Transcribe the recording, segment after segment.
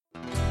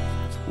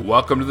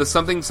Welcome to the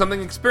Something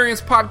Something Experience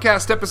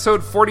podcast,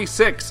 episode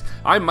 46.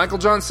 I'm Michael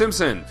John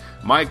Simpson.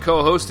 My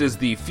co-host is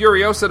the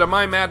Furiosa to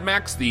my Mad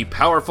Max, the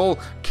powerful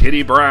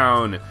Kitty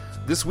Brown.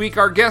 This week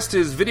our guest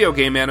is video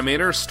game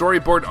animator,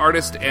 storyboard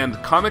artist,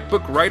 and comic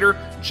book writer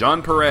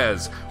John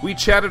Perez. We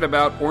chatted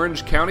about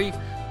Orange County,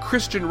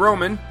 Christian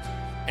Roman,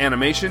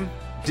 animation,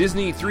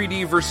 Disney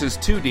 3D versus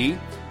 2D,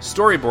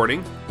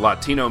 storyboarding,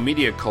 Latino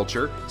media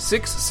culture,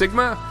 Six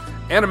Sigma,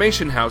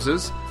 animation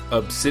houses,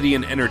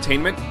 Obsidian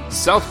Entertainment,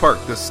 South Park,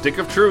 The Stick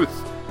of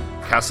Truth,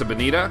 Casa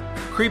Bonita,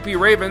 Creepy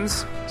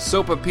Ravens,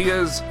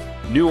 Sopapillas,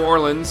 New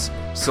Orleans,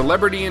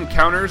 Celebrity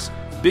Encounters,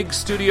 Big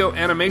Studio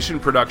Animation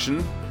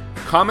Production,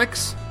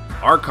 Comics,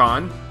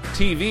 Archon,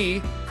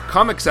 TV,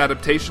 Comics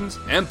Adaptations,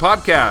 and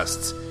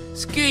Podcasts.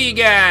 Screw you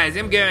guys,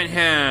 I'm going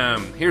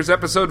home. Here's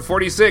episode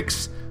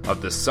 46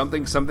 of the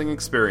Something Something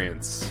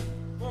Experience.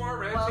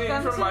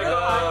 Welcome to the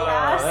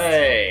podcast.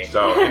 Hey.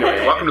 So,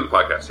 anyway, welcome to the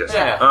podcast, yes.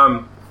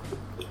 Yeah.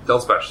 Tell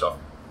us about yourself.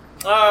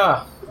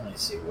 Let me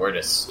see where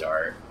to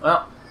start.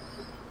 Well,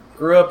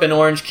 grew up in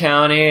Orange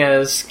County,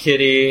 as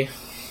Kitty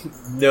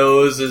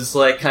knows, is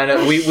like kind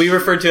of we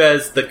refer to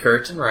as the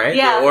curtain, right?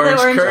 Yeah, the orange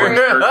curtain.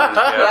 curtain.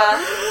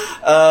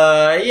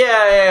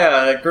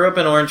 Yeah. Grew up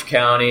in Orange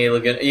County,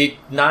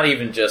 not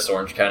even just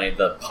Orange County,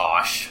 the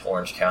posh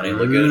Orange County,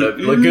 Laguna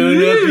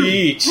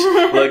Beach,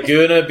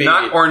 Laguna Beach,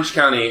 Not Orange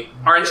County,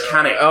 Orange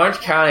County. Orange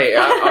County.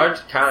 Orange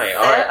County?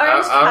 Oh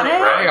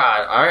my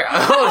God! All right.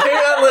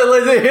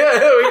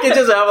 We can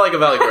just have like a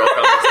Valley Girl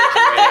conversation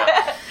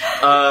right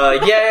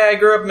now. I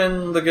grew up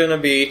in Laguna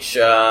Beach.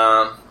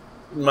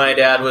 My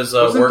dad was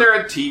Wasn't there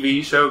a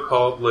TV show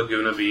called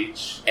Laguna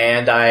Beach?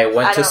 and I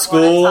went to don't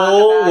school wanna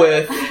talk about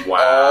with Wow.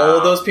 all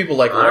those people.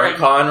 Like Lauren Right.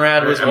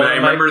 Conrad was And one I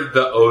of my. remember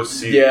the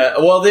OC. Yeah,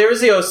 well, there was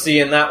the OC,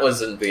 and that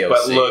wasn't the OC.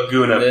 But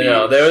Laguna Beach.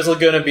 No, there was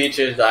Laguna Beach.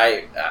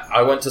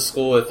 I went to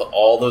school with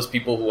all those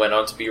people who went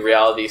on to be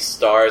reality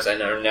stars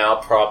and are now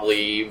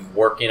probably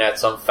working at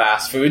some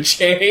fast food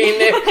chain.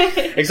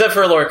 Except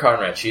for Lauren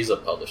Conrad, she's a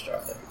published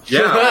author.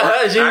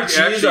 Yeah. She's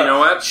Actually, you know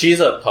what? She's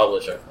a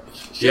publisher.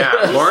 Yeah,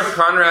 Lauren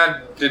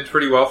Conrad did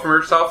pretty well for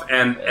herself,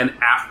 and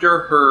after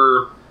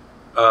her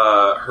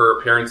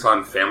appearance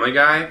on Family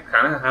Guy,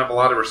 kind of have a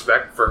lot of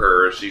respect for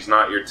her. She's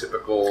not your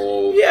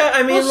typical. Yeah,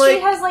 I mean, Well, she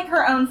has like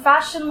her own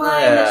fashion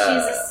line that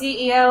she's a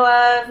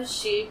CEO of.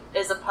 She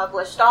is a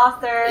published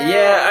author.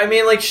 Yeah, I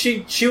mean, like,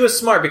 she was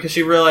smart because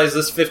she realized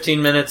this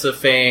 15 minutes of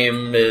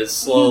fame is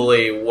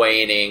slowly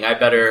waning. I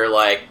better,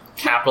 like,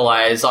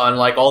 capitalize on,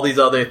 like, all these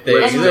other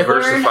things. And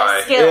Diversify. learn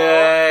a skill.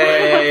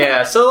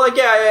 Yeah. So, like,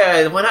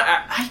 When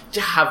I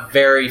have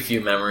very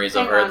few memories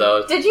of Hang her, on.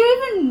 though. Did you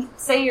even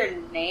say your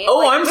name? Oh,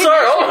 Like, I'm we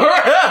sorry. mentioned your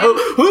name.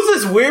 Oh, who's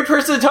this weird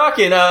person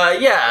talking?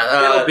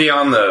 It'll be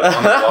on the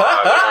blog.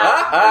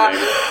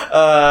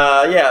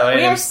 My We are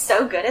name's-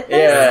 so good at this.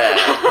 Yeah.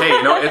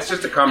 Hey, it's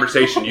just a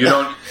conversation. You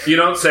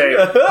don't say,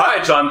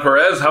 "Hi, John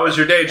Perez. How was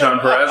your day, John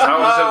Perez? How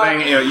was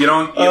everything?" You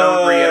don't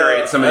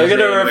reiterate some of I'm these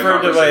going to names in the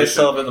refer to conversation.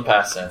 myself in the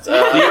past tense.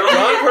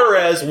 John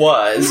Perez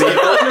was.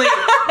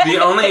 The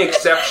only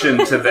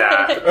exception to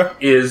that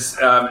is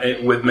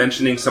with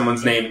mentioning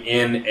someone's name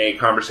in a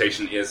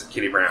conversation is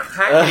Kitty Brown.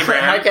 Hi, Kitty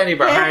Brown. Hi, Kitty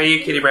Brown. How are you,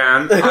 Kitty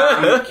Brown?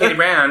 Kitty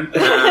Brown.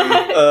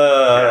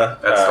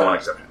 That's the one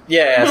exception.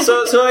 Yeah,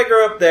 so I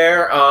grew up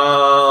there.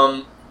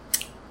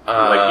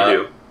 Like you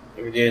do.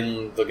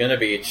 In Laguna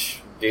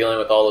Beach, dealing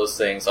with all those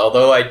things.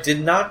 Although I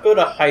did not go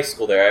to high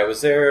school there. I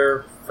was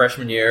there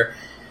freshman year,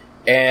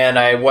 and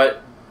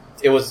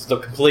it was the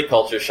complete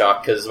culture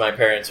shock because my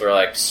parents were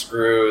like,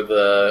 screw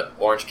the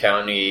Orange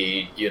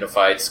County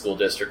Unified School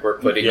District. We're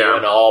putting you in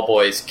an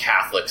all-boys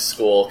Catholic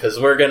school because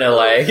we're going to,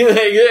 like...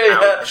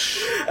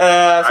 Ouch.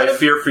 I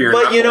fear for your But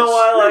knuckles. you know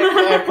what?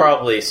 Like, I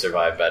probably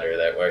survived better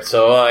that way.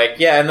 So,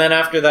 and then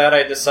after that,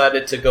 I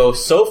decided to go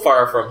so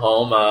far from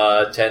home,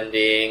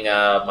 attending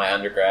my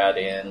undergrad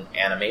in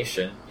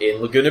animation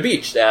in Laguna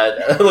Beach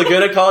at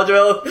Laguna College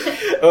of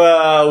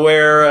Health,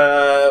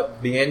 where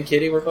me and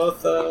Kitty were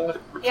both college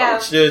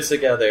students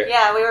together.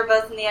 Yeah, we were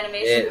both in the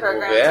animation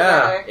program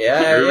together.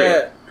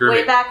 Yeah.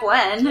 Way back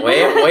when.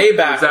 Way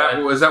back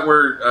Was that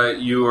where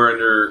you were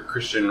under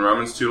Christian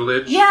Roman's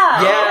tutelage?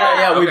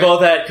 Yeah. We Okay.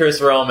 both had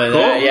Chris Roman.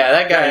 Cool.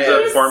 That guy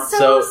He's a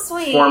so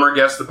sweet. former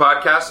guest of the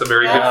podcast, a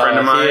very good friend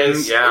of mine. he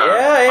is. Yeah.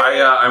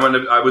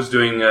 I was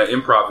doing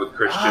improv with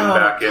Christian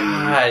back in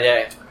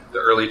the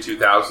early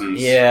 2000s.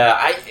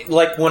 Yeah,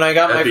 when I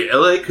got At my the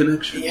LA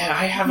Connection. Yeah,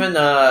 I haven't.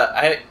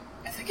 I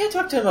think I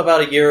talked to him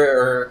about a year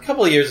or a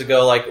couple of years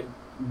ago. Like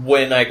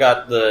when I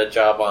got the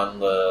job on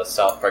the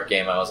South Park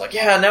game, I was like,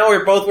 "Yeah, now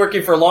we're both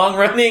working for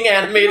long-running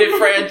animated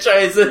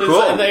franchises."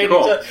 Cool.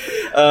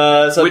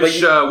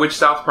 Which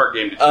South Park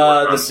game did you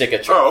work on? The Stick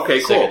of Truth. Oh,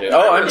 okay, cool.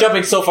 I'm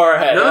jumping so far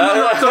ahead.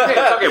 No, it's okay.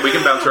 It's okay. We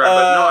can bounce around.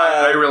 But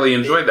no, I really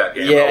enjoyed that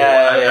game.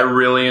 I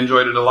really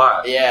enjoyed it a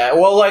lot. Yeah.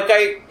 Well,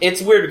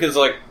 it's weird because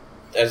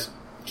as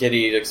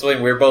Kitty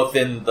explained, we're both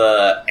in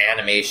the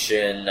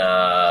animation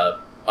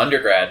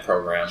undergrad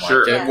program,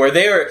 Sure. where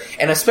they were,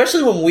 and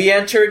especially when we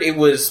entered, it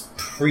was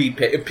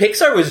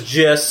Pixar was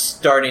just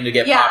starting to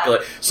get popular.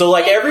 So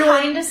like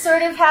everyone kind of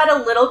sort of had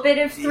a little bit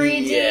of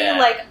 3D,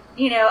 like,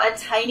 you know, a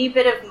tiny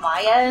bit of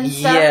Maya and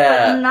stuff,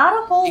 but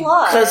not a whole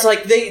lot. Because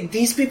like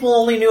these people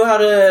only knew how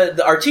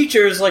to. Our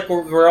teachers like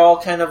were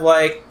all kind of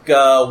like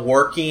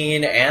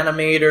working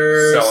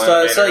animators.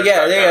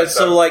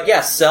 So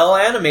like cell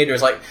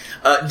animators like.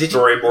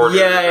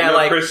 Storyboarding.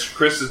 Like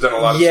Chris has done a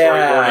lot of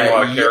storyboarding, a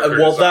lot of character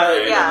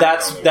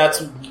design.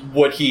 That's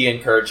what he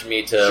encouraged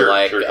me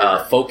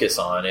to focus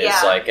on. Is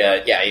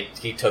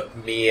he took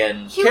me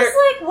and he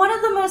was like one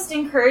of the most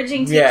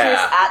encouraging teachers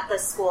at the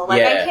school.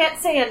 Like I can't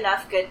say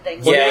enough good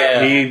things. He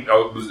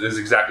is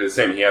exactly the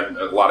same. He had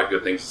a lot of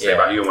good things to say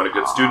about you and what a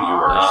good student you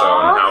were.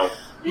 Now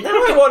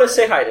I want to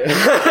say hi to him.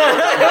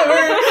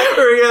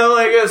 we're gonna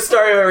like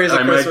start over.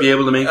 I might be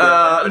able to make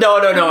that. No.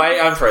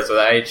 I'm friends with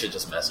that. I should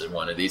just message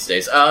one of these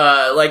days.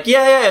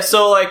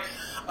 So like,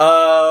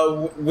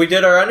 we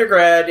did our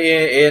undergrad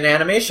in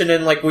animation,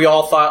 and like we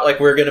all thought like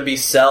we were gonna be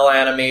cell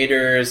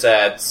animators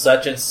at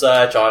such and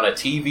such on a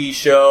TV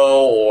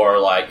show or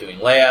like doing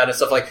layout and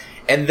stuff like.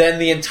 And then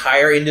the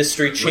entire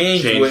industry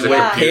changed when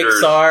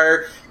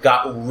Pixar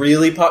got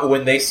really popular,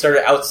 when they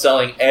started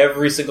outselling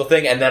every single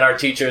thing. And then our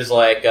teachers,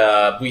 like,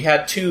 we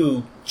had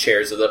 2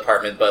 chairs of the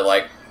department, but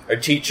like our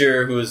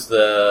teacher, who was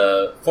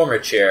the former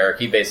chair,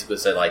 he basically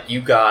said like,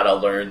 you gotta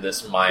learn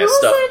this Maya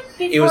stuff.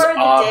 It was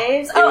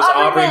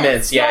Aubrey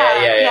Mintz.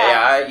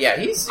 Yeah.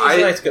 He's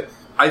nice. Good.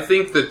 I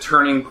think the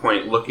turning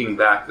point, looking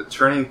back, I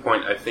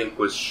think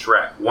was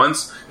Shrek.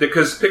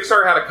 Because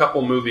Pixar had a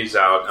couple movies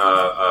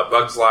out,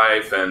 Bug's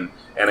Life and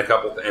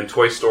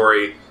Toy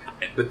Story,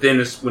 but then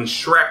when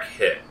Shrek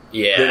hit,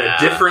 then a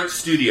different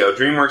studio,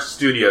 DreamWorks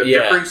studio,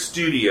 different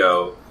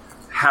studio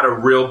had a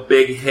real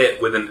big hit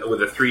with a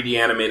 3D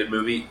animated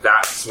movie.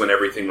 That's when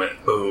everything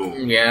went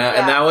boom. Yeah,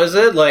 and that was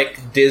it.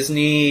 Like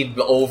Disney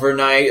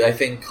overnight, I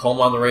think Home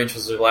on the Range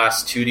was their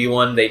last 2D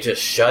one. They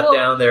just shut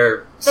down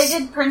their. They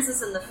did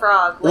Princess and the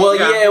Frog. They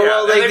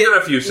did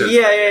a few since.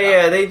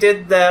 Yeah. They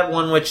did that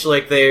one, which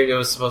like it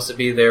was supposed to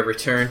be their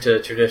return to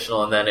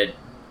traditional, and then it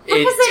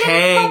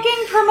tanked. Didn't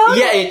fucking promote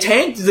it. It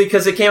tanked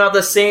because it came out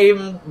the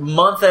same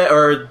month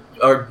or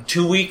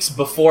 2 weeks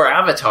before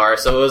Avatar,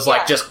 so it was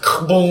like just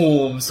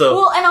boom.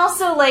 So and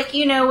also like,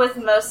 you know, with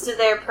most of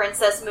their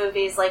princess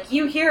movies, like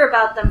you hear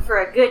about them for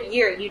a good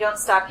year, you don't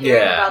stop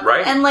hearing about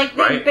them, and like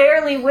they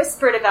barely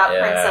whispered about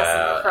Princess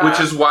and the Frog,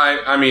 which is why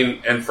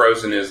and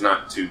Frozen is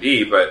not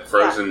 2D, but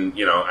Frozen,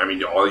 you know,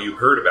 all you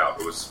heard about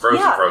was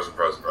Frozen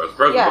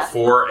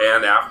before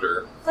and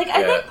after. Like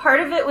I think part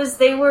of it was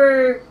they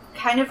were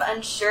kind of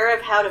unsure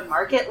of how to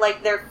market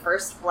like their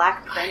first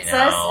black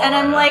princess, and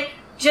I'm like,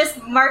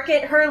 just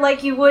market her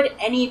like you would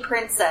any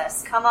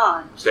princess. Come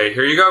on. Say,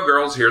 here you go,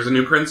 girls. Here's a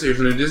new princess. Here's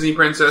a new Disney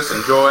princess.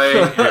 Enjoy.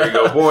 Here you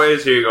go,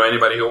 boys. Here you go,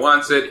 anybody who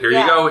wants it. Here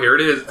you go. Here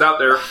it is. It's out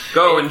there.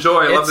 Go,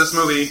 enjoy. I love this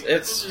movie.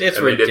 It's and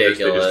ridiculous. They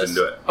just didn't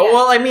do it. Oh,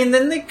 well, I mean,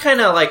 then they kind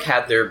of like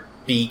had their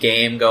B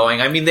game going.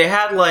 I mean, they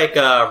had like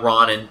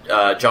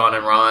John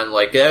and Ron.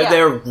 Like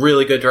they're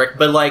really good directors,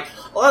 but like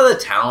a lot of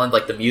the talent,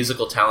 like the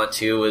musical talent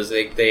too, was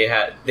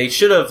they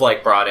should have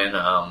like brought in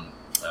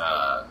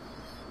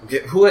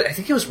who I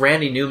think it was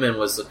Randy Newman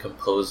was the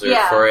composer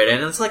for it,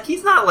 and it's like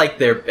he's not like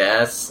their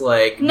best,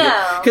 like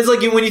because like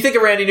when you think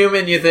of Randy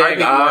Newman, you think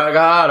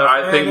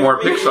I think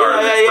more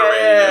Pixar.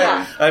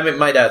 Yeah. I mean,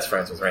 my dad's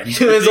friends with Randy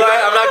Newman, so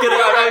I'm not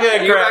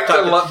gonna you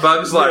actually love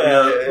Bugs Life.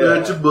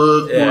 It's a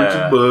bug.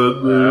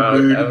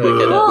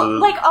 Well,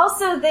 like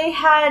also they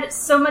had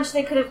so much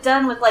they could have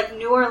done with like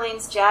New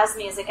Orleans jazz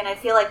music, and I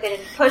feel like they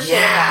didn't push it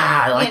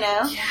enough, you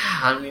know? Yeah,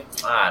 I mean,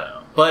 I don't know.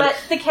 But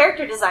the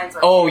character designs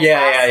were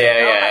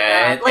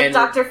fantastic. Like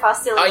Dr.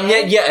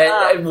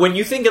 Facilier. When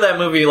you think of that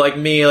movie, like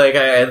me, like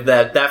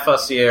that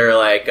Facilier,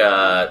 like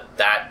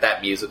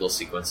that musical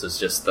sequence is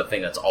just the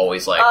thing that's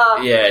always like,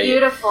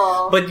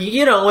 beautiful. But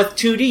you know, with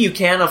 2D, you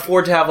can't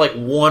afford to have like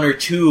 1 or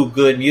 2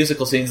 good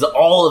musical scenes.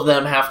 All of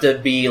them have to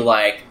be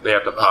like they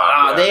have to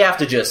pop. They have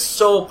to just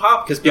so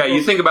pop because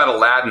you think about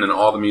Aladdin and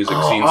all the music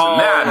scenes in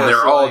that, and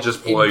they're all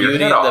just blow your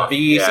head off. The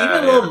Beast,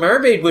 even Little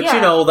Mermaid, which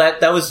you know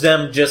that was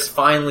them just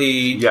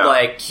finally.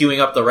 Like queuing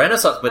up the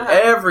Renaissance, but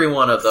every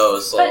one of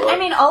those. But I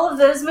mean, all of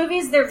those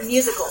movies, they're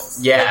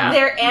musicals. Yeah, like,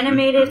 they're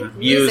animated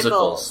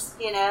musicals.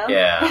 You know.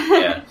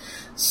 Yeah.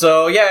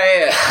 So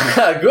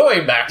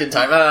going back to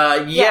time.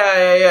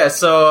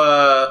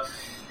 So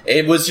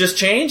it was just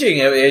changing.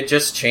 It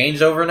just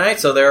changed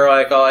overnight. So they're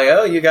like,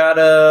 oh, you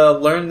gotta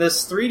learn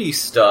this 3D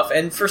stuff.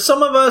 And for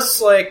some of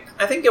us, like,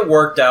 I think it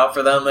worked out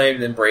for them. They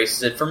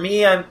embraced it. For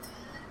me,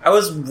 I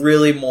was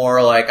really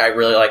more like, I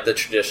really like the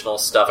traditional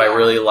stuff. I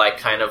really like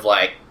kind of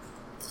like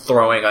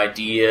throwing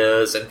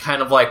ideas and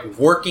kind of like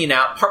working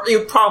out,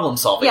 problem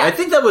solving. I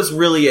think that was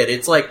really it.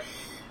 It's like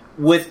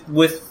with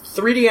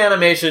 3D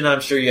animation,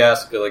 I'm sure you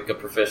ask like a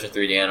proficient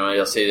 3D animator,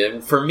 I'll say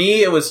that. For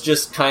me, it was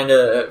just kind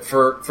of...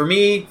 For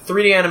me,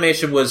 3D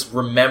animation was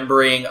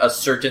remembering a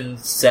certain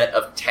set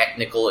of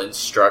technical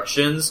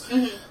instructions.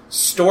 Mm-hmm.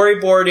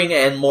 Storyboarding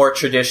and more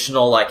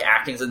traditional like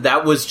acting,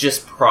 that was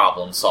just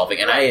problem solving,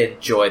 and I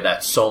enjoyed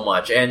that so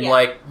much. And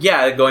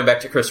going back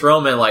to Chris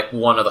Roman, like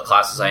one of the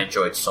classes I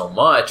enjoyed so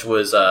much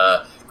was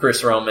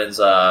Chris Roman's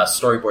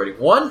Storyboarding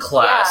 1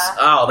 class.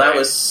 Yeah. Oh, that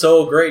was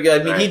so great.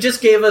 I mean, he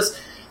just gave us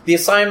the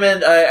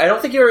assignment. I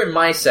don't think you were in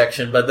my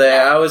section, but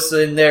I was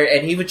in there,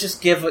 and he would just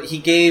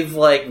gave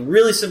like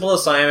really simple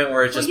assignment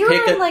where it just you were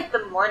in like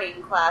the morning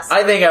class.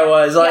 I think I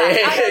was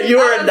you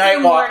were a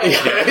night walk. He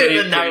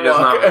does not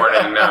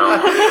morning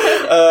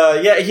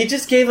now. He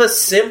just gave us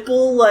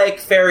simple like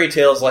fairy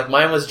tales. Like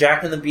mine was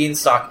Jack and the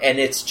Beanstalk, and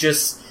it's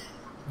just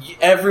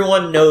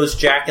everyone knows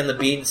Jack and the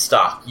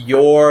Beanstalk.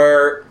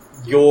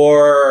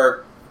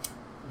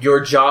 Your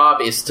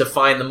job is to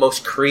find the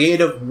most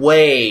creative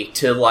way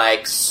to,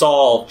 like,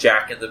 solve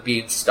Jack and the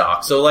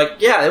Beanstalk. So, like,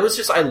 it was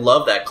just, I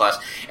love that class.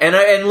 And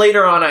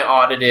later on I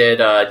audited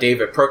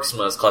David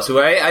Proxma's class, who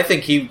I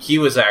think he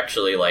was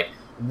actually, like,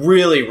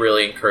 really,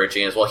 really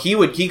encouraging as well.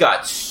 He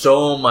got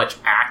so much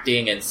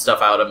acting and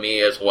stuff out of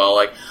me as well.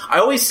 Like, I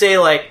always say,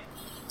 like,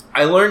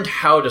 I learned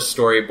how to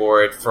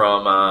storyboard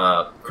from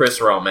Chris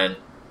Roman.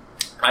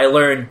 I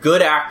learned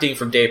good acting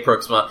from Dave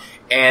Proxma.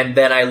 And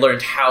then I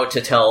learned how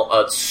to tell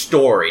a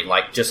story,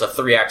 like just a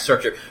 3-act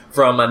structure,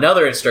 from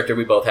another instructor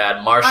we both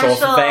had, Marshall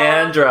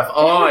Vandruff.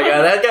 Oh my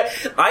god, that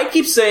guy! I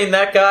keep saying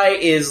that guy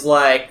is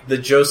like the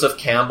Joseph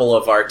Campbell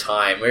of our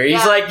time, where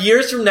he's like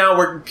years from now,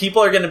 where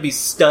people are going to be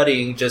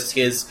studying just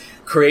his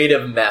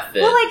creative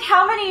method. Well, like,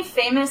 how many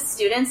famous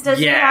students does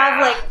he have?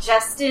 Like,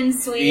 Justin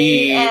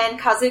Sweet and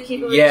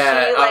Kazuki Buichi.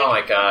 Yeah, like, oh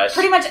my gosh.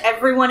 Pretty much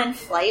everyone in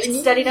Flight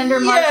studied under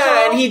Marshall.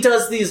 Yeah, and he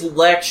does these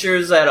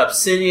lectures at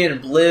Obsidian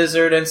and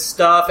Blizzard and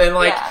stuff, and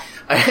like...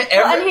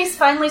 and he's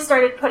finally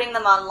started putting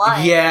them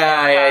online.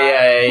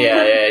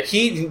 Yeah.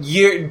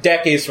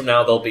 Decades from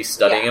now, they'll be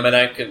studying him, and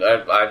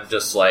I'm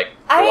just like,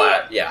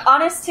 glad.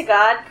 Honest to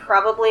God,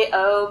 probably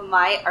owe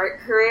my art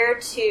career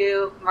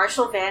to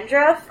Marshall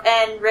Vandruff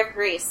and Rick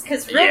Reese,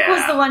 because Rick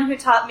was the one who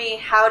taught me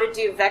how to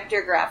do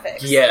vector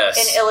graphics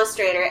in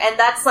Illustrator, and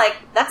that's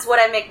what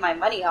I make my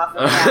money off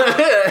of now.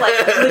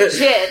 Like,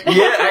 legit.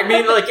 Yeah, I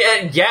mean, like,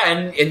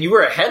 and you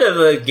were ahead of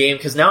the game,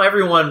 because now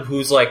everyone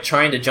who's, like,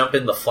 trying to jump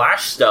in the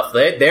Flash stuff,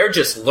 they're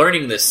just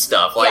learning this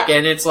stuff, like,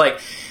 and it's like,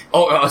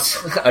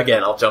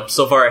 again, I'll jump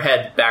so far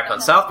ahead back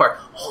on South Park.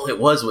 All it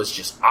was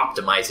just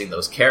optimizing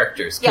those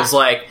characters, because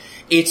like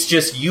it's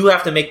just you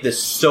have to make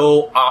this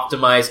so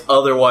optimized,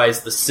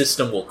 otherwise the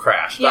system will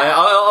crash. Yeah.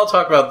 I'll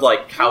talk about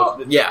like how.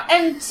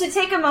 And to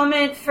take a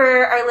moment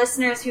for our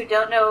listeners who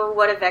don't know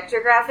what a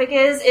vector graphic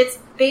is, it's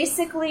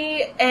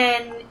basically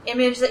an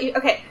image that you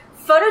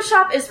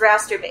Photoshop is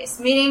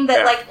raster-based, meaning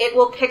that, like, it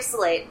will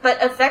pixelate.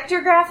 But a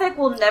vector graphic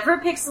will never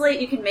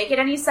pixelate. You can make it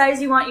any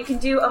size you want. You can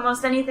do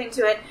almost anything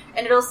to it,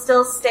 and it'll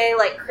still stay,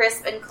 like,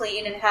 crisp and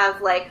clean and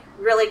have, like,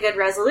 really good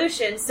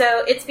resolution.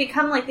 So it's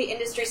become, like, the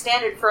industry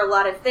standard for a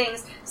lot of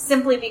things,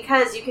 simply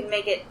because you can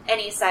make it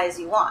any size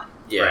you want.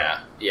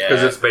 Yeah.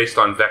 Because it's based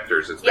on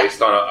vectors. It's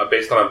based on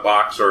a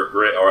box or a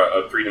grid or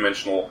a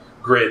 3-dimensional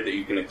grid that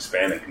you can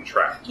expand and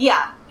contract.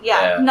 Yeah.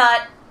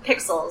 Not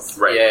pixels,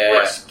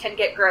 which can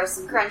get gross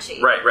and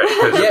crunchy. Right,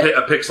 because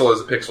a pixel is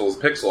a pixel is a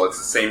pixel. It's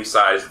the same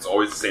size. It's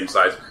always the same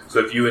size. So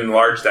if you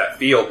enlarge that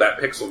field, that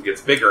pixel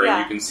gets bigger, and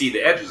you can see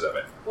the edges of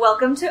it.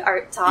 Welcome to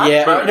Art Talk.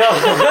 Yeah, no.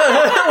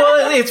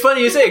 Well, it's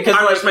funny you say it, because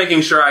I'm just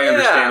making sure I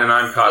understand and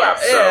I'm caught up.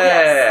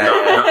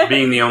 So,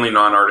 being the only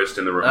non-artist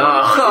in the room,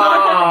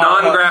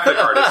 non-graphic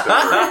artist in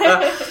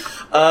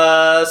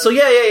the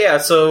room.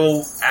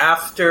 So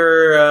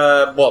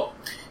after,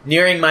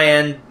 nearing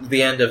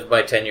the end of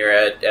my tenure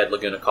at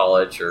Laguna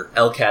College, or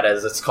LCAT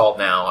as it's called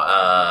now,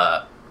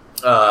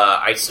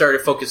 I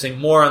started focusing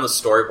more on the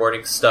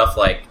storyboarding stuff.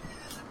 Like,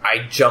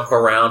 I jump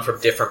around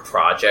from different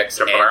projects.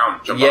 Jump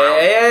around.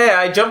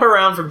 I jump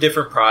around from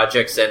different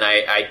projects, and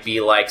I'd be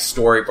like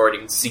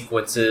storyboarding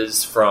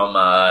sequences from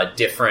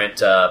different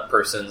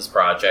persons'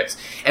 projects.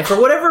 And for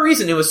whatever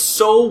reason, it was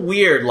so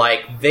weird.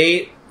 Like,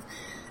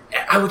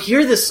 I would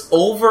hear this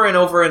over and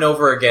over and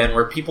over again,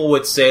 where people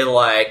would say,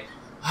 like,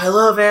 I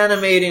love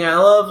animating, I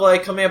love,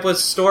 like, coming up with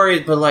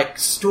stories, but, like,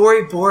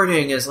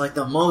 storyboarding is, like,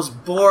 the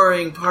most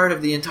boring part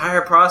of the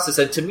entire process.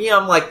 And to me,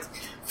 I'm like,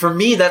 for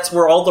me, that's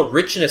where all the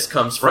richness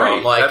comes from.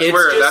 Right. Like, that's it's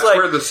where, just that's like,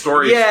 where the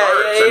story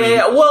starts.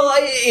 Well,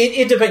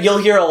 it depends. You'll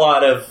hear a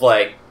lot of,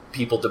 like,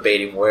 people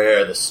debating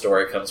where the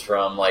story comes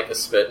from. Like,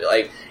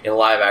 in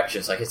live action,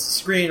 it's like, it's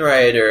a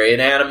screenwriter. In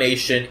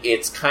animation,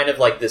 it's kind of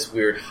like this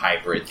weird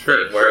hybrid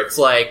thing, where it's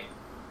like,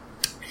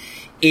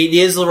 it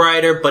is the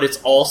writer, but it's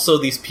also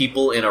these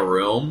people in a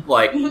room.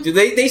 Like,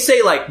 they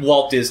say, like,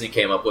 Walt Disney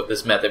came up with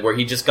this method where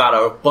he just got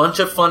a bunch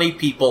of funny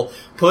people,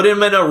 put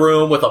him in a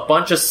room with a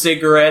bunch of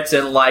cigarettes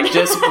and, like,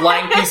 just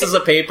blank pieces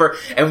of paper,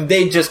 and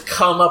they just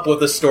come up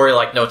with a story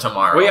like no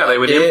tomorrow. Well, yeah, they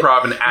would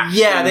improv and act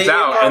things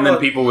out, and then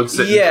people would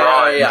sit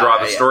and draw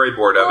the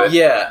storyboard of it.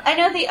 Yeah. I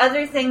know the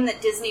other thing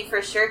that Disney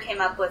for sure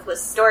came up with was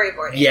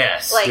storyboarding.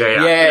 Yes. Like,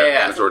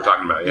 Yeah. That's what we're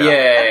talking about,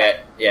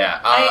 Yeah.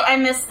 I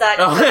missed that.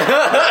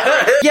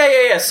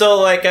 Yeah. So,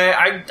 like,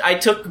 I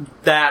took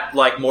that,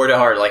 like, more to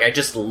heart. Like, I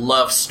just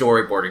love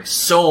storyboarding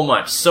so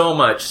much.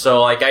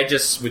 So, like, I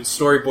just would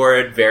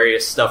storyboard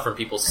various stuff from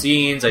people's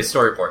scenes. I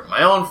storyboard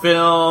my own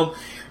film.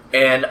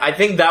 And I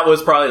think that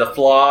was probably the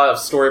flaw of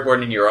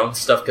storyboarding your own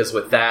stuff, because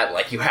with that,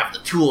 like, you have the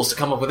tools to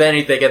come up with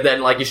anything, and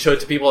then, like, you show it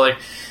to people, like,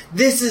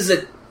 this is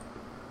a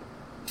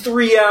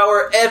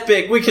 3-hour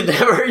epic. You can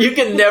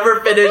never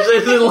finish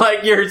this in,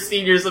 like, your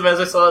senior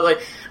semester. So I was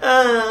like,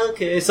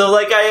 okay. So,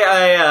 like,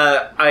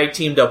 I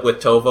teamed up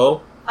with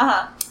Tovo.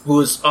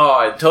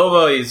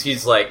 Tovo,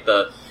 he's like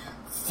the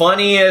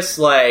funniest,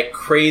 like,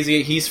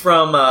 crazy. He's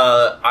from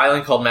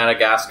island called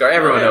Madagascar.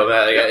 Everyone knows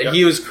Madagascar. Yeah.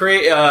 He was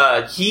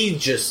he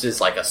just is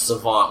like a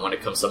savant when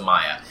it comes to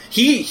Maya.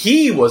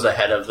 He was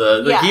ahead of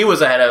he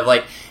was ahead of,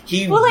 like,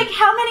 well, like,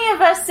 how many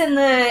of us in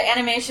the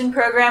animation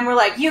program were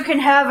like, you can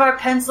have our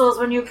pencils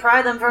when you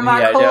pry them from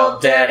our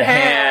cold, dead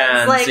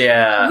hands. Like,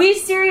 we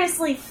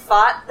seriously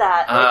fought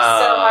that, like,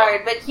 so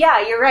hard. But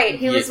yeah, you're right.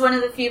 He was one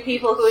of the few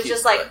people who was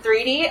just like,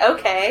 3D?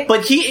 Okay.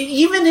 But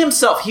even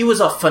himself, he was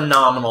a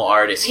phenomenal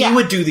artist. He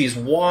would do these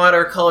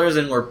watercolors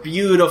and were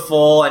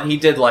beautiful, and he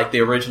did, like,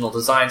 the original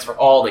designs for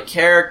all the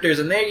characters,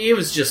 and he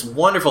was just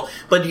wonderful.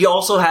 But he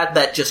also had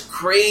that just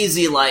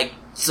crazy, like,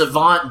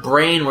 savant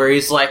brain where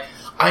he's like,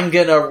 I'm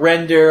gonna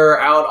render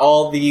out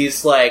all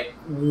these, like,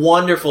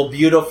 wonderful,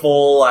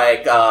 beautiful,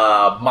 like,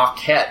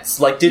 maquettes,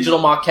 like, digital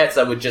maquettes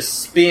that would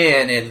just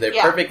spin and they're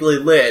perfectly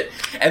lit.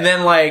 And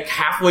then, like,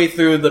 halfway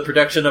through the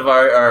production of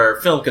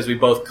our film, because we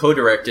both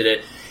co-directed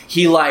it,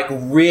 he, like,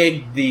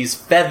 rigged these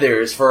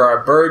feathers for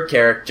our bird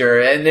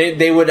character, and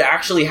they would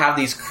actually have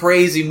these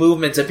crazy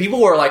movements, and people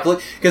were like,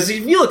 because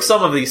if you look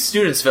some of these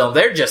students' film,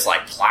 they're just,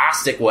 like,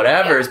 plastic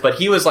whatevers, but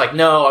he was like,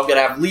 no, I'm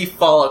gonna have leaf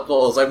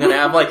follicles, I'm gonna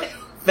have, like,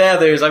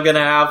 feathers, I'm gonna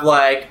have,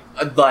 like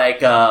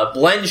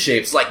blend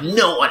shapes. Like,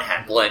 no one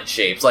had blend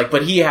shapes, like,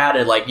 but he had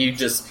it. Like, you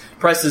just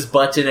press this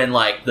button and,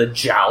 like, the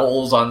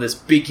jowls on this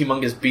big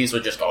humongous beast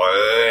would just go,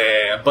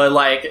 but,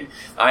 like,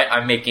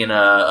 I'm making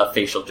a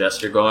facial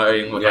gesture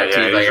going with my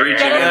teeth, like,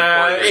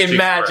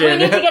 imagine.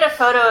 We need to get a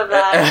photo of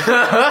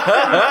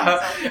that.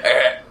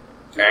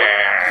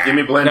 Give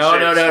me blend no.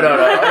 shapes.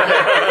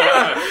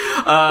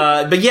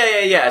 But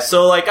yeah.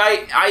 So, like,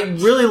 I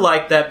really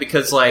like that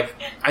because, like,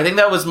 I think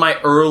that was my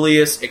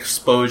earliest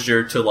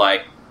exposure to,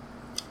 like,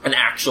 an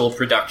actual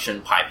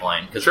production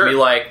pipeline. Because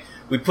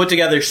we put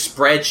together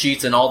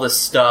spreadsheets and all this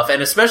stuff,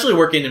 and especially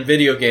working in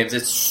video games,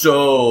 it's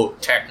so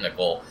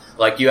technical.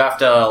 Like, you have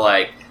to,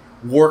 like,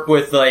 work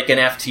with, like, an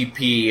FTP,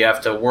 you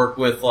have to work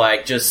with,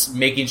 like, just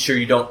making sure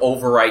you don't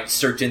overwrite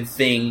certain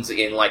things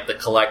in, like, the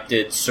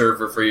collected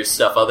server for your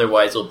stuff,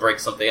 otherwise it'll break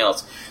something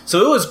else.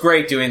 So it was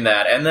great doing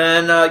that. And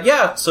then,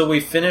 so we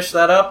finished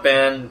that up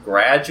and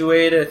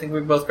graduated. I think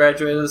we both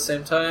graduated at the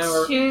same time.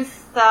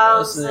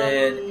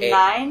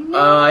 2009?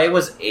 It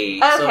was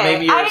 8. Okay. So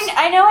maybe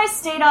I know I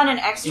stayed on an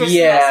extra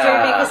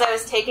semester because I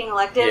was taking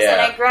electives, and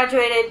I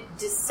graduated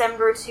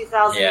December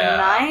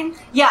 2009.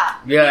 Yeah.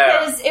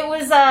 Because it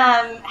was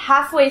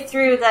halfway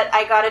through that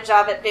I got a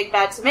job at Big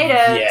Bad Tomato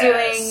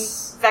doing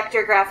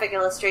vector graphic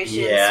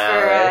illustrations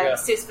for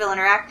Seussville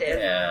Interactive.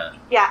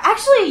 Yeah.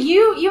 Actually,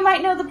 you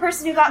might know the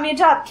person who got me a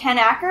job, Ken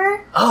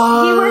Acker.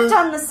 He worked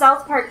on the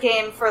South Park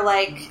game for,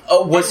 like,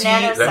 was a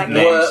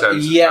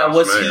nanosecond.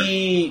 Was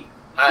he...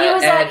 He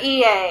was at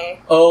EA.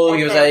 Oh,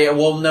 he was at EA.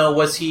 Well, no,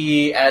 was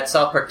he at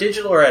South Park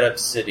Digital or at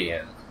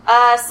Obsidian?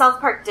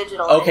 South Park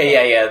Digital.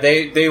 Okay, yeah.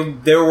 They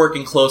were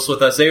working close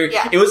with us.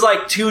 It was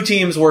like 2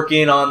 teams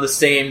working on the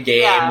same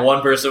game. Yeah.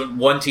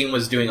 One team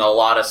was doing a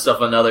lot of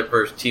stuff, another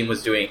team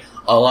was doing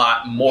a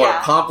lot more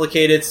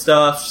complicated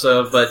stuff.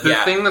 So, but the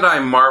thing that I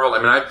marveled, I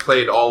mean, I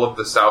played all of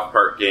the South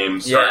Park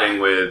games, starting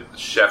with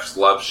Chef's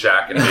Love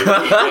Shack, and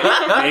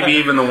maybe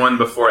even the one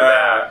before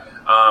that.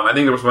 I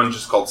think there was one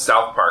just called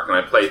South Park, and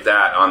I played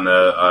that on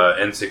the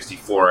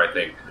N64, I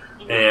think.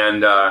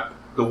 And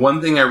the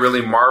one thing I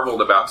really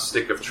marveled about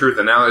Stick of Truth,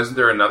 and now isn't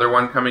there another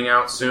one coming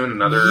out soon?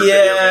 Another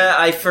video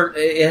game?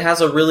 It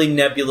has a really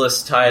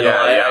nebulous title.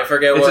 I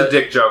forget it's what. It's a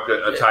dick joke,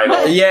 a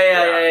title.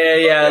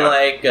 Yeah.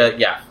 Like,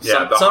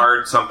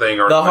 hard something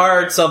or the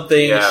hard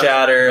something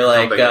shatter,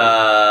 like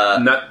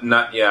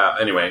nut. Yeah.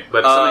 Anyway,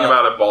 but something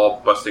about a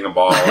ball busting a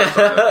ball. Or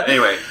something.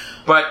 Anyway,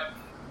 but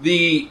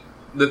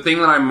the thing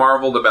that I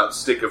marveled about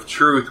Stick of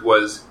Truth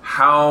was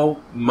how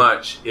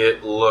much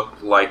it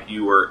looked like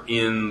you were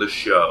in the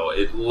show.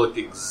 It looked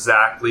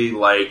exactly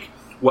like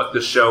what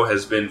the show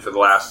has been for the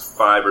last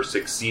 5 or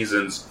 6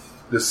 seasons.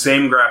 the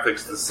same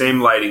graphics, the same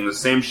lighting, the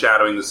same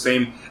shadowing, the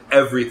same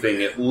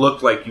everything. It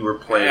looked like you were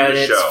playing and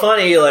the show. And it's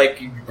funny,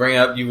 like, you bring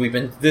up, you've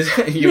been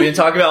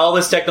talking about all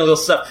this technical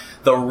stuff.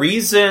 The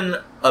reason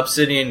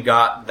Obsidian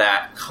got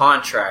that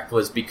contract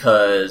was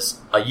because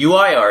a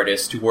UI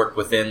artist who worked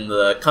within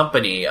the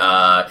company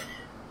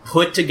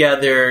put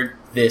together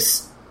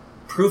this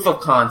proof of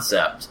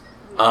concept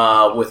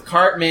with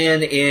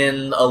Cartman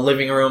in a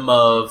living room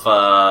of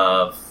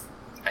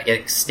I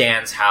guess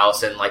Stan's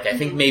house, and like I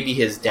think maybe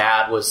his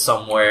dad was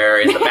somewhere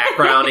in the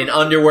background in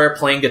underwear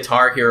playing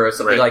Guitar Hero or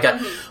something like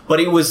that. But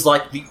it was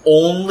like the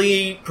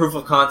only proof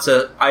of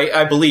concept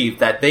I believe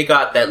that they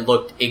got that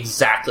looked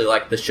exactly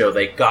like the show.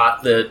 They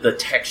got the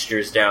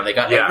textures down. They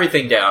got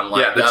everything down.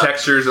 Like, the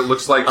textures. It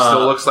looks like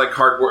still looks like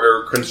cardboard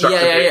or construction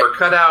paper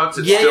cutouts.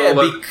 It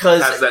still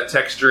because has that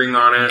texturing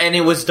on it, and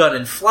it was done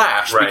in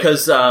Flash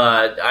because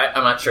I'm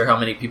not sure how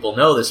many people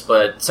know this,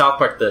 but South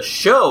Park the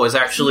show is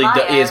actually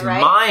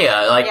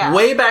Maya. Like,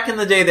 way back in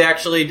the day, they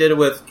actually did it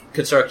with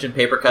construction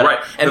paper cutout. Right.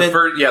 And the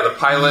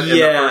pilot and the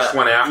first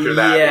one after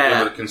that, they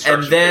did with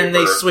construction and then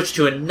paper. They switched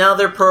to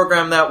another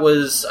program that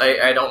was,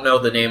 I don't know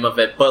the name of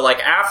it, but like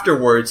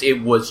afterwards,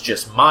 it was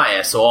just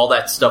Maya. So all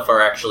that stuff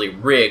are actually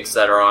rigs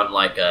that are on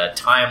like a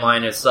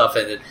timeline and stuff,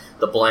 and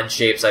the blend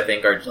shapes, I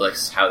think, are like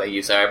how they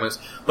use items.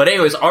 But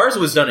anyways, ours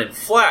was done in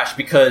Flash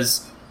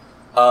because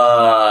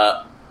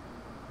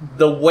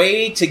the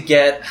way to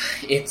get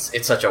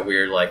it's such a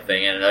weird like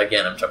thing, and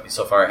again I'm jumping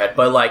so far ahead,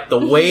 but like the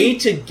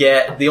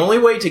only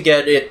way to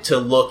get it to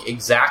look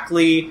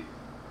exactly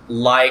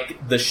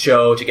like the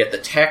show, to get the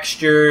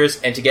textures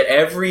and to get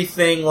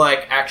everything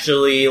like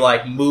actually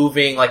like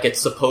moving like it's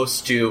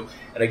supposed to,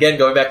 and again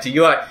going back to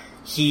UI,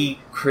 he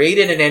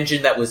created an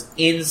engine that was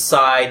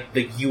inside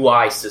the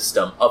UI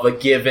system of a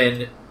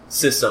given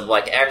system.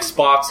 Like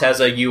Xbox has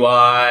a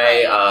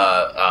UI,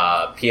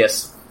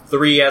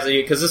 PS3 has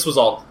a, because this was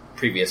all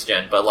previous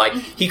gen, but like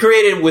he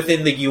created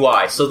within the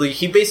UI. So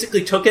he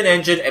basically took an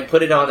engine and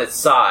put it on its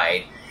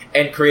side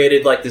and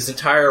created like this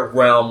entire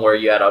realm where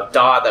you had a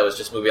dot that was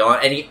just moving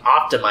on, and he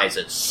optimized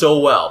it so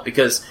well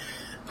because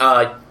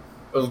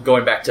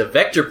going back to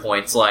vector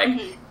points, like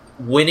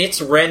when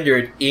it's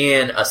rendered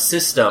in a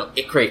system,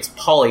 it creates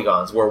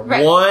polygons where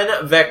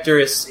one vector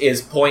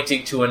is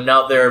pointing to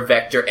another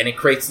vector, and it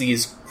creates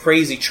these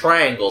crazy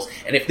triangles.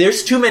 And if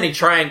there's too many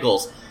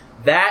triangles,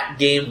 that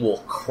game will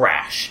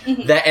crash.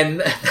 That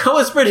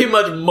was pretty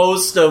much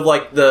most of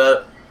like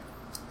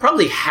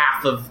probably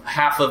half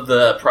of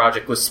the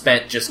project was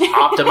spent just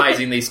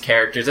optimizing these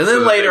characters, and then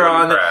so later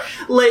on,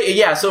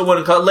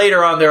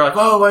 later on they're like,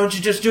 oh, why don't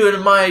you just do it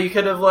in Maya? You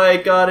could have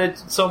like got it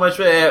so much.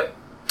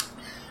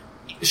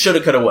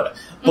 Shoulda, coulda, woulda.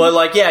 But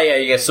like,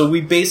 yeah. So we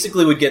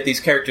basically would get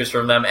these characters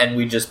from them, and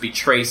we'd just be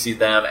tracing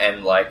them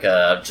and like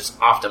just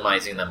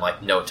optimizing them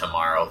like no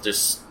tomorrow.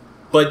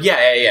 But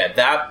yeah.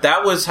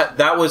 That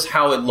was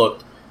how it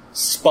looked.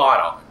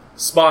 Spot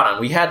on.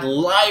 We had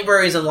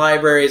libraries and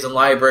libraries and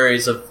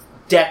libraries of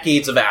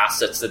decades of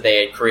assets that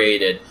they had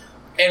created,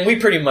 and we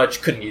pretty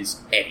much couldn't use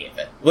any of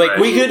it. Like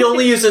we could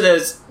only use it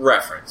as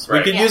reference.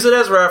 We could use it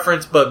as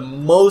reference, but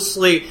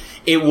mostly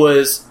it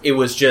was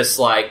just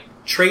like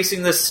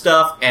tracing this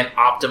stuff and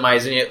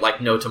optimizing it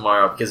like no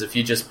tomorrow. Because if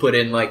you just put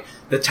in like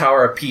the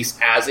Tower of Peace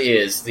as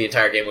is, the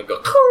entire game would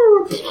go.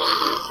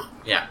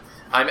 Yeah.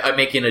 I'm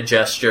making a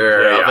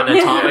gesture of an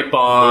atomic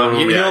bomb.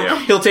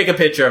 He'll take a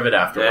picture of it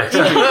afterwards.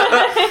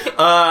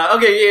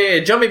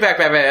 Okay, jumping back.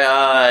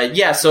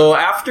 So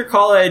after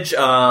college,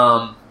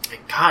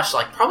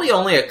 like probably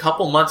only a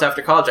couple months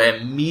after college, I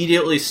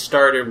immediately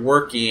started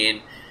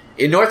working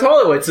in North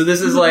Hollywood. So this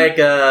is like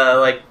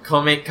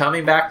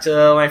coming back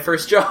to my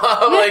first job.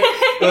 Like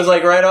it was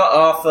like right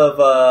off of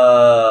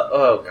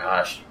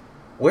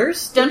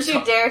Don't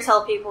you dare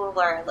tell people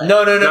where I live.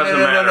 No.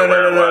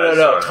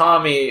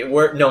 Tommy,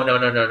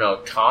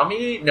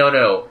 Tommy?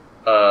 No.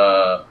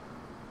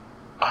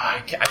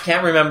 I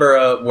can't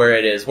remember where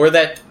it is.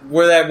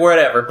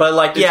 Whatever. But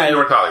like, it's in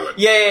North Hollywood.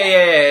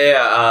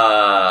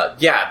 Yeah.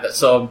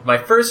 So my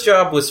first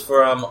job was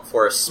for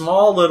a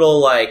small little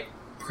like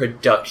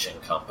production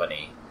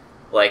company,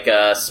 like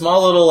a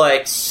small little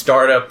like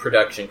startup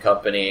production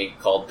company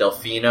called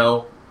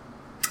Delfino.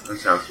 That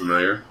sounds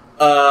familiar.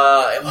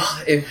 I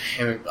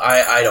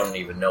don't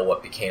even know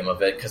what became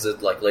of it, because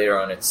it like later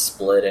on it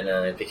split and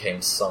then it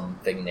became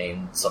something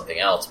named something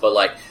else. But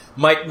like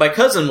my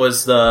cousin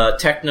was the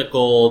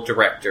technical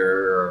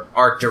director, or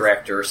art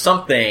director, or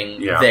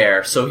something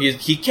there. So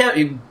he kept.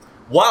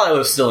 While I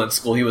was still in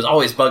school, he was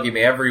always bugging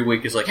me every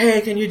week. He's like, "Hey,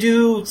 can you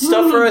do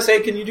stuff for us? Hey,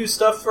 can you do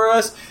stuff for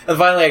us?" And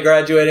finally, I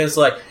graduated, and it's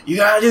like, "You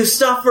gotta do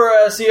stuff for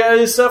us. You gotta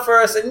do stuff for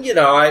us." And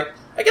I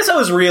guess I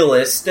was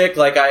realistic.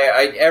 Like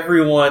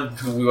everyone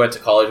who we went to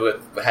college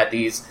with had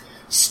these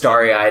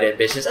starry-eyed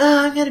ambitions.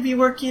 Oh, I'm gonna be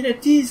working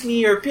at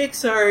Disney or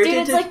Pixar. Dude,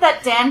 it's like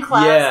that Dan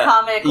Class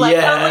comic. Like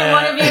only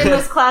one of you in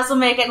this class will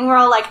make it, and we're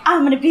all like,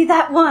 I'm gonna be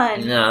that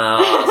one.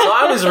 No, so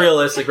I was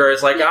realistic. Where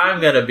it's like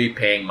I'm gonna be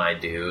paying my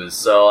dues.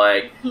 So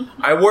like,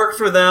 I worked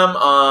for them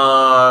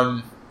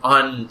on.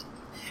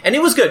 And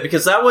it was good,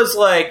 because that was,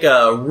 like,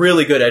 a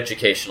really good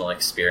educational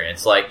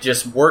experience. Like,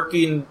 just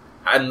working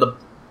on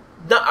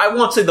I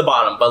won't say the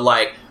bottom, but,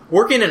 like,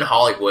 working in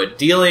Hollywood,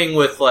 dealing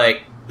with,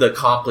 like, the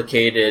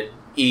complicated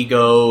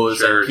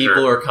egos and people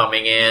who are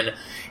coming in.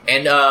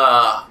 And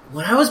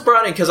when I was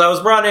brought in, because I was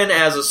brought in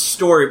as a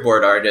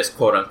storyboard artist,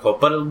 quote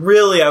unquote, but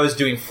really I was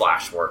doing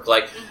Flash work.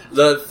 Like,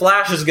 the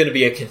Flash is going to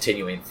be a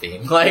continuing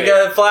theme. Like,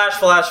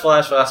 Flash,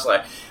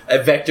 like,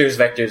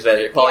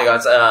 vectors,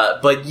 polygons.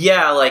 But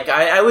yeah, like,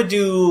 I would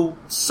do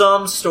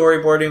some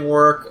storyboarding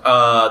work.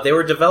 They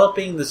were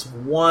developing this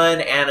one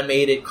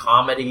animated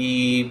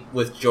comedy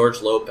with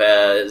George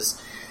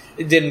Lopez.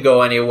 It didn't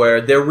go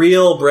anywhere. Their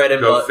real bread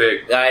and butter.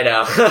 Fig. I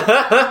know.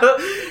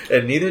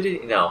 And neither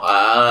did no.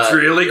 It's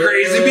really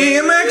crazy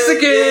being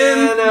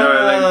Mexican.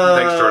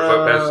 Thanks,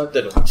 George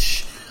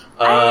Lopez.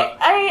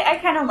 I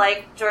kind of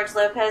like George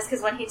Lopez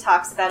because when he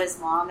talks about his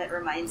mom, it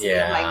reminds me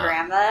of my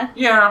grandma.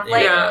 Yeah,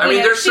 like, I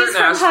mean, there's certain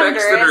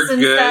aspects that are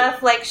and good.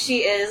 Stuff, like she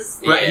is,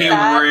 but he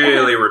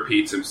really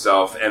repeats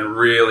himself and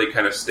really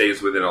kind of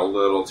stays within a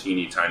little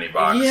teeny tiny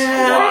box.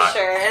 Yeah, for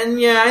sure. And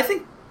I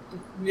think.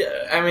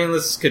 I mean,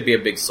 this could be a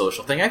big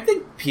social thing. I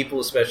think people,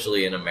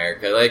 especially in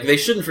America, like, they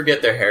shouldn't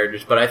forget their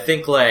heritage, but I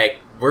think,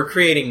 like, we're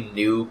creating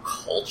new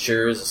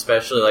cultures,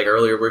 especially, like,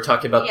 earlier we were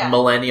talking about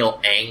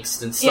millennial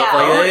angst and stuff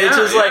like that. It's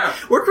just,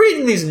 like, we're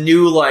creating these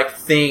new, like,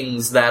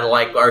 things that,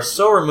 like, are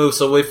so removed.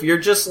 So if you're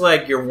just,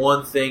 like, your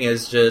one thing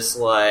is just,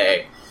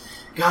 like,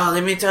 God,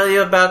 let me tell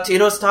you about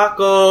Tito's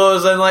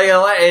Tacos, and, like,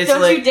 it's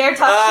don't like... you dare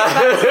talk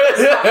shit about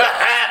Tito's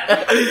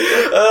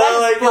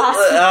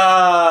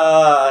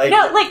Tacos.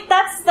 No, like,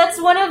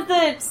 that's one of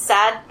the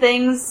sad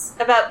things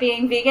about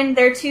being vegan.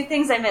 There are two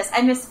things I miss.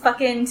 I miss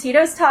fucking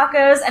Tito's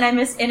Tacos, and I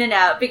miss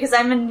In-N-Out, because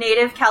I'm a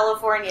native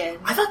Californian.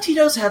 I thought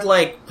Tito's had,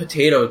 like,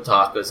 potato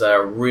tacos that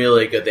are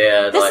really good. They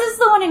had, this is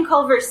the one in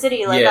Culver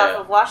City, like, off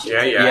of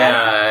Washington.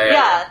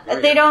 Yeah.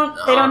 They don't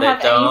have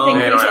anything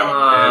vegan.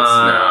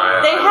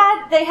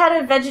 They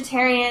had a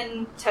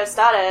vegetarian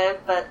tostada,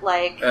 but,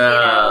 like,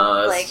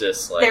 like,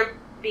 just like... their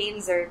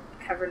beans are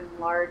covered in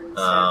lard and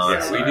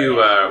stuff.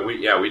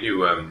 Yeah, we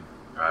do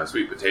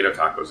sweet potato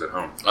tacos at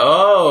home.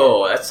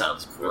 Oh, that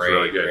sounds great. It's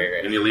really good.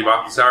 Great. And you leave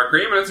off the sour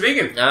cream, and it's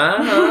vegan.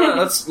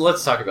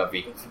 Let's talk about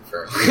vegan food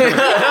first.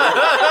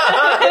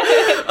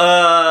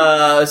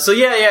 So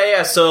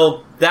yeah.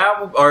 So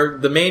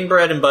the main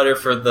bread and butter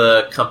for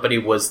the company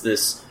was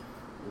this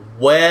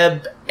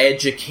web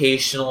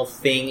educational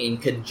thing in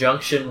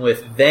conjunction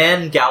with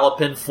then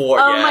Gallopin Ford.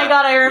 Oh my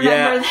god, I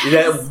remember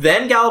this.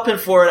 Then Gallopin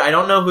Ford, I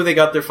don't know who they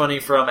got their funding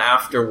from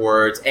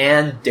afterwards,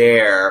 and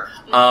Dare,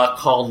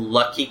 called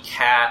Lucky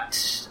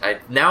Cat.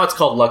 Now it's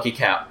called Lucky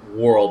Cat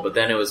World, but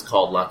then it was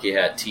called Lucky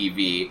Cat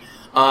TV.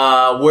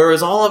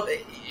 Whereas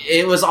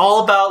it was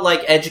all about,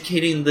 like,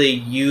 educating the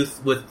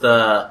youth with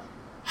the...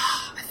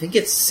 I think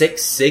it's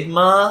Six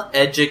Sigma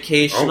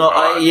educational.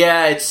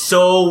 It's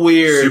so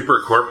weird.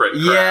 Super corporate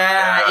crap.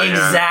 Yeah,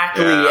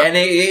 exactly. Yeah. And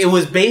it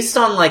was based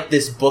on, like,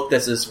 this book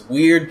that this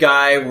weird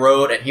guy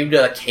wrote, and he would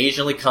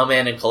occasionally come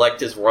in and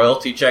collect his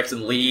royalty checks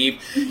and leave.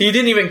 He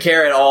didn't even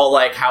care at all,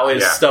 like, how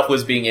his stuff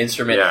was being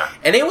instrumented. Yeah.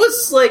 And it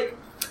was, like,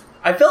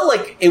 I felt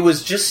like it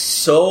was just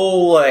so,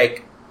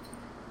 like,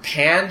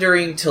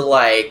 pandering to,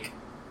 like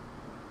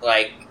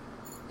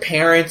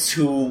parents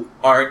who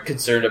aren't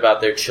concerned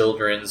about their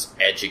children's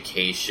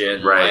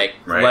education, right.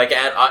 like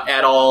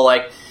at all,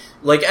 like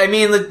I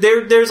mean,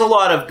 there's a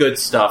lot of good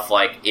stuff,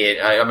 like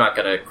I'm not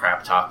gonna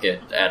crap talk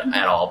it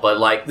at all, but,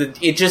 like,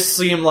 it just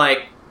seemed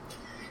like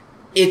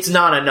it's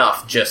not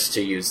enough just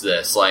to use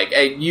this. Like,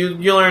 you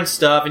learn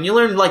stuff, and you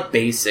learn, like,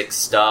 basic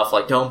stuff,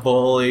 like, don't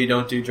bully,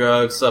 don't do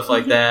drugs, stuff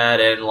like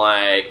that, and,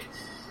 like,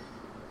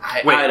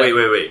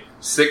 wait.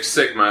 Six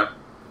Sigma.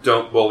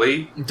 Don't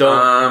bully.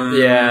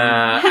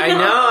 I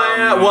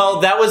know. Well,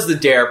 that was the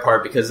Dare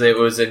part, because it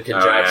was in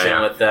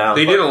conjunction with them.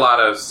 They did a lot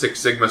of Six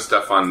Sigma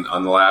stuff on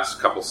the last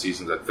couple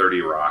seasons at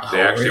 30 Rock.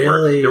 They actually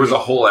really? There was a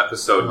whole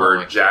episode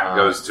where Jack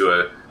goes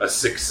to a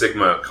Six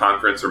Sigma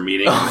conference or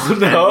meeting,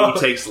 and he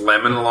takes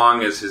Lemon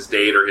along as his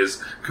date or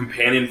his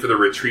companion for the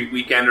retreat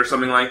weekend or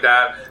something like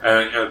that.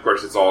 And of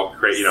course, it's all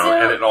great,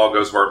 and it all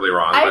goes horribly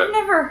wrong. I've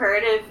never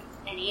heard of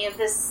any of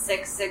this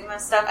Six Sigma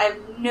stuff. I have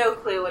no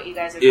clue what you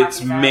guys are talking about.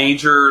 It's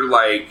major,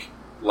 like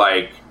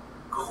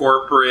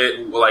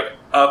corporate, like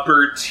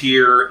upper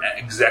tier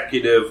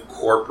executive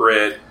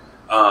corporate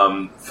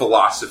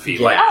philosophy,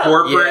 like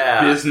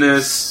corporate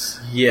business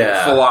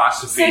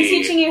philosophy. So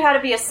teaching you how to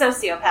be a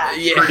sociopath.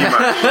 Yeah. Pretty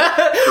much.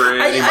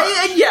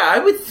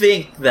 I would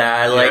think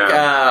that. Like,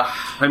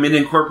 I mean,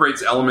 it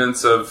incorporates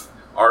elements of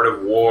Art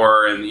of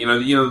War and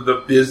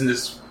the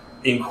business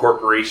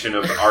incorporation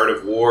of the Art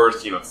of War.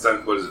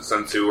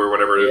 Sun Tzu or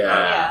whatever.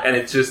 And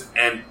it's just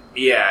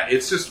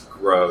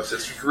gross.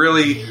 It's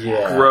really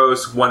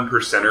gross, one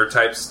percenter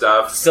type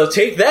stuff. So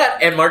take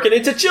that and market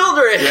it to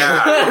children.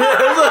 Yeah.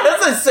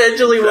 That's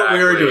essentially what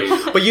we were doing.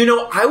 But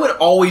I would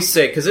always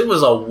say, because it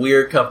was a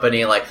weird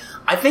company, like,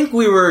 I think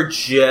we were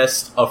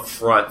just a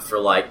front for,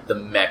 like, the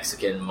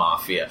Mexican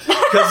mafia.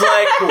 Because,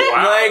 like,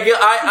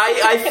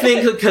 I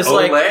think, because,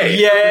 like,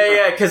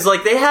 because,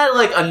 like, they had,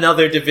 like,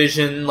 another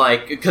division,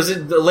 like, because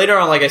later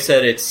on, like I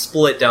said, it's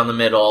split down the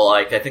middle.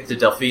 Like, I think the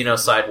Delfino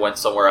side went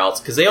somewhere else,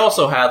 because they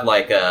also had,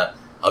 like, a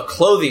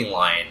clothing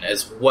line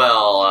as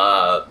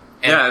well.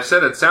 Yeah, I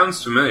said it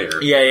sounds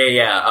familiar.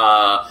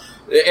 Yeah.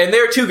 And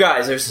there are two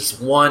guys. There's this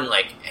one,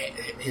 like,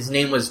 his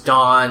name was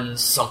Don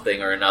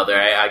something or another.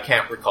 I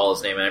can't recall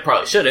his name, and I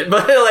probably shouldn't.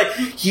 But, like,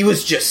 he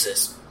was just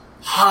this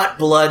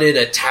hot-blooded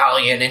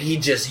Italian, and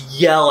he'd just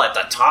yell at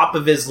the top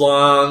of his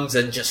lungs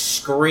and just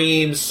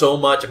scream so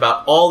much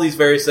about all these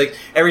various things.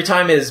 Every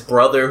time his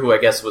brother, who I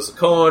guess was a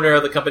co-owner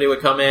of the company,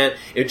 would come in,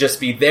 it would just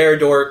be their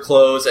door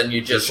closed, and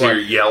you just hear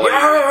yelling.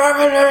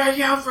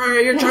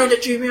 You're trying to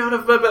cheat me out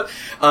of...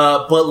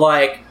 but,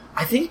 like...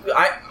 I think,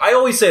 I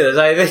always say this,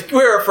 I think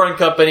we're a front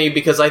company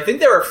because I think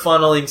they were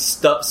funneling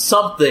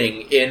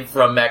something in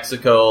from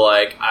Mexico,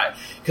 like,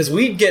 because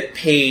we'd get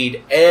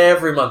paid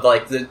every month,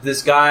 like,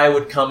 this guy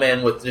would come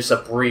in with just a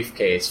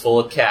briefcase full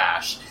of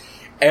cash,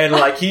 and,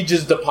 like, he'd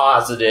just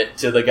deposit it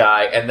to the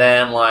guy, and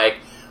then, like,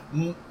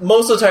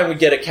 most of the time we'd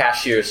get a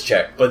cashier's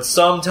check, but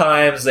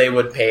sometimes they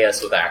would pay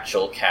us with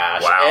actual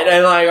cash. Wow.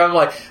 And like, I'm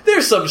like,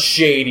 there's some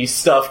shady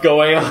stuff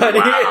going on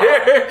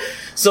here.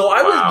 So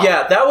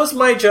that was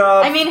my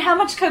job. I mean, how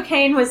much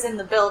cocaine was in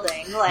the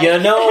building? Like... You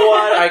know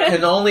what? I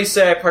can only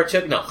say I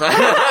partook. No.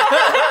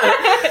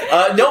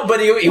 No, but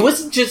it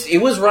wasn't just, it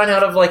was run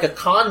out of like a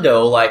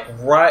condo, like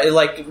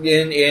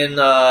in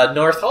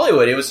North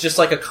Hollywood. It was just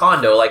like a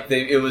condo. Like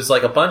it was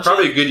like a bunch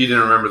Probably of... good you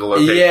didn't remember the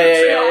location.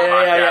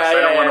 Yeah. I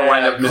don't want to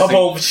wind up missing.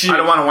 I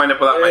don't want to wind up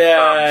without my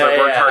thumbs. I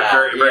worked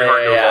hard, very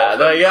hard.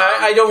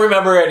 I don't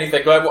remember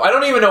anything. I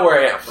don't even know where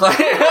I am.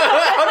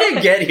 How did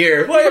I get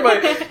here? Why am I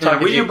talking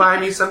Will you buy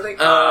me something?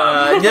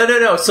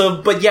 No.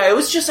 So, but yeah, it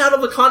was just out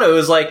of a condo. It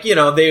was like,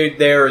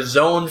 they're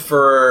zoned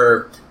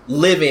for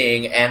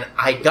living, and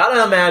I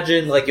gotta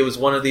imagine like it was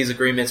one of these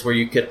agreements where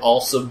you could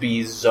also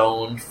be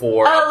zoned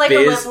for a live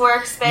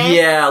workspace.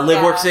 Yeah,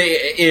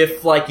 workspace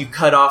if like you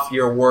cut off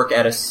your work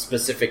at a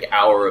specific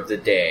hour of the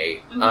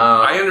day. Mm-hmm.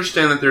 I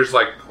understand that there's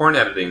like porn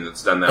editing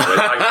that's done that way.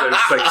 Like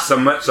there's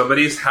like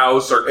somebody's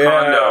house or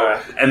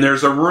condo, and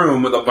there's a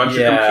room with a bunch of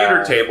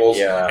computer tables,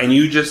 and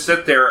you just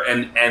sit there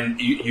and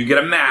you get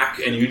a Mac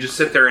and you just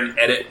sit there and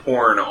edit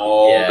porn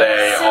all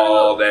day.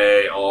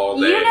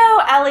 You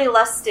know Allie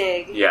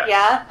Lustig? Yes.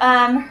 Yeah.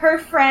 Her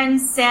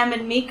friends Sam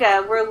and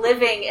Mika were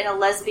living in a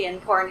lesbian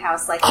porn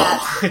house like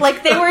that.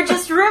 Like they were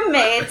just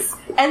roommates,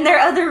 and their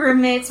other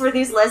roommates were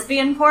these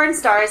lesbian porn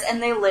stars,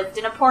 and they lived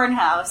in a porn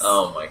house.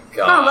 Oh my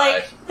god!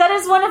 Like that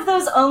is one of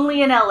those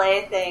only in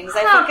LA things.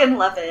 I fucking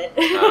love it.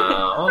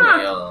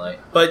 Only LA.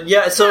 But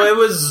yeah, so it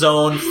was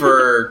zoned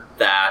for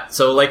that.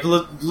 So like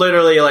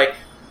literally, like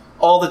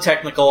all the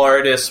technical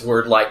artists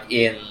were like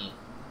in.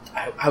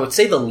 I would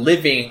say the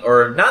living,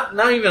 or not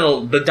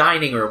even the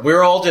dining room. We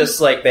were all just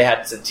like, they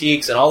had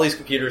Cintiqs and all these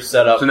computers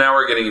set up. So now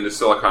we're getting into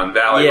Silicon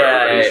Valley,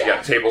 where everybody's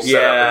got tables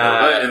set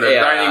up in the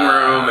dining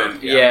room.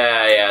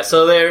 And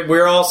So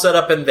we're all set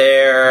up in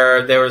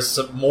there. There was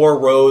some more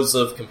rows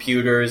of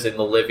computers in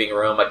the living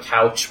room, a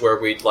couch where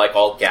we'd like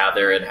all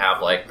gather and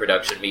have like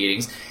production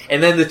meetings.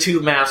 And then the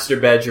two master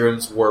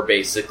bedrooms were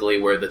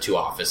basically where the two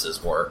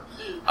offices were.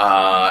 So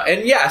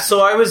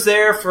I was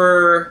there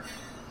for...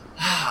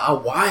 A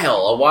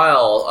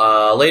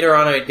while. Later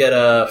on, I'd get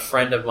a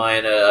friend of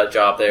mine a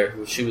job there.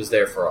 She was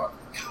there for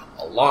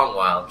a long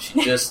while.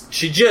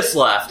 She just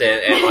left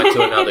and went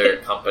to another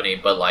company.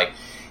 But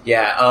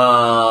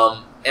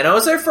and I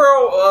was there for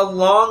a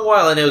long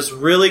while, and it was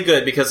really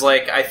good because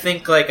I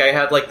think I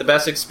had the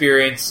best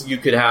experience you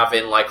could have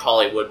in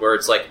Hollywood, where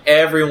it's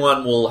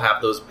everyone will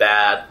have those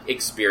bad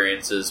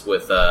experiences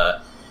with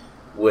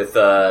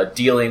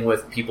dealing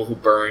with people who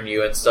burn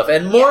you and stuff,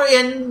 and more,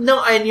 and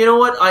you know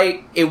what?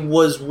 It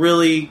wasn't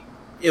really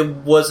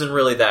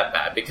that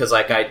bad because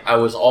I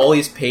was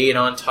always paid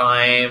on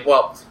time.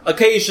 Well,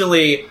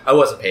 occasionally I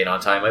wasn't paid on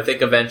time. I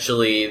think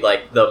eventually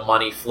the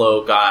money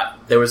flow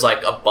there was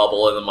a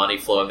bubble in the money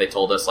flow, and they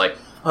told us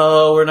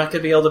oh, we're not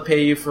going to be able to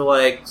pay you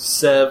for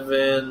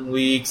 7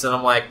 weeks, and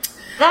I'm like,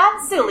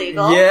 that's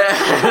illegal.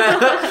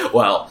 Yeah.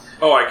 Well.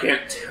 Oh, I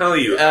can't tell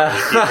you how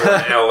many people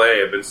in LA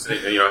have been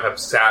sitting, have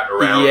sat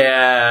around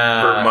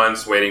for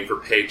months waiting for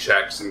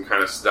paychecks and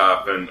kind of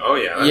stuff. And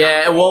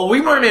well, we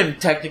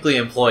weren't technically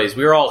employees.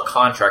 We were all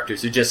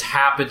contractors who just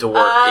happened to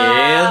work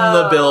in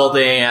the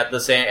building at the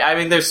same. I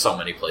mean, there's so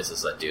many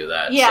places that do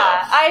that.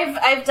 Yeah,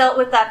 so. I've dealt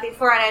with that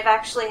before, and I've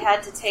actually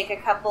had to take a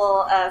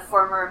couple of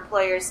former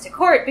employers to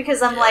court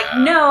because I'm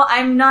no,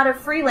 I'm not a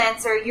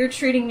freelancer. You're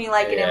treating me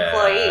like an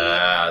employee.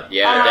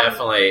 Yeah,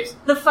 definitely.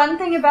 The fun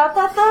thing about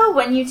that, though,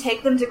 when you take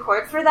take them to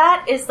court for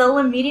that is they'll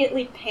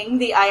immediately ping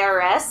the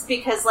IRS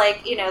because,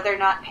 like, you know, they're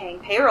not paying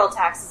payroll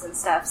taxes and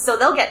stuff, so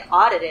they'll get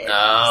audited.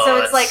 Oh, so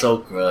it's that's like, so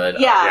good.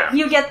 Yeah,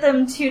 you get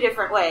them 2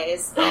 different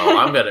ways. Oh,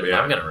 I'm gonna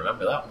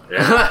remember that one.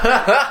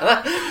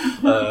 Yeah.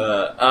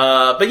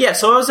 But yeah,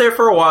 so I was there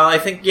for a while. I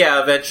think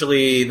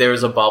eventually there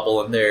was a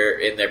bubble in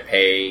their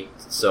pay,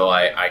 so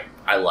I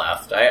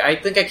left. I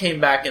think I came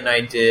back and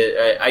I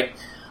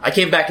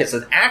came back as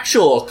an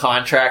actual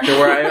contractor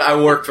where I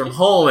worked from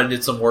home and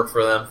did some work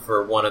for them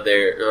for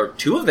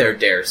 2 of their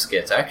Dare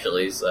skits,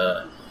 actually.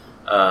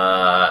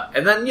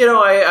 And then, you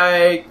know,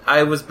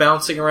 I was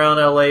bouncing around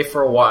LA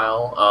for a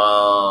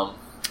while.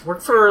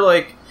 Worked for,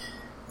 like,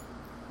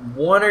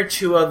 1 or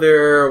 2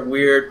 other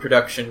weird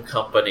production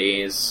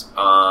companies.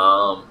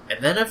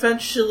 And then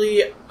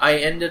eventually I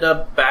ended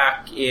up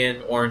back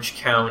in Orange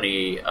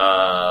County,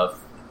 I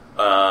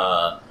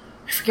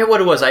forget what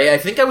it was. I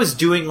think I was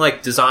doing,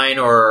 like, design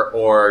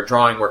or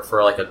drawing work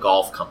for, like, a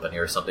golf company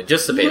or something,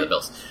 just to pay the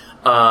bills.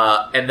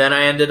 And then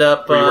I ended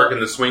up... Were you working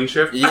the swing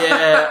shift?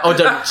 Yeah. Oh,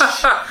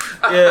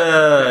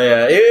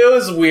 yeah. It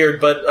was weird,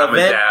 but... I'm a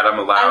dad, I'm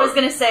allowed. I was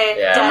going to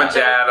say, I'm a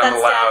dad, I'm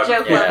allowed. Dad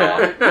joke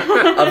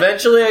level.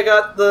 Eventually I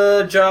got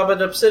the job at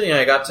Obsidian.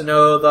 I got to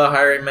know the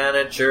hiring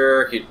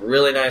manager. He's a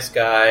really nice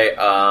guy.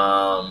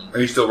 Are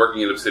you still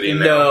working at Obsidian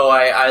now? No,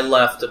 I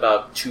left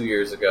about 2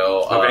 years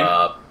ago.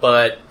 Okay.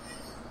 But...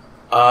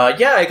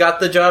 I got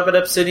the job at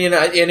Obsidian,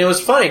 and it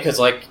was funny because,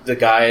 like, the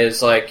guy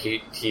is like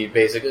he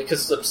basically,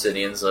 because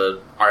Obsidian's a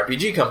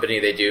RPG company,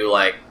 they do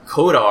like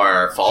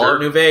Kodar, Fallout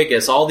New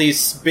Vegas, all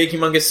these big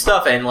humongous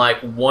stuff, and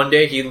like one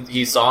day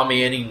he saw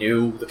me and he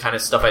knew the kind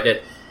of stuff I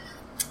did,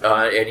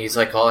 and he's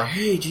like, "Oh,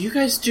 hey, do you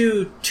guys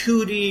do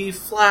 2D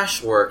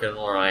Flash work?" And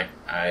we're like,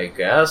 "I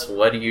guess.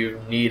 What do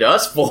you need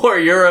us for?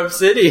 You're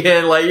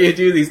Obsidian, like you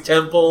do these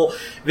temple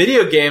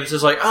video games."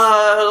 It's like,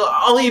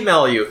 I'll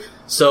email you.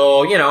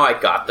 So, you know, I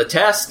got the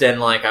test,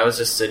 and, like, I was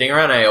just sitting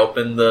around, I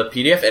opened the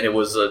PDF, and it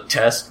was a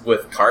test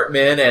with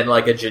Cartman and,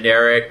 like, a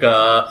generic,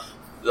 South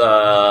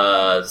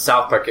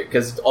Park,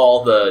 because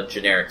all the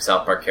generic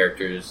South Park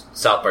characters,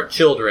 South Park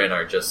children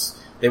are just,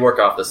 they work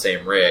off the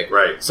same rig.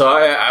 Right. So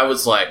I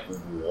was like,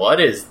 what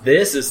is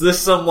this? Is this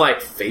some, like,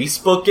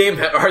 Facebook game?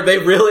 Have they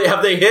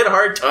hit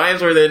hard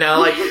times where they're now,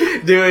 like,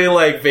 doing,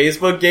 like,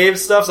 Facebook game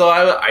stuff? So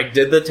I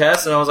did the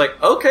test, and I was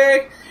like,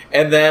 okay.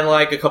 And then,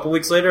 like, a couple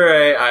weeks later,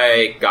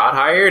 I got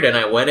hired, and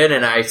I went in,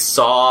 and I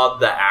saw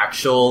the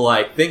actual,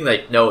 like, thing.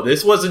 Like, no,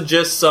 this wasn't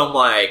just some,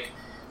 like,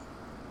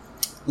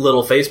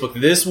 little Facebook.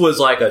 This was,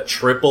 like, a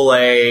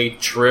AAA,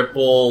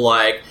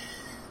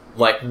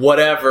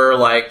 whatever,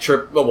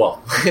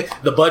 well,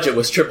 the budget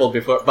was tripled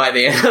by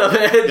the end of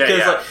it.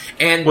 Yeah.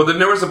 Well, then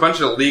there was a bunch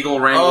of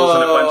legal wrangles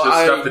and a bunch of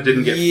stuff that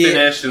didn't get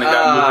finished, and it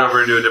got moved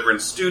over into a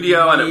different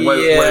studio, and it was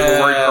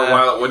worried for a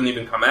while it wouldn't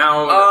even come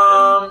out.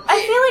 I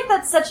feel like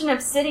that's such an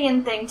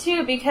Obsidian thing,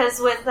 too,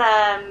 because with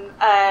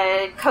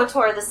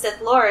KOTOR, the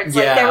Sith Lords,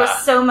 like, there was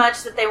so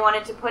much that they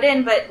wanted to put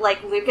in, but,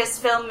 like,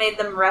 Lucasfilm made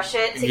them rush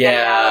it to get it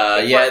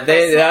out before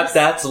Christmas.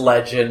 That's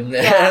legend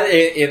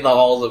in the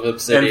halls of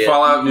Obsidian. And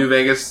Fallout New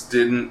Vegas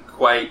didn't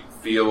quite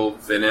feel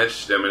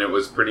finished. I mean, it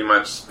was pretty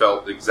much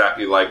felt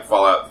exactly like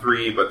Fallout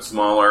 3, but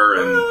smaller.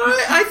 And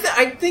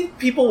I think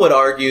people would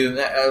argue,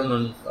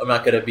 I'm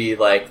not going to be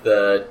like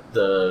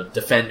the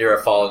defender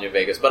of Fallout New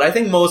Vegas, but I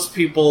think most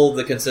people,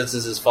 the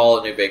consensus is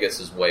Fallout New Vegas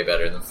is way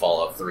better than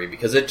Fallout 3,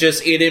 because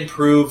it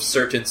improves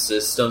certain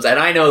systems. And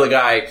I know the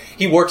guy,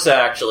 he works at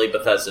actually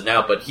Bethesda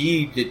now, but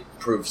he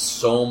improved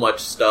so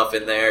much stuff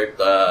in there.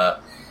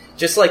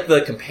 Just like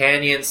the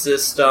companion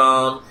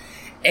system.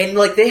 And,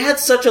 like, they had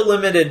such a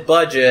limited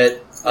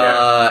budget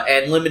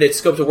and limited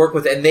scope to work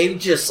with, and they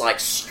just, like,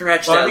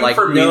 stretched that, like,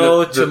 for me,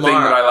 no the thing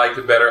that I liked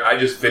it better, I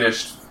just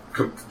finished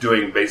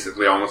doing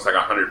basically almost like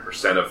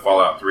 100% of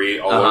Fallout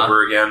 3 all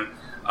over again.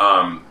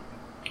 I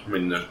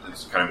mean,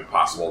 it's kind of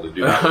impossible to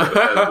do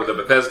that with a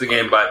Bethesda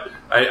game, but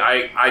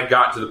I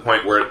got to the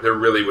point where there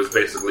really was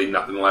basically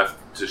nothing left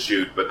to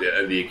shoot but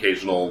the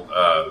occasional,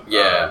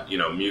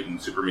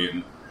 mutant, super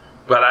mutant.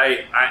 But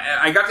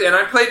I got to, and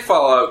I played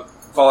Fallout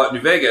New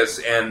Vegas,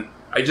 and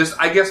I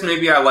guess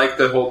maybe I like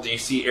the whole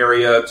DC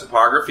area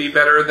topography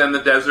better than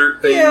the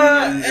desert thing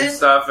and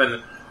stuff,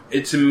 and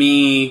to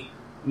me,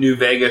 New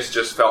Vegas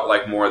just felt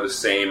like more of the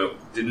same.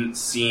 It didn't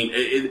seem...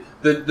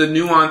 the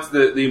nuance,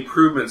 the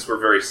improvements were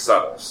very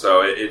subtle,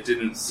 so it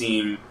didn't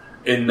seem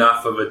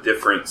enough of a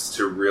difference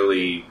to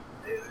really...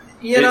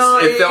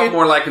 It felt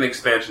more like an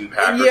expansion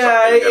pack or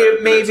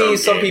something. Maybe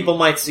some people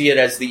might see it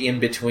as the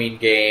in-between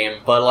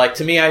game, but, like,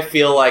 to me, I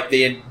feel like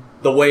the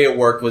way it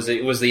worked was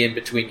it was the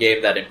in-between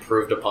game that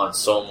improved upon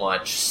so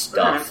much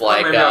stuff.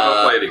 Like, and,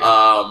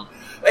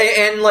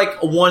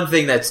 like, one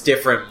thing that's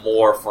different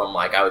more from,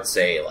 like, I would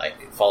say,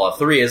 like, Fallout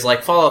 3 is,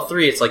 like, Fallout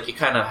 3, it's like you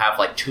kind of have,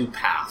 like, 2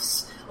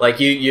 paths. Like,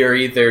 you're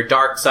either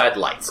dark side,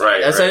 light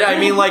side. Right. I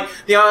mean, like,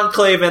 the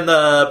Enclave and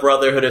the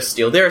Brotherhood of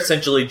Steel, they're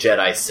essentially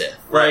Jedi Sith.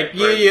 Like,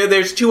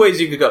 there's two ways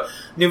you could go.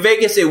 New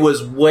Vegas, it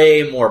was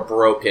way more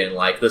broken.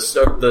 Like,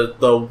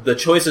 the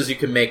choices you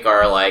can make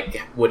are,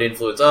 like, would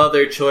influence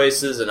other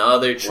choices and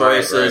other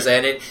choices,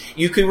 and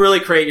you could really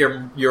create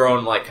your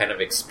own, like, kind of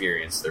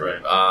experience through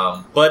it.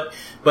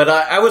 But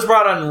I was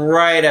brought on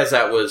right as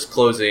that was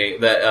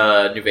closing,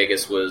 that New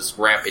Vegas was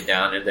ramping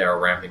down, and they were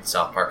ramping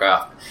South Park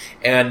up.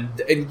 And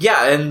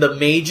the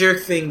major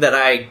thing that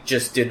I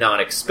just did not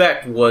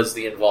expect was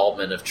the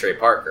involvement of Trey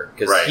Parker.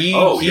 Because he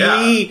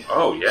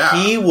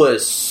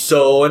was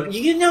so, and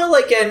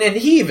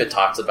he even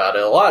talks about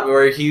it a lot,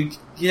 where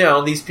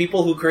these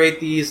people who create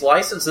these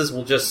licenses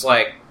will just,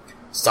 like,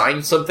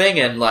 sign something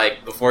and,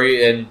 like, before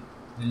you, and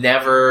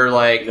never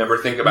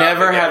think about it.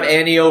 Never have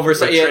any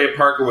oversight. But Trey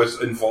Parker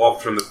was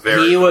involved from the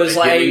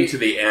beginning to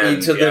the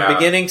end. The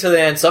beginning to the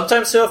end.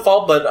 Sometimes to a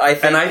fault, but I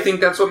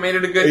think that's what made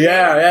it a good game.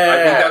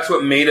 I think that's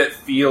what made it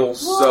feel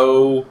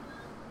so...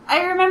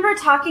 I remember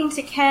talking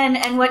to Ken,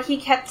 and what he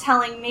kept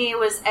telling me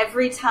was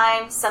every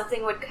time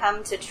something would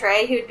come to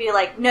Trey, he would be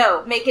like,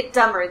 no, make it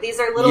dumber. These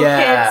are little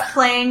kids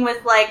playing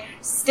with, like,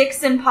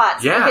 sticks and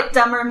pots. Yeah. Make it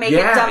dumber, make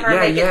it dumber,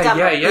 make it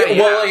dumber.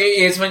 Well,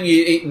 it's when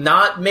you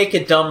not make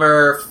it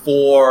dumber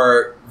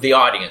for the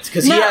audience,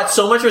 because he had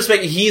so much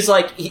respect. He's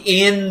like,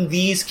 in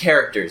these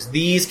characters,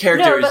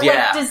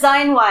 like,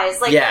 design-wise,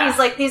 like, he's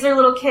like, these are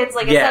little kids,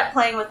 like I said,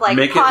 playing with, like,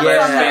 make pots on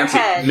their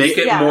heads. Make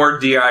it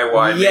more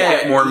DIY,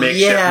 make it more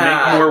makeshift,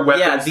 make more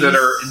weapons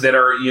that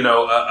are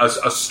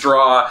a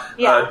straw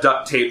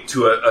duct tape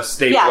to a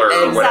stapler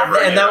or whatever.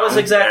 And that was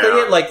exactly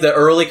it. Like, the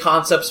early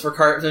concepts for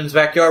Cartman's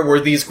Backyard were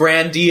these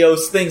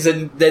grandiose things,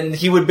 and then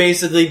he would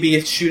basically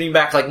be shooting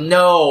back like,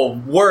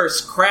 no,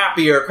 worse,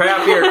 crappier,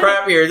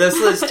 this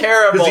is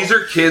terrible. These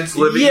are kids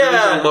living, these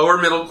are lower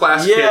middle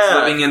class kids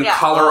living in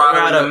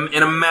Colorado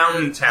in a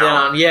mountain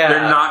town. They're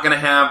not going to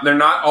have, they're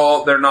not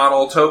all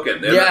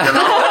token.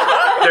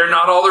 They're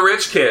not all the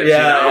rich kids, which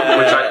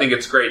I think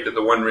it's great that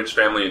the one rich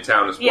family in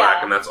town is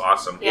black, and that's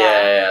awesome.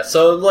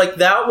 So, like,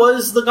 that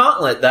was the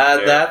gauntlet.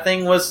 That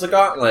thing was the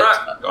gauntlet.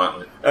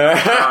 Gauntlet.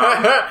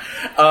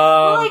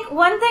 Like,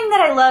 one thing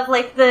that I love,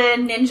 like, the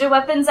ninja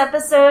weapons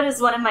episode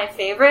is one of my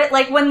favorite.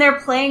 Like, when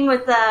they're playing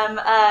with them,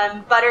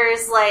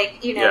 Butters,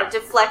 like,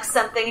 deflects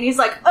something, and he's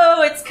like,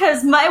 oh, it's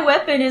because my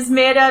weapon is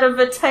made out of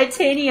a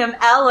titanium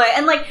alloy.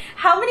 And, like,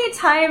 how many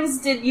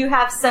times did you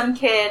have some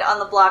kid on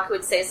the block who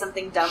would say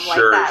something dumb like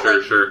that?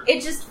 Sure.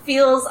 It just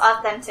feels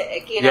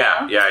authentic, you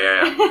know?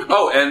 Yeah.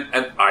 Oh, and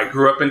I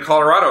grew up in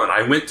Colorado, and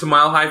I went to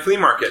Mile High Flea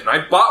Market, and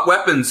I bought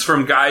weapons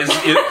from guys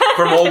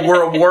from old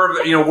World War,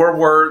 World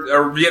War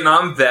or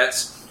Vietnam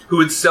vets who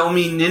would sell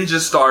me ninja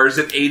stars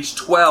at age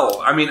 12.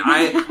 I mean,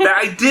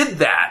 I did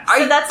that.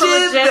 So that's a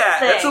legit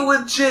thing. That's a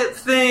legit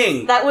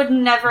thing. That would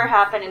never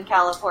happen in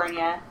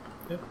California.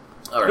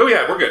 All right. Oh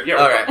yeah, we're good. Yeah,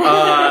 we're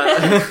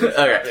good.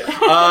 Okay.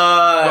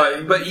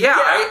 But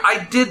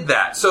I did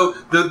that. So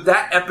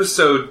that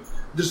episode,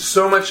 there's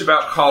so much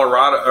about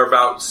Colorado or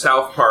about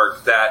South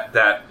Park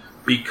that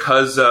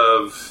because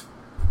of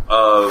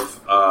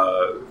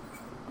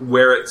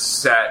where it's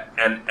set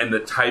and the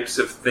types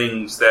of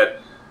things that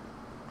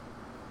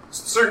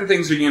certain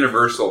things are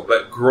universal,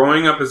 but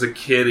growing up as a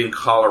kid in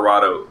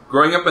Colorado,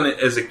 growing up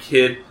as a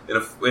kid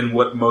in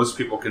what most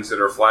people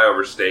consider a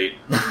flyover state,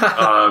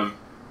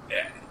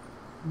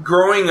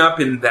 growing up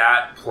in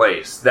that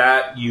place,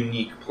 that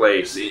unique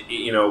place,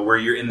 where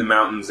you're in the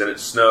mountains and it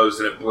snows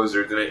and it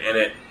blizzards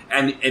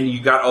and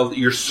you got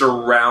you're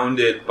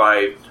surrounded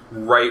by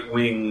right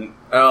wing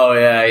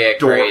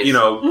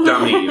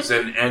dummies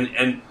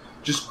and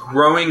just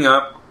growing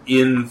up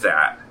in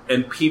that,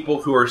 and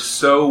people who are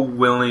so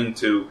willing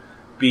to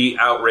be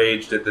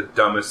outraged at the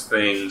dumbest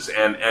things,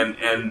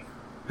 and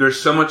there's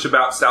so much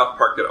about South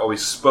Park that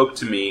always spoke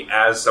to me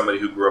as somebody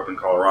who grew up in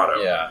Colorado.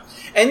 Yeah,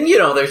 and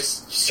there's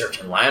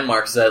certain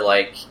landmarks that,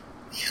 like,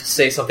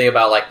 say something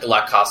about, like,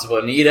 La Casa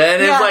Bonita,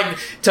 and it's like,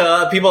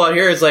 to people out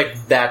here, it's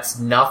like, that's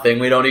nothing.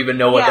 We don't even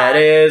know what that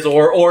is,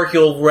 or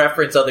he'll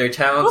reference other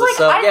towns and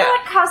stuff. I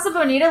thought Casa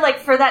Bonita, like,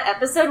 for that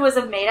episode was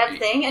a made-up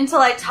thing until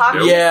I talked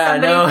to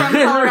somebody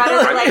from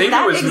Colorado. I think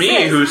it was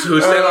me who said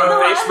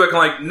on Facebook,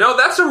 like, no,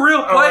 that's a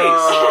real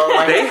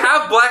place. They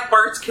have Black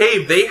Bart's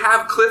Cave. They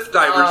have cliff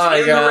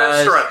divers in the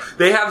restaurant.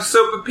 They have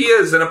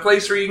sopapillas and a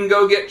place where you can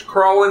go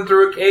crawling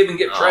through a cave and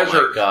get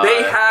treasure.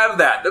 They have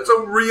that. That's a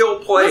real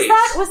place.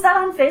 Was that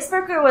on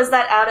Facebook, or was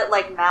that out at,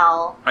 like,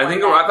 Mal? I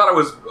thought it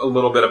was a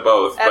little bit of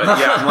both, but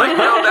I'm like,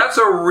 no, that's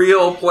a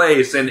real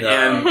place, and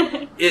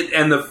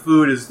the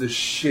food is the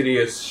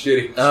shittiest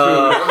food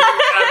I've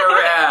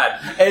ever had.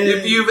 And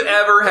if you've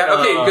ever had,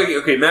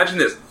 okay, imagine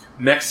this: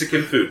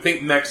 Mexican food.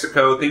 Think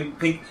Mexico.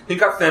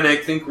 Think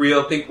authentic. Think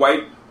real. Think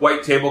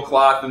white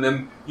tablecloth, and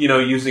then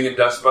using a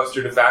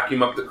dustbuster to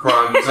vacuum up the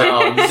crumbs.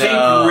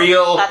 Think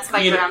real. That's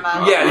my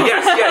grandma.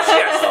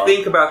 Yes.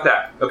 Think about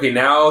that. Okay,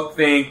 now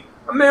think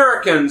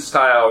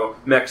American-style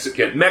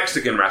Mexican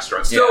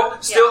restaurant.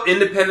 Still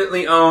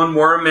independently owned,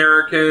 more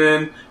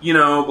American,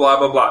 blah,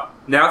 blah, blah.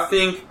 Now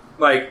think,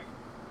 like,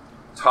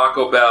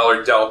 Taco Bell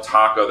or Del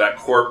Taco, that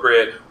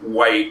corporate,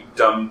 white,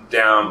 dumbed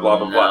down, blah,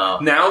 blah, blah.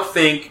 Now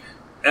think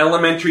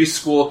elementary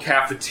school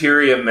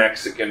cafeteria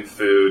Mexican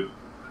food.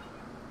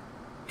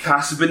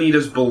 Casa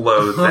Bonita's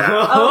below that.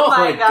 Oh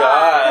my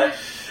god.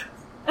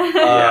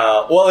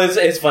 Well,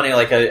 it's funny.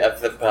 Like about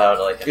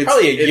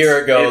probably a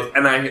year ago,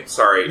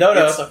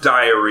 it's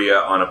diarrhea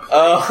on a plate.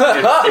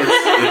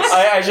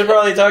 I should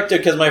probably talk to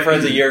because my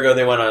friends a year ago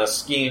they went on a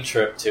skiing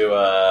trip to.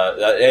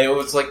 It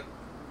was like.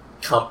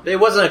 It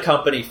wasn't a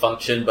company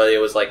function, but it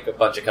was like a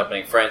bunch of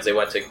company friends. They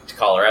went to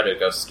Colorado to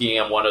go skiing,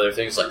 and one of their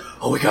things was like,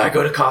 "Oh, we gotta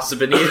go to Casa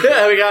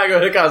Bonita. We gotta go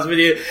to Casa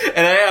Bonita."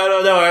 And I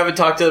don't know. I haven't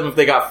talked to them if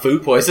they got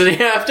food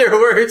poisoning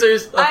afterwards or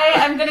something.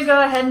 I'm going to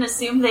go ahead and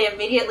assume they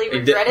immediately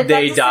regretted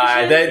they that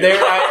died.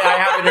 decision. I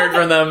haven't heard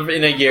from them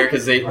in a year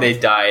because they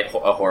died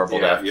a horrible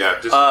death. Yeah.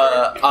 Just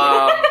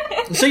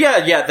so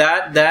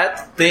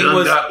that thing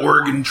was got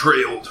Oregon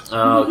trailed.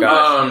 Oh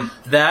gosh,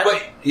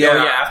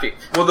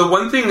 Well, the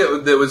one thing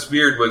that was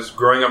weird was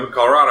growing up in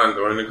Colorado and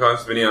going to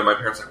Casa Bonita, and my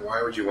parents were like,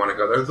 why would you want to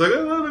go there? I was like,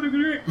 oh, that'd be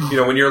great. You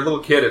know, when you're a little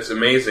kid, it's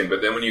amazing,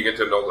 but then when you get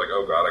to adults, like,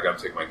 oh god, I got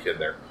to take my kid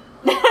there.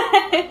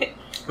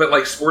 But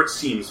like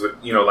sports teams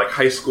would, like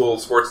high school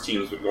sports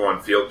teams would go on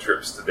field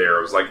trips to there.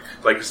 It was like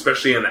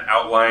especially in the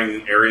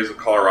outlying areas of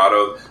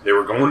Colorado, they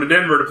were going to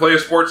Denver to play a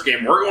sports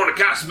game. We're going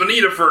to Casa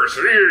Bonita first.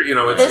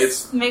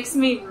 This makes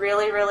me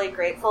really, really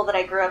grateful that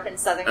I grew up in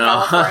Southern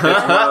California.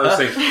 It's one of those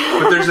things.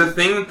 But there's a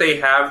thing that they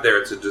have there.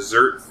 It's a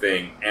dessert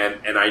thing,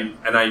 and I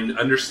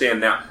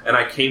understand now. And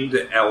I came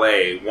to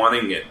LA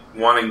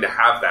wanting to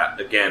have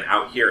that again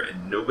out here,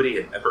 and nobody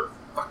had ever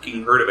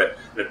fucking heard of it.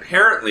 And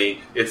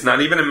apparently it's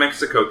not even a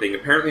Mexico thing.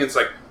 Apparently it's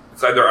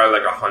either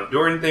like a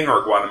Honduran thing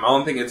or a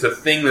Guatemalan thing. It's a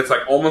thing that's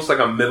like almost like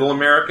a middle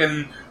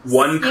American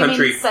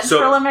country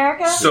Central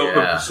America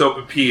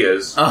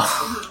sopapillas.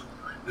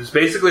 It's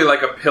basically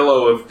like a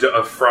pillow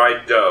of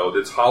fried dough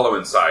that's hollow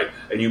inside,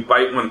 and you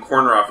bite one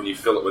corner off and you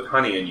fill it with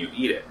honey and you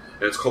eat it.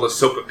 And it's called a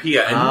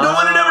sopapilla, and no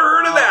one had ever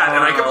heard of that.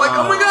 And I kept like,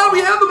 oh my god,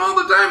 we have them all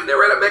the time. They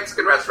were at a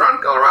Mexican restaurant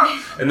in Colorado.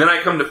 And then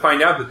I come to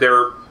find out that there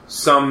are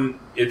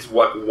it's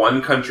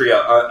one country,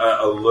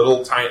 a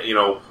little tiny,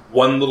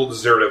 one little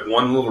dessert of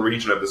one little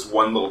region of this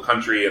one little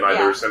country in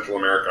either Central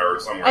America or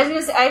somewhere. I was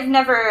going to say, I've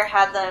never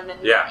had them in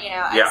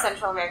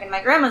Central America.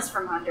 My grandma's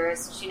from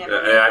Honduras, so she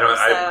never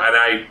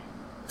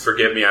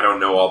forgive me, I don't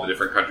know all the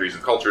different countries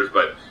and cultures,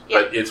 but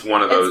it's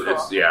one of those.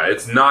 It's cool.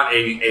 It's not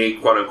a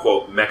quote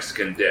unquote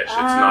Mexican dish. It's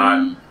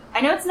not. I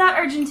know it's not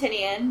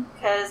Argentinian,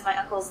 because my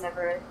uncle's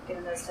never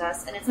given those to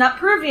us, and it's not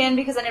Peruvian,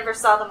 because I never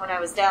saw them when I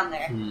was down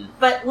there.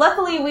 But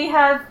luckily we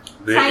have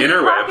the tiny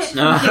interwebs. pocket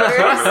computers.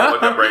 I'm going to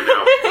look up right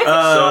now.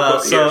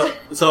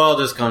 So I'll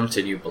just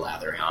continue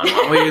blathering on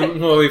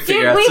while we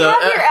figure out. Dude, we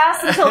have your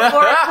ass until 4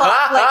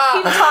 o'clock. Like,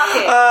 keep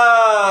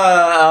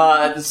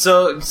talking.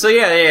 So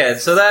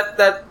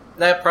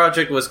that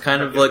project was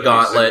kind of a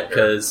gauntlet,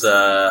 because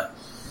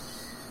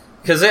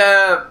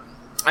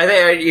I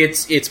think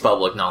it's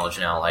public knowledge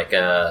now. Like,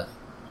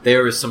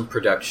 there was some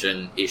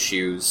production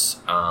issues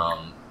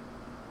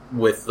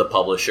with the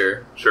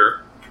publisher.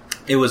 Sure.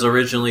 It was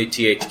originally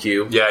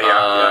THQ.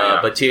 Yeah.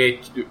 But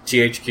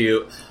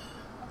THQ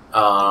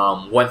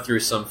went through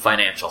some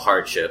financial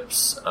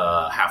hardships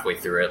halfway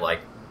through it.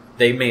 Like,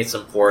 they made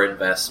some poor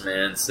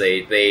investments.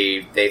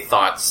 They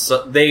thought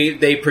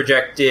they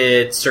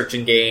projected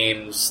certain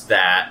games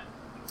that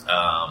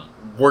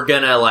were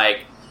gonna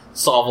like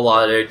solve a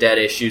lot of their debt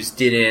issues.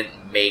 Didn't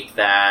make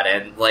that,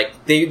 and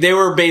like they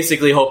were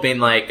basically hoping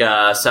like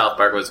South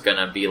Park was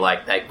gonna be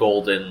like that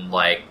golden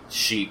like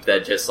sheep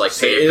that just like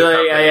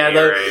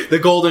the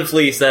golden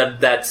fleece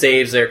that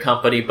saves their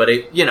company, but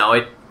it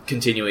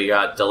continually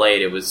got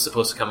delayed. It was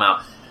supposed to come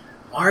out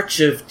March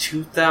of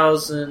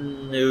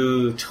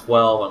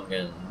 2012.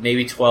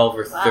 Maybe 12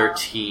 or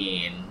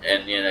 13,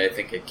 and I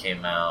think it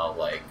came out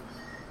like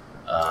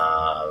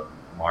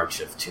March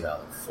of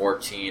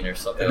 2014 or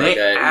something like that.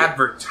 They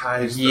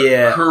advertised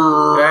the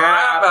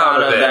crap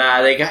out of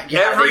that. They got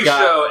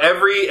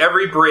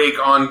every break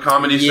on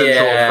Comedy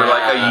Central for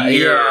like a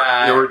year.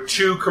 Yeah. There were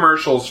 2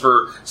 commercials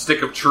for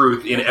Stick of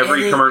Truth in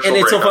every commercial. And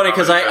it's break so funny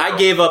because I Central.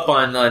 gave up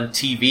on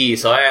TV,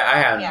 so I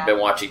hadn't been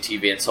watching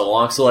TV in so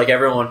long. So like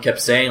everyone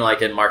kept saying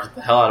like and market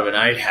the hell out of it.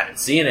 And I hadn't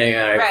seen it.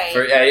 And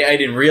I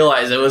didn't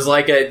realize it was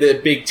like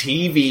the big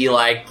TV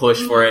like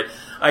push for it.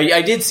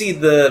 I did see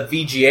the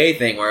VGA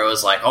thing where it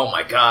was like, oh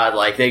my god,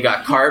 like they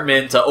got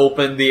Cartman to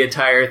open the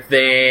entire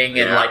thing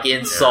and like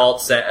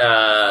insult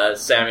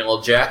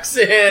Samuel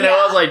Jackson. And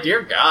I was like,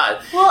 dear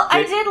God. Well,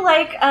 I did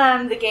like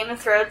the Game of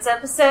Thrones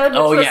episode,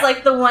 which was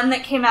like the one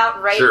that came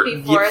out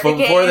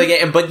before the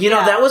game. But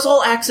that was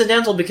all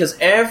accidental because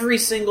every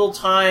single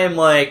time,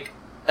 like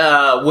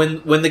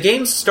when the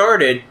game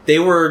started,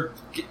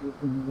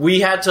 we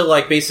had to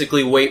like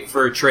basically wait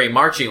for Trey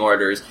marching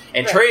orders,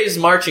 and Trey's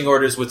marching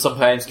orders would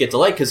sometimes get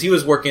delayed because he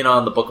was working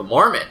on the Book of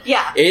Mormon.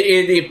 Yeah,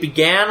 it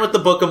began with the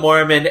Book of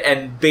Mormon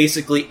and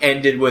basically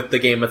ended with the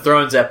Game of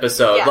Thrones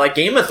episode. Yeah. Like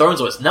Game of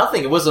Thrones was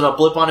nothing; it wasn't a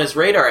blip on his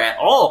radar at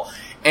all.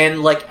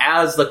 And like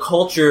as the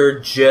culture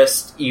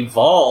just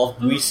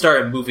evolved, we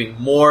started moving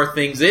more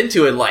things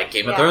into it. Like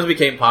Game of Thrones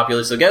became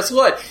popular, so guess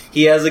what?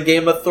 He has a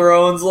Game of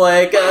Thrones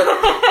like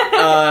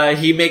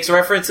He makes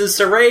references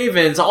to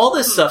ravens, all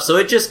this stuff. So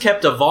it just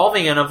kept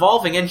evolving and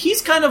evolving. And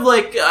he's kind of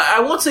like,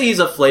 I won't say he's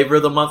a flavor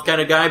of the month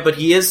kind of guy, but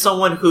he is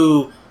someone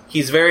who,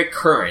 he's very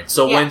current.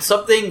 So when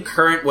something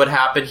current would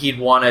happen, he'd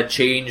want to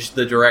change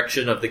the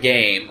direction of the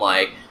game,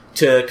 like,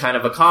 to kind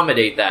of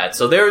accommodate that.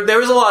 So there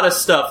was a lot of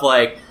stuff,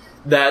 like,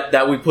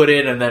 that we put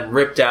in and then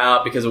ripped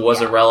out because it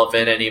wasn't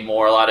relevant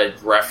anymore. A lot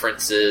of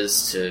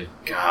references to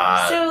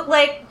God. So,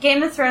 like,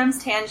 Game of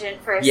Thrones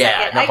tangent for a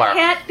second. No I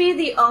can't be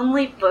the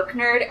only book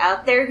nerd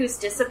out there who's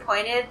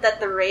disappointed that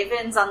the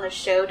ravens on the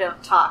show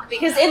don't talk.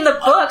 Because in the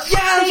book,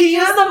 they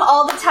use them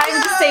all the time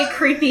to say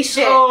creepy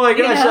shit. Oh my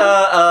gosh,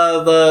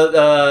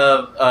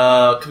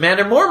 the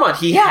Commander Mormont,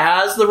 he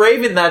has the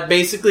raven that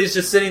basically is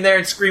just sitting there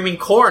and screaming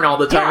corn all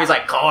the time. He's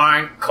like,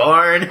 corn.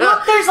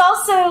 Well, there's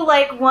also,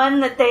 like,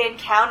 one that they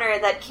encounter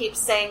that keeps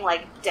saying,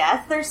 like,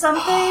 death or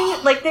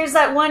something. Like, there's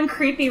that one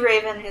creepy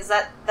raven who's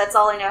that's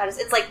all I know how to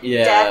say. It's like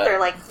death or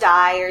like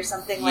die or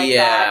something like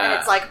that. And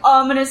it's like,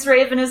 ominous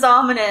raven is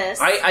ominous.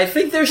 I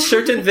think there's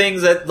certain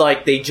things that,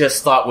 like, they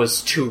just thought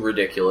was too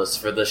ridiculous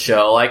for the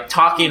show. Like,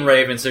 talking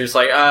ravens, they're just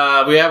like,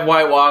 we have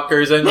White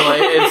Walkers and, like,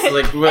 it's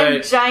like...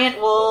 and giant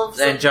wolves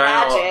and magic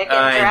and dragons.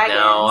 I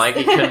know, like,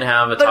 you couldn't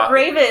have a But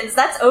ravens,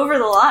 that's over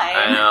the line.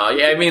 I know.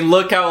 Yeah, I mean,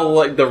 look how,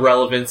 like, the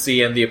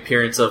relevancy and the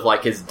appearance of,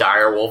 like, his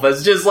direwolf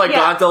has just, like,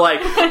 gone to, like,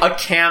 a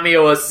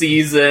cameo a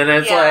season.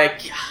 It's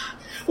like...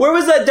 Where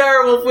was that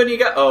direwolf when you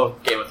got... Oh,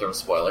 Game of Thrones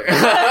spoiler.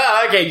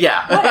 Okay,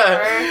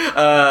 Whatever.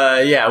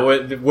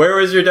 Where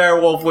was your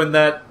direwolf when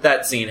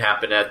that scene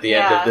happened at the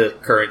end of the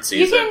current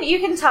season? You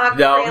can talk.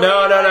 No, freely,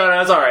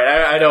 it's all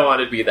right. I don't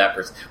want to be that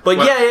person. But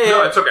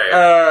no, it's okay.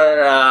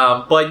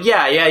 But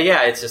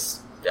it's just...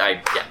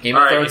 Game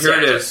of Thrones. Here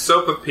it is.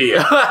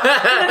 Sopapilla.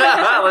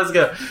 Let's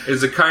go.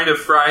 Is a kind of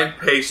fried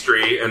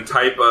pastry and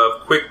type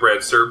of quick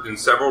bread served in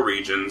several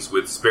regions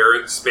with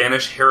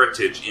Spanish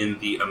heritage in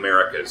the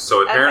Americas.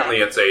 So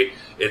apparently it's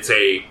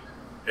a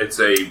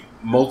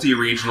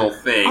multi-regional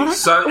thing.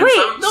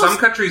 Some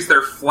countries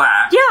they're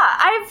flat. Yeah,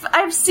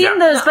 I've seen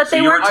those, but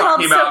they weren't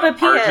called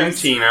sopapillas.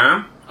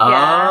 Argentina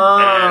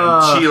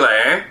and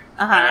Chile.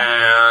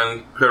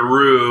 And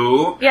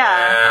Peru,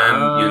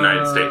 and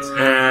United States,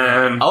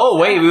 and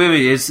wait!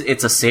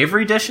 It's a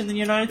savory dish in the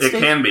United States.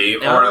 It can be,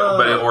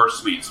 or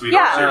sweet. Savory.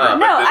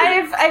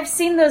 I've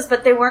seen those,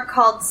 but they weren't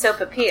called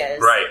sopapillas.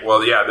 Right.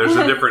 Well, there's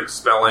a different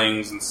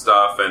spellings and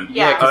stuff, and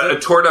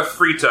torta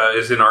frita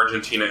is in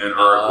Argentina and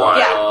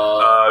Uruguay.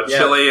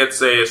 Chile,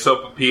 it's a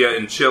sopapilla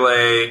in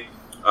Chile.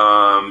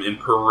 In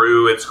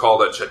Peru, it's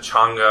called a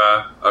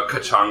cachanga.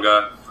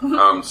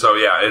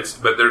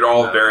 But they're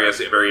all various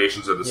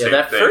variations of the same thing.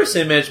 That first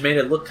image made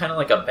it look kind of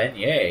like a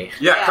beignet.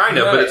 Yeah, kind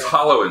of, but it's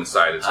hollow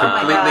inside. It's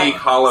completely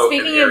hollow.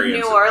 Speaking of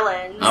New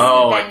Orleans,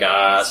 my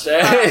gosh,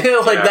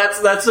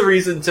 that's the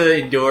reason to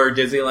endure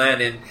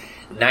Disneyland in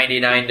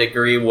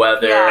 99-degree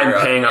weather and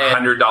paying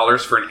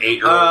 $100 for an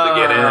 8-year-old to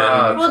get in.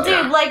 Well,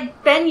 dude,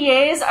 like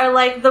beignets are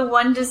like the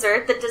one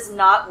dessert that does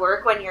not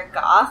work when you're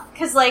goth.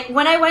 Because like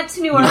when I went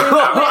to New Orleans, everywhere.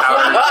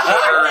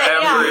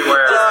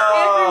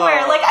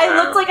 Like I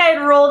looked like I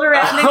had rolled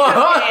around in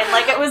cocaine.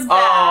 Like it was bad.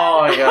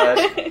 Oh my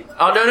gosh.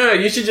 Oh no!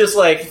 You should just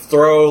like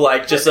throw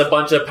like just a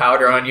bunch of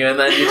powder on you, and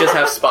then you just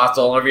have spots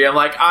all over you. I'm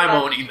like, I'm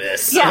owning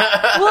this. Yeah.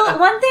 Well,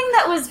 one thing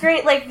that was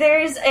great, like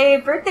there's a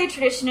birthday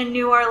tradition in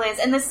New Orleans,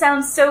 and this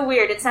sounds so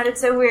weird. It sounded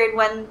so weird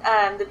when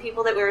the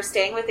people that we were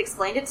staying with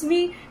explained it to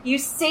me. You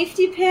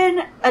safety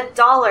pin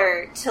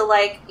 $1 to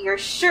like your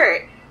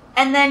shirt,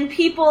 and then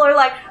people are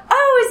like,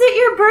 "Oh, is it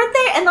your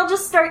birthday?" And they'll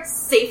just start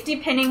safety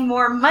pinning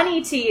more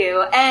money to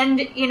you.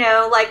 And you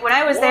know, like when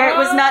I was there, it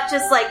was not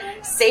just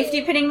like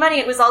safety pinning money;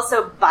 it was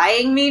also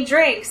buying me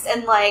drinks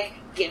and like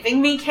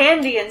giving me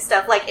candy and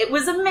stuff. Like it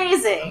was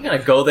amazing. I'm gonna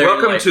go there.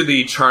 Welcome to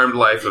the charmed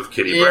life of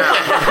Kitty Brown.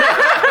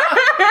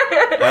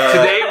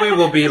 Today we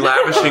will be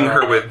lavishing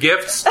her with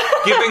gifts,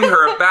 giving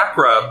her a back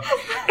rub,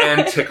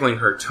 and tickling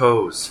her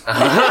toes.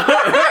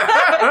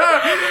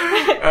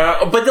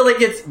 But like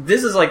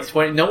this is like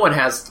 20. No one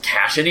has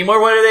cash anymore.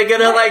 What are they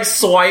gonna like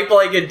swipe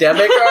like a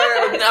debit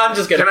card? I'm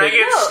just gonna. Can I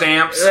get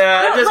stamps?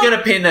 I'm just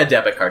gonna pin a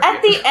debit card.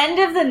 At the end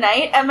of the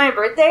night at my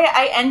birthday,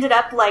 I ended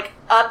up like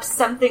up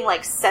something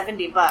like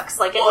 $70.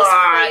 Like it was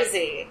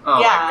crazy. Oh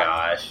my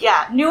gosh.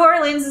 Yeah, New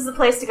Orleans is the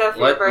place to go for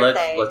your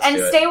birthday, let's and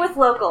stay with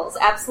locals.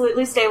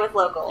 Absolutely, stay with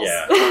locals.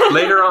 Yeah.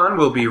 Later on,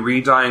 we'll be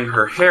re-dyeing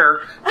her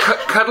hair,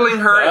 cuddling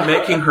her and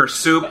making her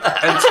soup,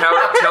 and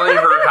telling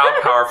her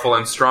how powerful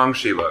and strong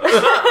she looks.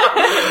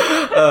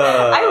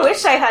 I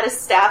wish I had a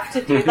staff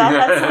to do that.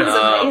 That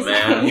sounds amazing.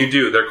 Man. You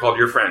do. They're called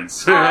your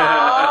friends. Aww,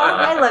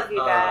 I love you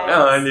guys.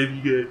 Oh, I love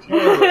you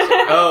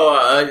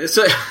guys.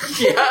 So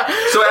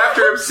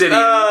after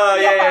Obsidian.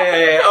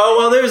 Oh,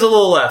 well, there's a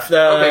little left.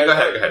 Okay, go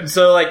ahead.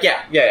 So, like,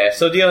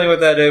 So dealing with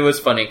that, it was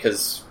funny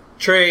because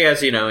Trey,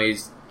 as you know,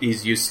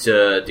 he's used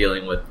to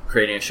dealing with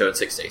creating a show in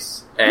 6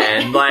 days,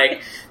 and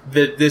like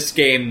this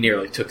game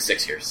nearly took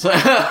 6 years.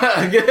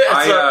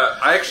 I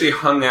actually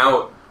hung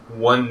out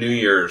one New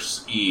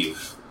Year's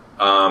Eve.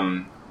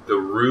 The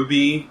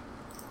Ruby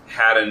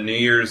had a New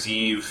Year's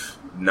Eve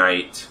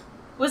night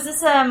Was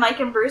this a Mike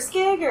and Bruce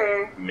gig,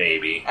 or...?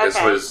 Maybe. Okay.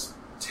 This was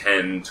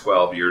 10,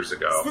 12 years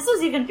ago. So this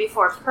was even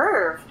before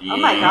Perv. Oh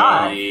my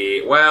god.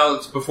 Well,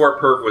 it's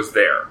before Perv was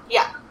there.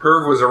 Yeah.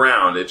 Perv was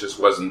around, it just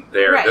wasn't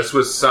there. Right. This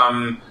was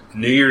some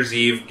New Year's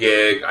Eve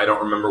gig. I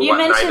don't remember you what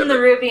night of it. You mentioned the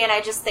Ruby, and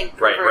I just think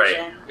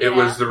perversion. Right. It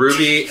was the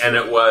Ruby, and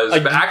it was...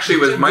 But actually,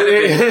 it might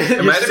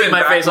have been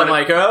my face. I'm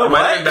like, oh, it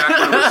might have been back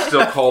when it was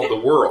still called The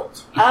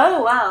World.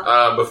 Oh,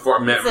 wow.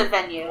 Before... It's a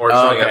venue. Or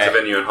something that's a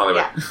venue in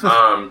Hollywood.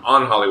 Yeah.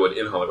 On Hollywood,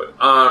 in Hollywood.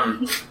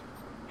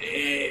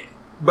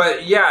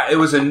 But yeah, it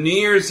was a New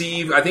Year's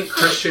Eve. I think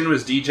Christian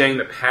was DJing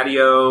the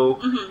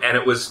patio, and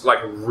it was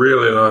like a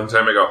really long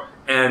time ago.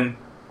 And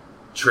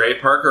Trey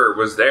Parker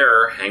was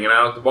there hanging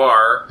out at the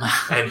bar,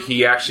 and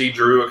he actually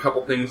drew a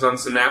couple things on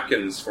some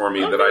napkins for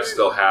me that I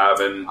still have,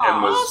 and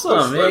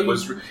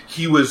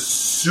he was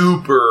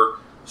super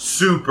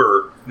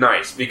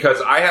nice,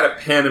 because I had a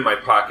pen in my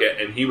pocket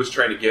and he was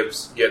trying to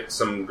get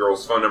some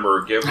girl's phone number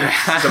or give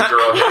some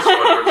girl his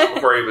phone number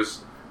before he was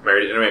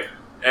married anyway.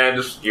 And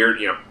just,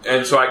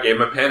 and so I gave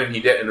him a pen, and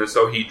he did, and then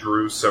so he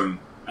drew some.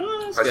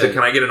 I said,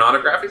 "Can I get an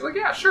autograph?" He's like,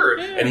 "Yeah, sure."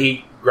 Yeah. And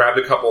he grabbed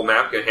a handful of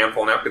napkins,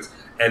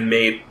 and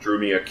drew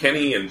me a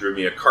Kenny and drew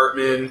me a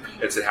Cartman,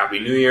 and said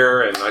 "Happy New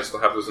Year," and I still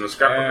have those in a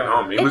scrapbook at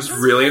home. It was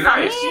really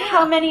nice.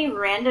 How many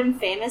random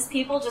famous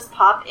people just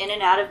pop in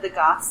and out of the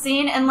goth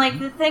scene, and like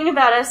the thing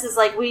about us is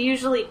like we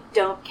usually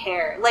don't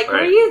care. Like,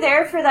 were you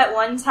there for that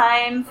one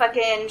time?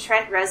 Fucking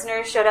Trent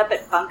Reznor showed up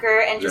at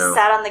Bunker and just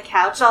sat on the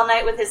couch all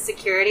night with his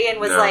security and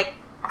was like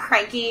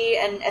cranky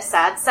and a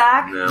sad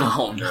sack.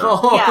 No.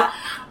 Yeah.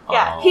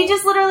 Yeah, he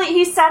just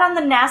he sat on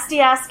the nasty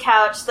ass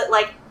couch that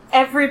like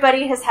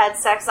everybody has had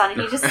sex on,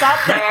 and he just sat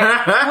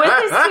there with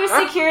his two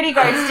security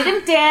guards,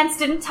 didn't dance,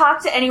 didn't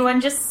talk to anyone,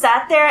 just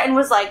sat there and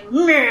was like,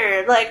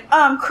 meh, like,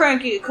 I'm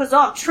cranky because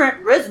I'm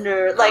Trent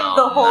Reznor, like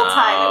the whole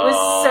time. It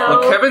was so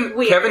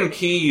weird. Kevin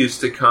Key used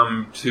to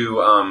come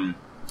to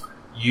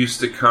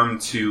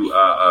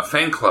a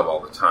fan club all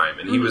the time,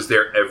 and he was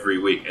there every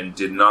week and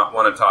did not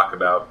want to talk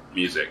about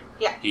music.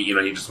 Yeah. He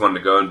just wanted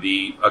to go and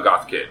be a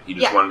goth kid. He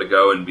just wanted to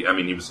go and be,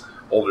 he was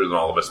older than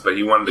all of us, but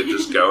he wanted to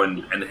just go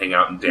and hang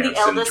out and dance and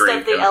drink. The eldest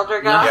of the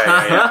elder goths.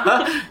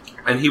 Yeah.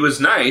 And he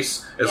was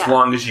nice as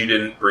long as you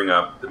didn't bring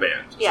up the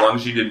band. As long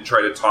as you didn't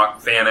try to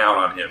fan out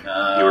on him,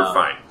 you were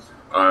fine.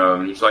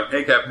 He's like,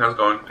 "Hey, Kevin, how's it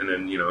going?" And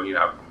then,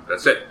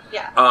 that's it.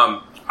 Yeah.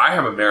 I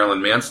have a Marilyn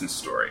Manson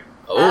story.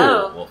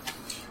 Oh.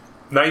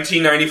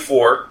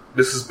 1994.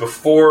 This is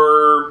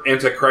before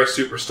Antichrist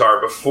Superstar,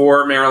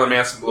 before Marilyn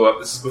Manson blew up.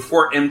 This is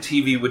before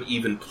MTV would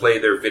even play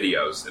their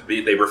videos.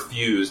 They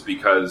refused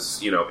because,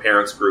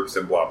 parents groups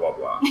and blah, blah,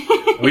 blah.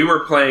 We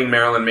were playing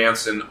Marilyn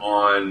Manson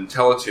on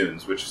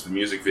Teletoons, which is the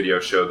music video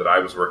show that I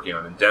was working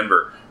on in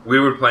Denver. We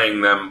were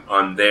playing them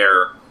on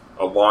there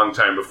a long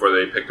time before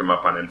they picked them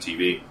up on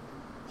MTV. It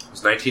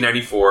was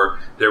 1994.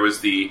 There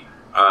was the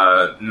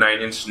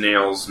Nine Inch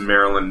Nails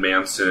Marilyn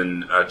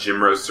Manson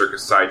Jim Rose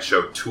Circus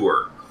Sideshow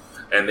tour.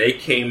 And they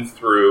came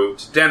through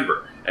to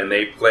Denver, and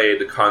they played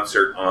the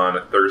concert on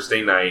a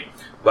Thursday night,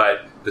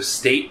 but the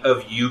state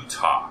of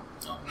Utah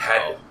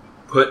had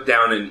put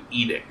down an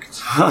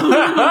edict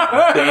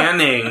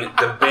banning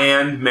the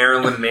band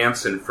Marilyn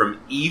Manson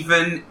from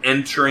even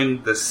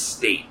entering the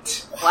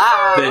state.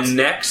 Wow. The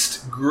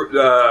next...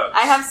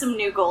 I have some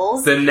new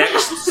goals. The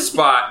next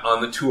spot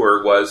on the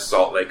tour was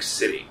Salt Lake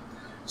City.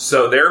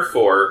 So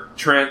therefore,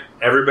 Trent,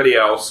 everybody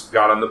else,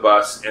 got on the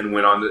bus and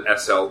went on to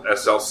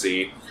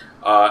SLC.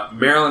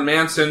 Marilyn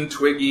Manson,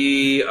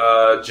 Twiggy,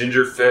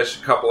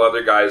 Gingerfish, a couple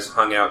other guys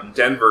hung out in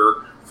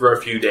Denver for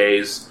a few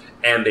days,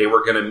 and they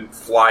were going to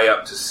fly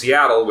up to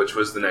Seattle, which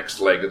was the next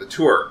leg of the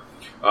tour.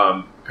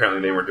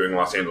 Apparently they weren't doing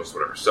Los Angeles,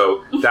 whatever.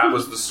 So that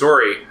was the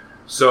story.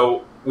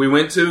 So we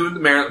went to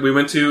Nine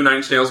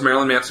Inch Nails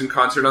Marilyn Manson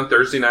concert on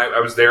Thursday night.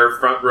 I was there,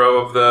 front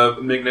row of the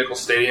McNichol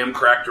Stadium,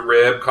 cracked a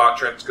rib, caught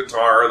Trent's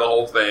guitar, the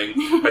whole thing.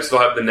 I still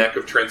have the neck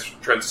of Trent's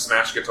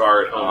smash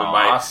guitar at home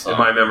in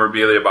my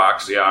memorabilia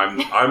box. Yeah,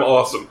 I'm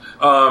awesome.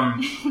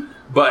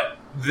 But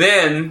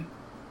then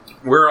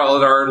we're all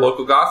at our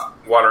local goth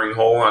watering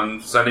hole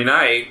on Sunday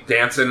night,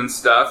 dancing and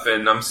stuff,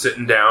 and I'm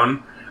sitting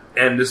down,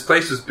 and this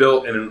place was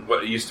built in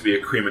what used to be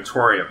a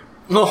crematorium.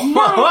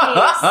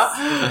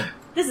 Nice.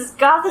 This is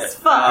goth as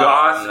fuck.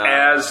 Goth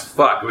as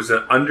fuck. It was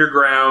an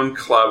underground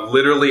club,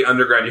 literally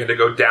underground. You had to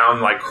go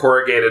down like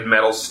corrugated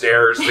metal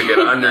stairs to get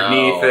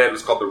underneath it. It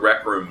was called the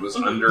Rec Room. It was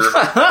under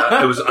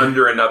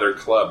another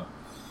club.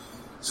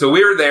 So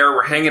we were there.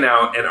 We're hanging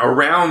out, and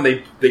around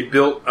they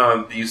built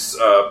these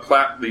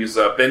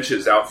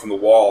benches out from the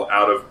wall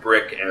out of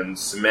brick and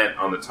cement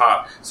on the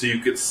top, so you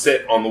could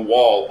sit on the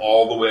wall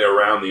all the way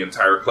around the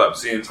entire club.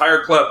 So the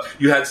entire club,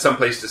 you had some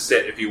place to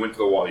sit. If you went to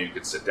the wall, you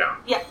could sit down.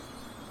 Yeah.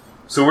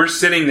 So we're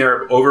sitting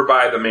there over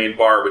by the main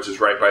bar, which is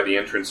right by the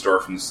entrance door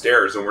from the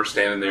stairs, and we're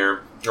sitting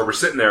there,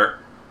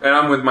 and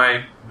I'm with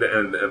my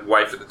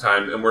wife at the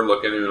time, and we're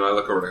looking, and I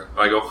look over, and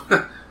I go,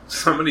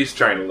 somebody's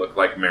trying to look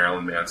like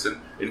Marilyn Manson.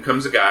 In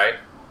comes a guy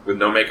with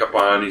no makeup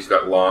on. He's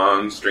got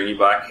long, stringy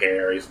black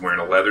hair. He's wearing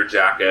a leather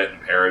jacket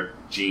and a pair of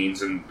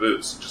jeans and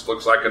boots. Just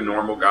looks like a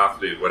normal goth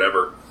dude,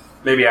 whatever.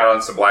 maybe add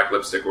on some black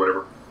lipstick or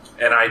whatever.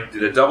 And I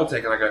did a double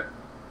take, and I go,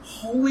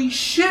 holy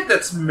shit,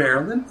 that's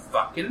Marilyn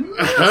fucking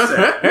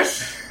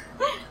Manson.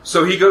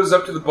 So he goes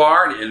up to the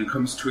bar, and in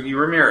comes Twiggy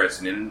Ramirez,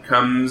 and in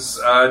comes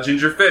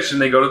Ginger Fish,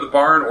 and they go to the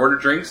bar and order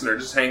drinks, and they're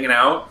just hanging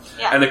out.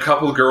 Yeah. And a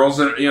couple of girls,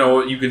 and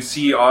you can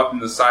see off in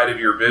the side of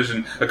your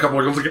vision, a couple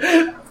of girls like,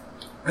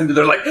 and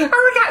they're like, oh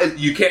my god!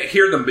 You can't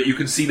hear them, but you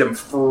can see them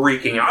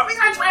freaking out. And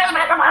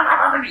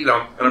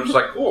I'm just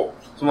like, cool.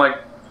 So I'm like,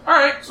 all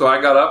right. So I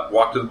got up,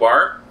 walked to the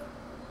bar.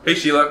 Hey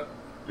Sheila,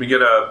 can we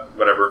get a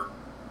whatever?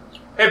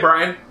 Hey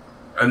Brian,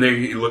 and then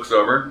he looks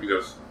over. He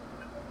goes,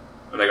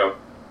 and I go,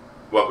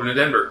 welcome to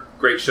Denver.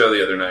 Great show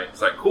the other night.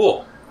 It's like,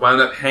 cool.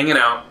 Wound up hanging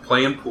out,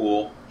 playing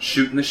pool,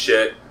 shooting the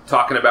shit,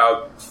 talking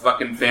about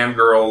fucking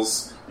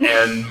fangirls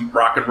and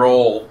rock and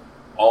roll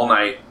all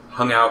night.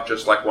 Hung out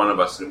just like one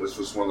of us, and it was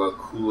just one of the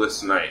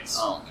coolest nights.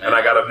 Oh, and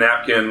I got a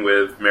napkin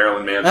with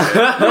Marilyn Manson.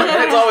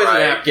 It's always a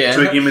napkin.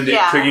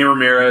 Twiggy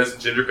Ramirez,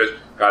 Ginger Fish.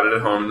 Got it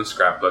at home in the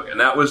scrapbook. And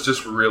that was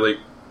just really...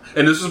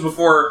 And this was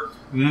before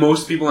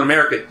most people in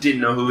America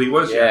didn't know who he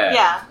was yet.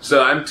 Yeah.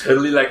 So I'm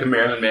totally like a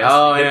Marilyn Manson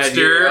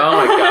hipster. Oh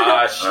my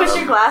gosh. Push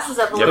your glasses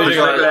up a little bit.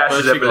 Yeah,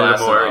 push my glasses up a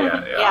little more.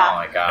 Yeah. Oh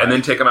my god. And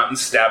then take them out and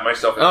stab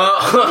myself in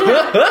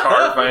the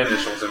carve my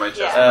initials in my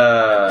chest.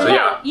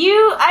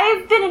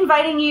 I've been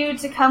inviting you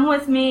to come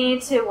with me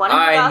to one of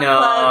the goth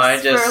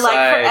clubs for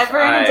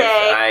forever and a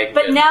day.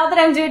 But now that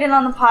I'm doing it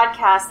on the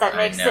podcast, that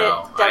makes it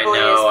doubly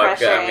as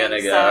pressuring. I'm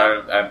gonna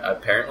go.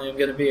 Apparently, I'm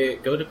gonna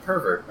go to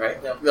pervert,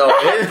 right? No.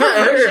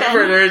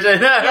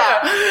 Perversion.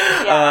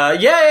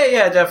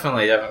 Yeah,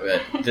 definitely.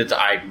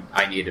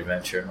 I need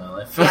adventure in my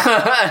life.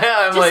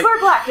 Just wear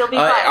black, you'll be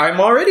fine.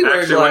 I'm already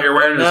wearing black. What you're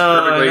wearing is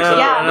perfectly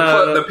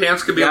acceptable. The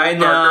pants could be a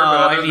little darker,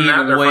 but other than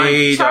that, they're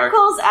fine.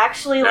 Charcoal's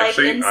actually in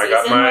season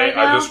right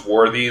now. I just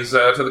wore these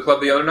to the club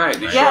the other night.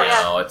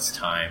 No, it's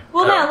time.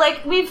 Well, no,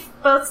 we've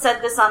both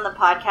said this on the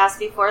podcast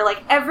before.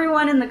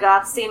 Everyone in the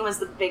goth scene was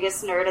the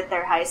biggest nerd at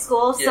their high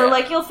school, so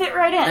you'll fit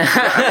right in.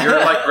 You're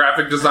like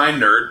graphic design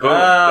nerd. Boom.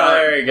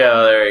 There we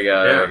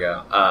go.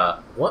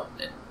 What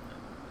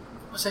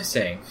was I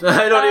saying?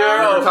 I don't even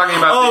know. We're talking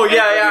about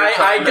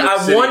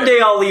one day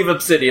I'll leave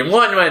Obsidian.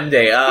 One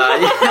day.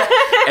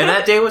 And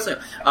that day was...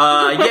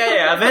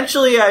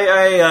 Eventually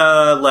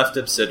I left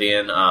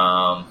Obsidian.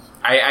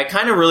 I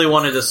kind of really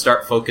wanted to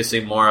start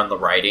focusing more on the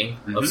writing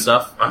of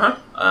stuff.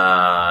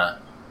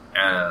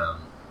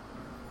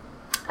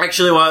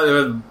 Actually,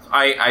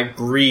 I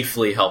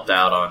briefly helped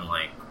out on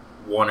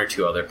one or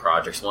two other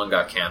projects. One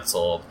got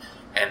canceled,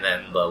 and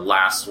then the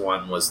last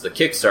one was the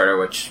Kickstarter,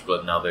 which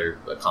was another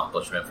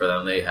accomplishment for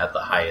them. They had the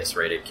highest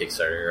rated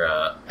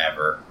Kickstarter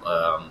ever.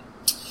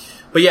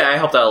 But yeah, I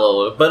helped out a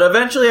little bit. But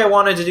eventually I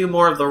wanted to do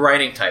more of the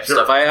writing type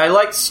stuff. I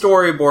liked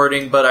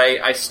storyboarding, but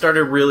I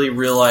started really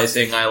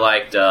realizing I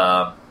liked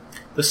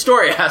the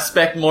story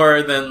aspect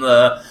more than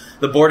the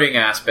boarding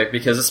aspect,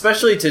 because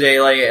especially today,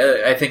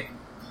 I think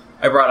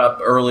I brought up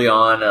early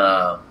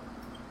on,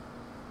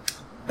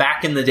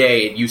 back in the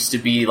day, it used to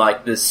be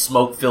this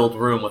smoke-filled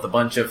room with a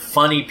bunch of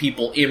funny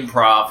people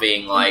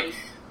improving,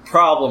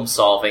 problem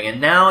solving,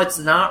 and now it's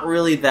not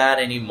really that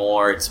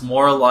anymore. It's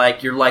more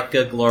like you're like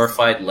a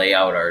glorified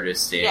layout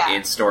artist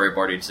in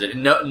storyboarding today.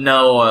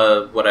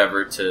 No,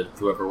 whatever to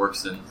whoever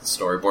works in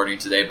storyboarding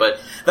today, but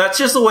that's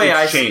just the way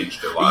it's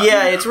changed a lot.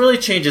 Yeah, it's really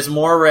changed. It's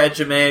more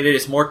regimented.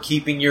 It's more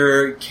keeping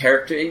your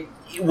character.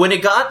 When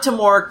it got to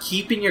more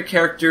keeping your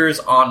characters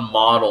on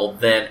model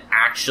than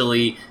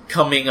actually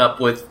coming up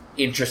with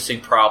interesting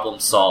problem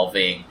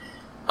solving,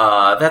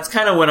 that's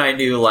kind of when I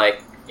knew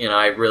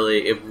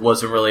it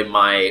wasn't really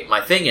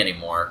my thing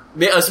anymore.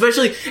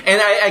 Especially,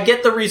 and I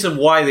get the reason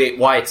why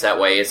it's that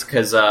way. It's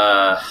because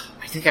I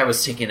think I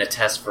was taking a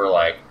test for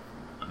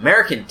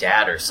American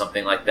Dad or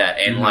something like that,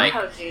 and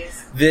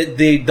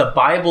the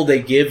Bible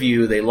they give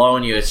you, they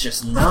loan you, it's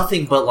just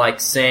nothing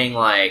but saying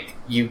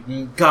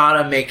you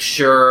gotta make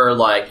sure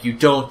you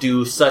don't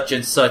do such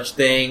and such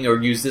thing or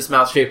use this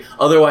mouth shape,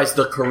 otherwise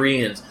the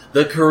Koreans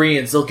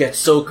they'll get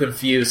so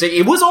confused.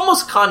 It was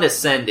almost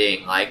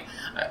condescending,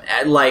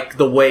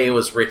 the way it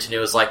was written. It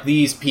was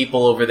these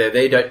people over there,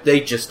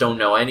 they just don't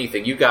know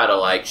anything. You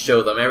gotta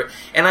show them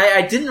and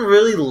I didn't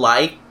really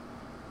like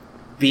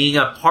being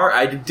a part.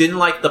 I didn't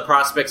like the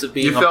prospects of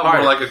being a part. You felt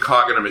more like a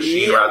cog in a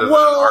machine rather than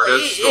an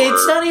artist?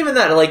 It's not even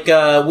that.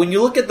 When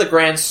you look at the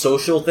grand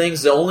social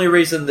things, the only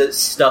reason that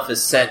stuff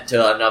is sent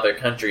to another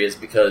country is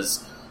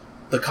because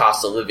the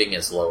cost of living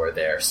is lower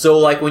there.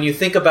 So, when you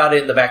think about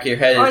it in the back of your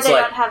head, it's they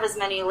don't have as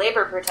many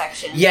labor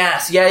protections.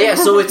 Yes, yeah.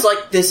 So it's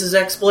this is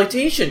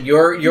exploitation.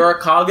 You're a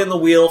cog in the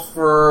wheel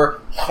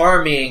for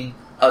harming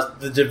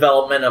the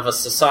development of a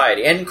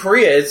society. And in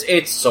Korea,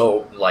 it's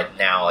so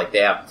now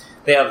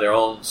they have their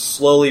own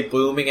slowly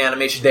booming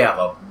animation. They have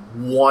a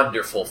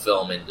wonderful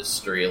film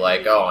industry. Oh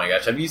my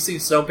gosh, have you seen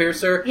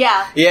Snowpiercer?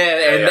 Yeah.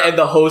 And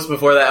the host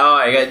before that, oh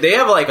my god, they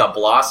have a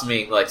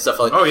blossoming stuff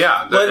oh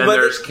yeah, but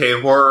there's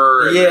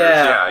K-horror.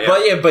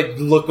 But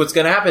look what's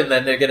gonna happen.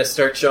 Then they're gonna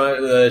start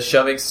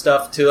shoving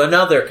stuff to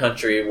another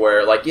country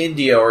where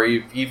India or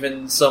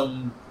even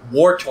some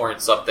war-torn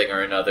something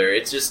or another.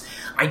 It's just,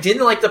 I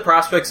didn't like the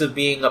prospects of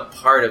being a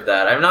part of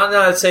that. I'm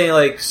not saying,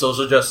 like,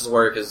 social justice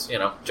work is,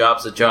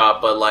 job's a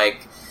job, but,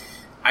 like,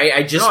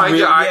 I just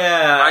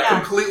I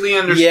completely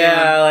understand.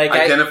 Yeah, like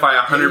identify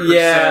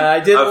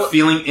 100% of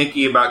feeling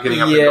icky about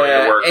getting up and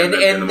going to work. And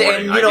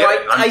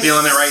I'm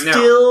feeling it right now.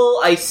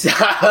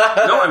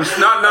 No, I'm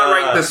not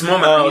right this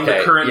moment. In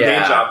the current day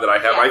job that I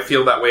have, I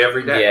feel that way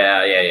every day.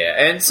 Yeah.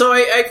 And so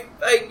I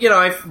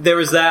there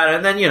was that,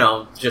 and then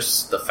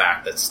just the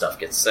fact that stuff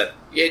gets sent.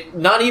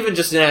 Not even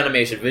just in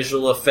animation,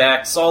 visual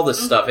effects, all this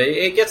stuff.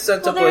 It gets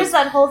sent to. Well, there's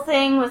that whole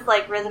thing with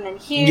like Rhythm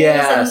and Hues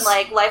and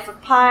like Life of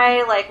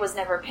Pi, like was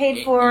never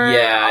paid for.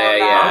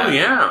 Yeah. Oh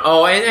yeah.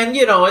 Oh, and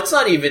it's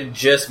not even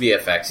just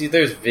VFX.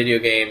 There's video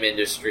game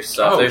industry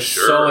stuff. There's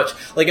so much.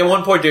 Like at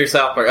one point during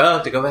South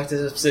Park, to go back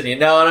to Obsidian.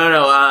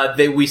 No.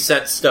 We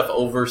sent stuff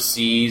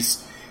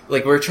overseas.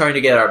 Like we're trying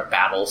to get our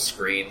battle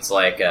screens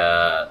like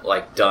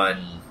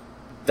done.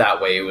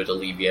 That way it would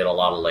alleviate a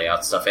lot of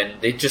layout stuff,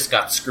 and it just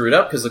got screwed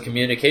up because the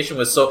communication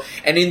was so.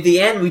 And in the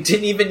end, we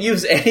didn't even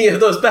use any of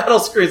those battle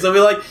screens, so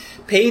we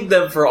paid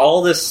them for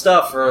all this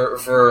stuff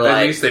for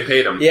at least they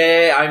paid them.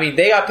 Yeah. I mean,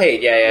 they got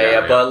paid.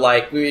 Yeah. But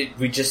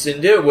we just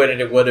didn't do it when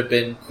it would have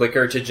been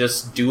quicker to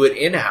just do it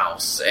in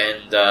house,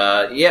 and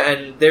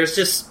and there's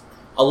just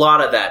a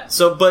lot of that.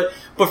 So, but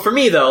for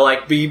me though,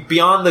 like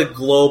beyond the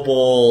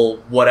global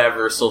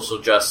whatever social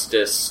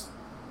justice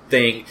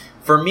thing.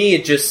 For me,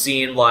 it just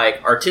seemed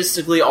like,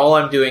 artistically, all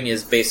I'm doing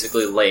is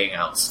basically laying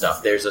out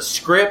stuff. There's a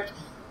script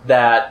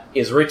that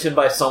is written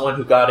by someone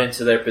who got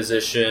into their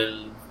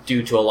position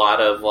due to a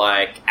lot of,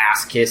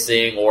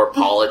 ass-kissing or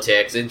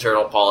politics,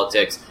 internal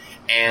politics,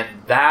 and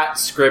that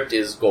script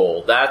is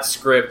gold. That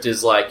script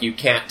is, you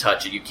can't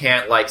touch it. You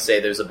can't,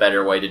 say there's a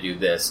better way to do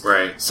this.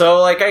 Right.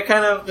 So, I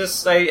kind of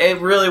just, it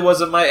really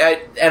wasn't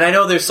and I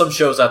know there's some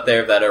shows out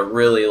there that are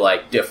really,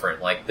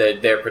 different.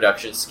 Their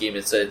production scheme,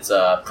 it's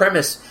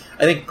premise...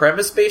 I think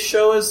premise-based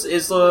show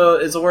is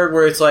a word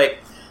where it's the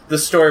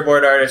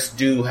storyboard artists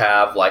do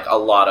have a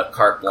lot of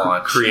carte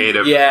blanche,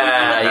 creative.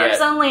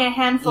 There's only a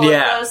handful of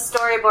those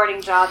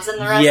storyboarding jobs, and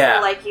the rest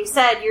are, like you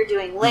said, you're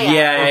doing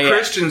layout.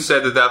 Christian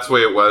said that's the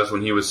way it was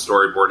when he was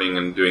storyboarding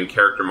and doing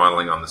character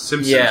modeling on The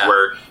Simpsons,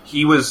 where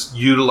he was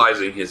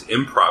utilizing his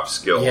improv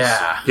skills,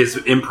 his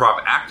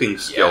improv acting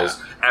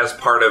skills as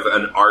part of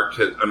an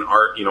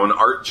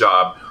art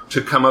job.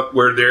 To come up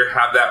where they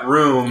have that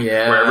room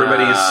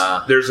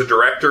where there's a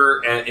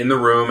director in the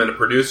room and a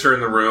producer in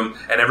the room,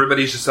 and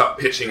everybody's just up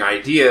pitching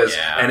ideas,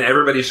 and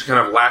everybody's just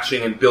kind of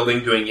latching and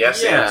building, doing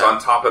ands on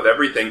top of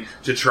everything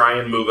to try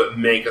and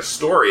make a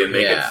story and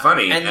make it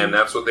funny, and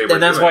that's what they were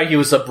doing. And that's why he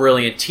was a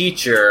brilliant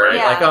teacher.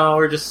 Right?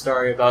 We're just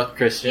sorry about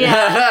Christian.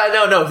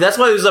 No, that's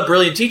why he was a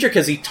brilliant teacher,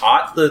 because he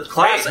taught the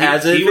class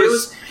as if it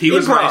was He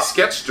was my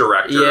sketch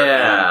director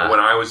when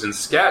I was in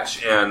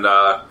sketch,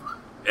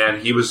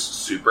 and he was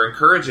super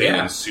encouraging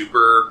and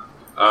super,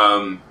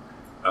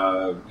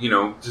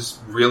 just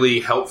really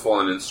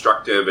helpful and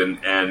instructive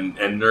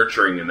and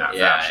nurturing in that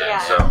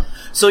fashion.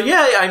 So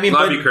I mean,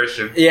 love you,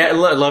 Christian. Yeah,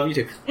 love you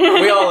too.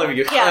 We all love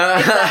you.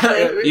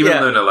 Exactly.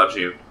 Even Luna loves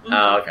you.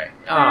 Oh, okay.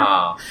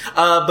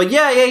 But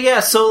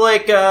yeah. So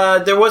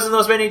there wasn't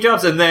those many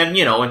jobs, and then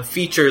in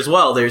feature as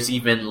well, there's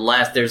even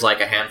less. There's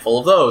a handful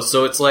of those.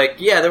 So it's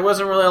there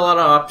wasn't really a lot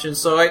of options.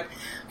 So I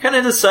kind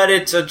of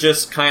decided to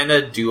just kind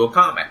of do a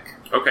comic.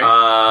 Okay.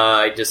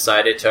 I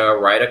decided to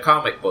write a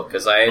comic book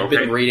because I had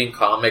been reading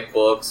comic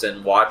books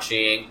and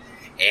watching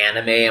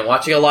anime and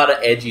watching a lot of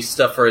edgy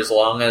stuff for as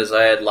long as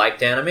I had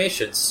liked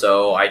animation.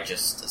 So I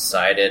just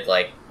decided,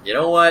 you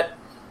know what?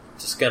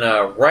 Just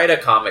gonna write a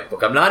comic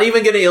book. I'm not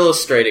even gonna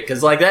illustrate it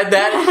because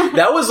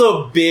that was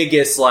the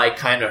biggest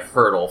kind of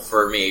hurdle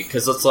for me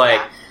because it's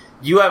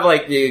you have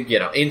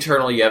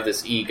internal you have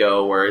this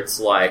ego where it's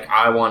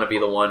I want to be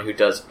the one who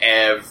does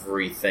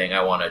everything.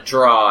 I want to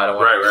draw it, I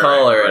want to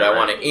color it, I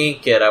want to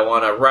ink it, I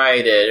want to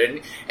write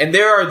it, and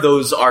there are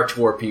those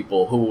auteur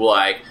people who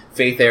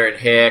Faith Erin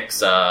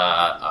Hicks,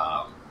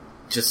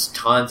 just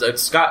tons of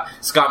Scott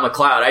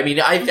McCloud. I mean,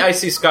 I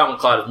see Scott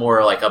McCloud as more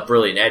a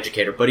brilliant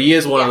educator, but he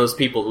is one of those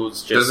people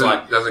who's just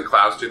doesn't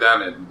Clowes do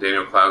that? And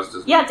Daniel Clowes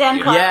does. Yeah, Dan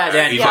Clowes. Yeah,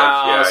 Dan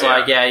Clowes.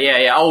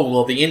 Oh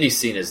well, the indie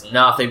scene is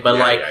nothing, but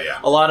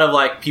a lot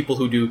of people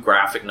who do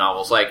graphic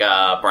novels,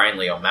 Brian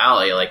Lee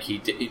O'Malley, he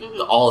did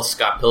all of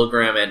Scott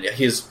Pilgrim and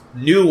his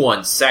new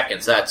one,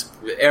 Seconds. That's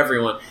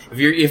everyone.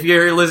 If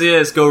you're listening to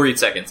this, go read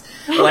Seconds.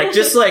 A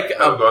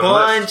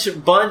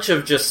bunch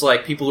of just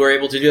people who are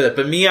able to do that.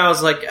 But me, I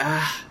was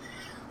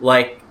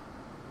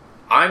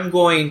I'm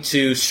going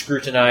to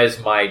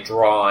scrutinize my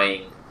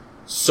drawing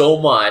so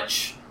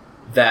much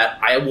that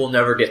I will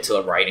never get to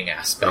the writing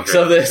aspects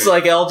of this.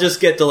 I'll just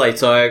get delayed.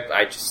 So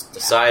I just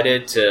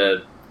decided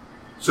to.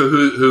 So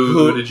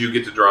who did you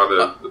get to draw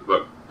the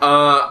book?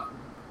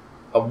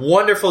 a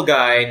wonderful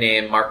guy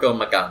named Marco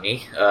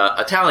Magani,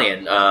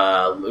 Italian,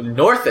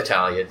 North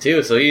Italian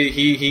too. So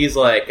he's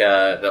like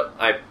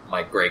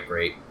my great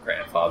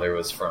grandfather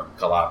was from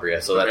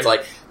Calabria, so that's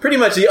like pretty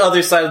much the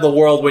other side of the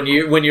world when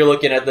you're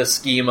looking at the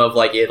scheme of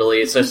like Italy.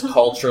 It's just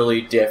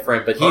culturally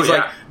different, but he's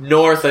like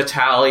North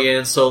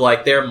Italian, so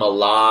like they're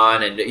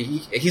Milan, and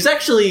he's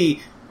in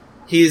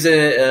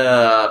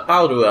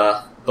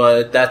Padua.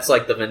 But that's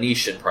like the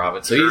Venetian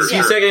province, so he's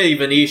technically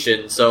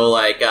Venetian. So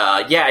like,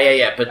 but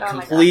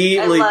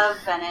completely. I love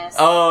Venice.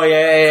 Oh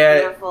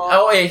yeah. Beautiful.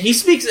 Oh, and he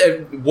speaks.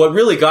 What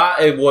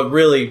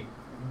really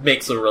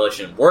makes the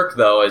relation work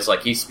though is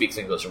like he speaks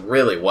English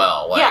really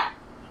well. Like,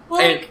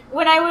 Well,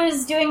 when I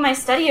was doing my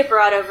study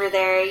abroad over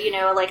there,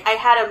 like I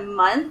had a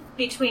month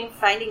between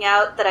finding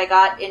out that I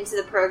got into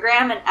the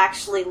program and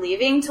actually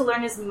leaving to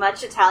learn as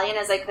much Italian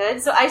as I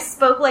could. So I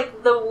spoke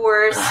like the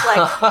worst,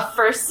 like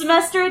first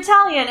semester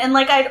Italian, and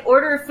like I'd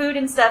order food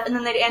and stuff, and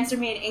then they'd answer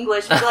me in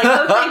English and be like,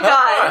 "Oh, thank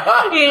God,"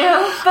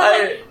 But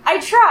like I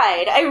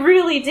tried, I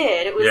really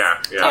did. It was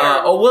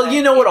terrible. Well,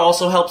 you know what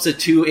also helps it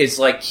too is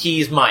like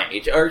he's my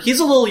age, or he's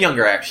a little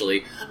younger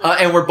actually,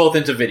 and we're both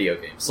into video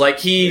games. Like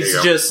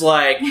he's just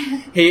like.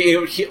 He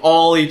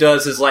all he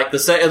does is like the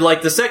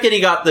second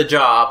he got the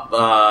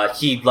job,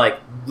 he like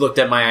looked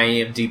at my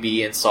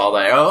IMDb and saw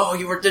that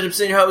you worked at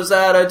Obsidian, how was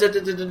that?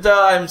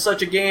 I'm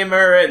such a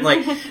gamer, and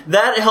like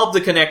that helped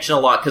the connection a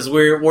lot because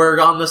we're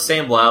on the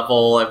same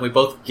level and we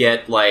both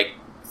get like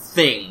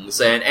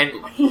things and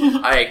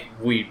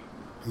we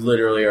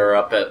literally are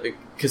up at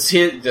because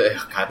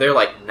they're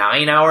like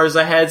 9 hours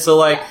ahead, so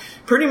like.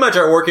 Pretty much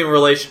our working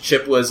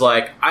relationship was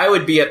like, I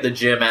would be at the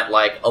gym at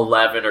like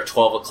 11 or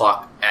 12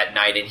 o'clock at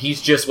night and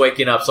he's just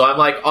waking up. So I'm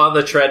like on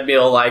the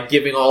treadmill, like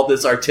giving all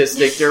this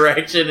artistic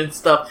direction and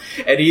stuff.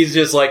 And he's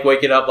just like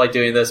waking up, like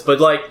doing this. But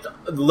like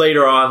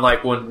later on,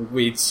 like when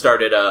we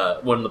started,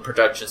 when the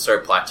production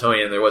started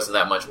plateauing and there wasn't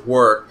that much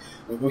work,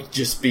 we'd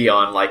just be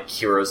on like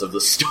Heroes of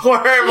the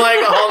Storm like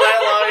all night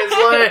long. It's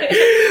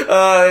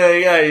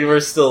like, we're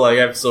still like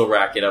I'm still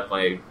racking up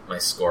my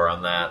score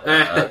on that.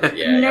 But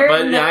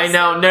I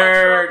know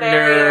nerd.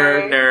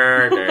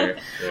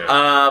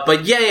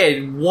 But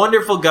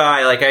wonderful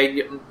guy. Like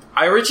I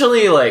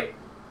originally like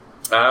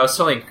I was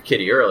telling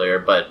Kitty earlier,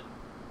 but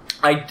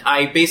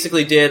I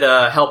basically did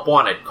a help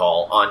wanted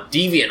call on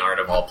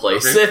DeviantArt of all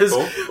places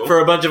cool.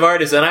 for a bunch of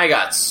artists, and I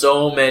got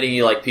so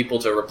many like people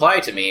to reply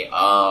to me.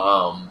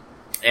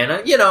 And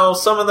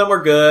some of them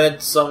were good,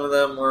 some of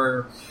them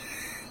were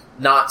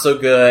not so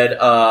good.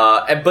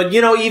 But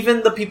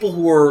even the people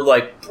who were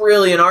like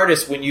brilliant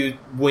artists, when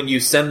you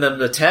send them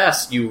the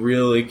test, you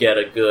really get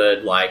a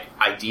good like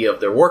idea of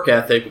their work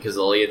ethic because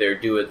they'll either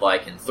do it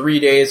like in 3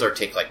 days or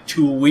take like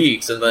 2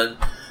 weeks. And then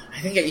I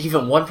think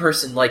even one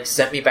person like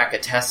sent me back a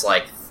test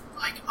like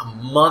a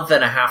month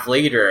and a half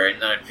later,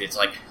 and it's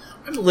like.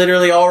 I'm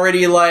literally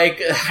already like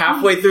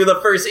halfway through the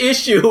first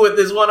issue with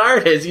this one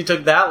artist. You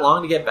took that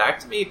long to get back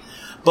to me.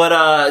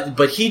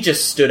 But he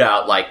just stood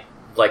out like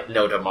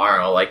no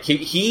tomorrow. Like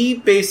he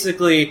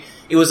basically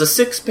it was a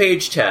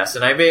 6-page test,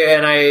 and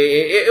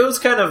it was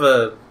kind of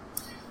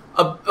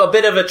a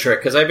bit of a trick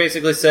because I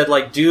basically said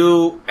like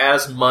do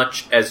as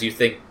much as you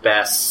think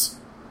best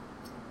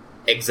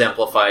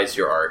exemplifies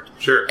your art.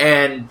 Sure.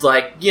 And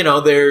like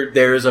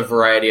there's a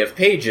variety of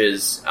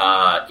pages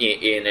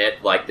in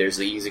it. Like there's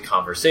the easy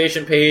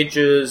conversation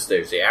pages,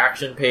 there's the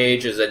action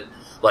pages, and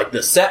like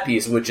the set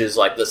piece, which is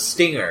like the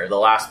stinger, the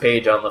last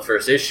page on the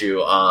first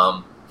issue.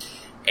 And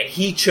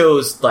he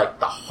chose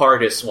like the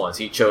hardest ones.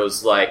 He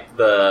chose like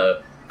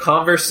the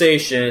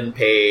conversation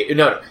page.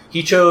 No,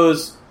 he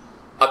chose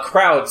a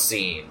crowd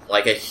scene,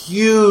 like a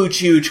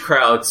huge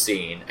crowd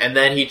scene, and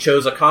then he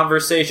chose a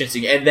conversation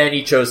scene, and then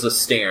he chose the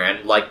stinger,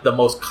 and like the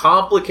most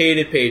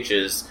complicated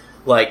pages,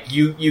 like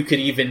you could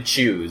even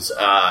choose,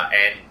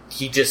 and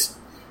he just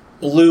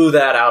blew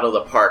that out of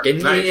the park.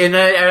 And, nice. and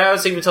I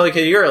was even telling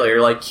Katie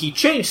earlier, like, he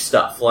changed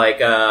stuff.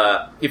 Like,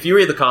 if you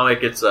read the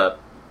comic, it's a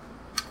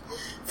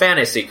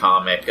fantasy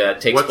comic.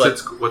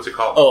 What's it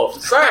called? Oh,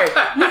 sorry.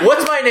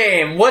 What's my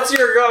name? What's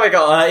your comic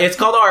called? It's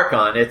called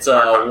Archon. It's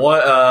Arcon.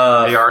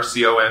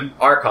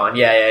 Archon.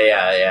 Yeah.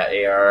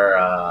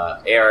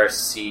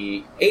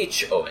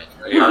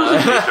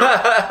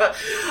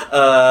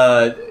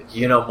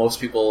 Archon. Most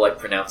people like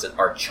pronounce it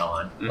Archon.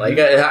 Mm-hmm. Like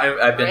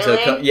I've been to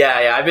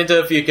I've been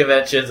to a few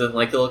conventions, and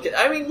like the little kids,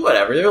 I mean,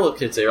 whatever. They're little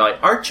kids. They're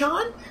like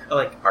Archon. I'm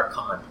like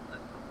Archon.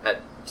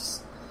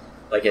 Just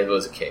like if it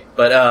was a cake.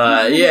 But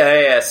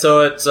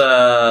So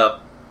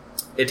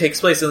it takes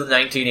place in the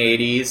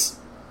 1980s,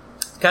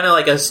 kind of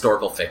like a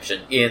historical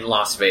fiction in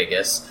Las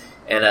Vegas.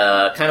 And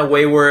a kind of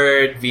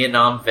wayward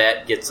Vietnam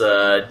vet gets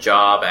a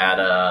job at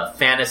a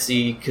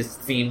fantasy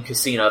themed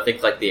casino, I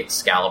think like the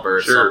Excalibur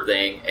or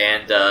something.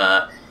 And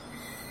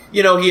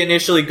he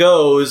initially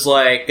goes,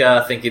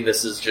 thinking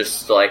this is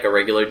just, a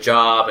regular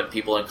job and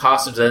people in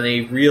costumes, and then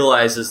he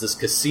realizes this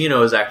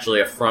casino is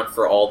actually a front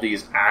for all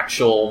these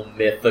actual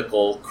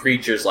mythical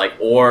creatures like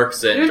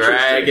orcs and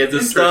dragons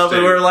and stuff,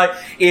 and we're like,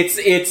 it's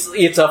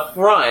a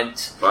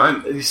front.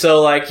 Fun.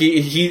 So,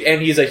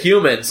 he's a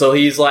human, so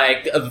he's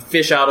like a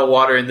fish out of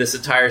water in this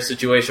entire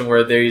situation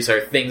where these are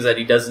things that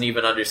he doesn't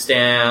even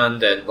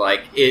understand, and,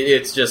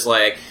 it's just,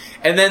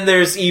 and then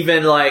there's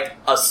even, a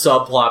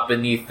subplot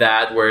beneath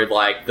that where,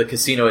 the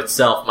casino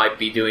itself might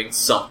be doing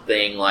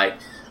something,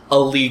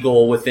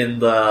 illegal within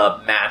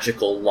the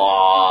magical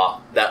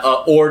law, that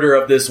order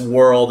of this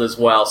world as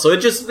well. So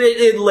it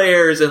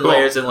layers and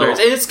layers and layers.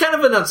 And it's kind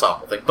of an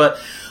ensemble thing. But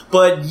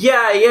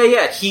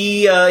yeah.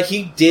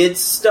 He did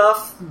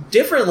stuff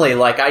differently.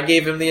 I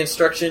gave him the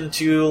instruction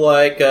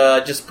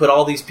to, just put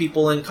all these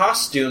people in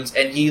costumes,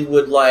 and he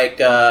would,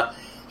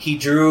 he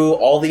drew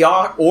all the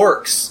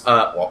orcs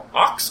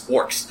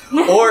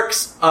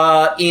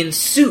in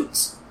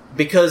suits.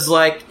 Because,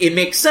 it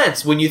makes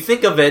sense. When you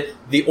think of it,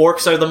 the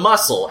orcs are the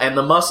muscle, and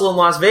the muscle in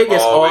Las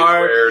Vegas always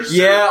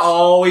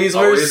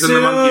wear suits.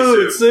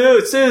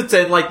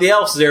 And, the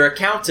elves, they're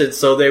accountants,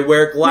 so they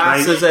wear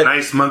glasses.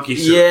 Nice monkey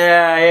suit.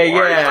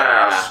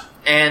 Yeah.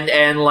 And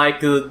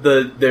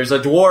there's a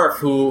dwarf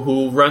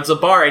who runs a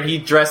bar, and he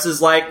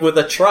dresses with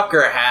a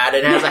trucker hat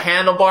and has a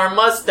handlebar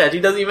mustache. He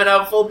doesn't even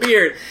have a full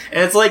beard.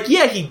 And it's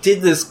he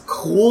did this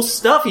cool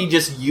stuff. He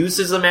just used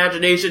his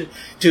imagination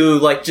to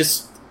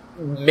just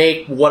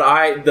make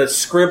the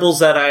scribbles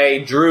that I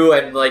drew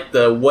and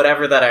the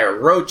whatever that I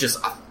wrote just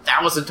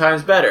 1,000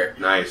 times better.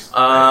 Nice.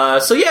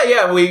 So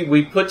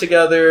we put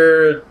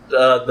together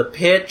the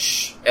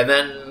pitch, and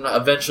then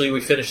eventually we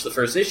finished the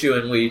first issue,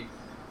 and we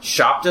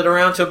shopped it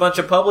around to a bunch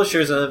of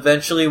publishers, and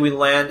eventually we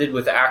landed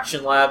with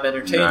Action Lab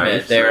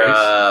Entertainment. They're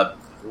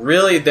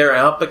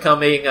an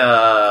up-and-coming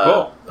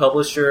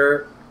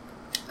publisher.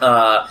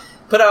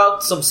 Put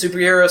out some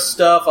superhero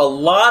stuff, a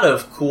lot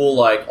of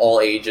cool, all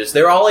ages.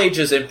 They're all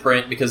ages in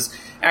print because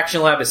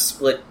Action Lab is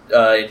split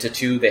into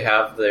two. They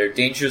have their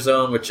Danger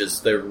Zone, which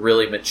is their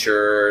really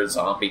mature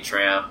zombie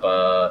tramp,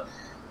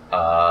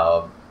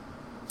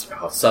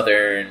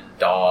 Southern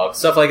Dog,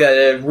 stuff like that.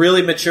 They're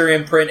really mature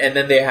in print, and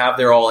then they have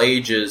their all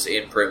ages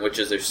in print, which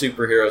is their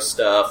superhero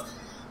stuff,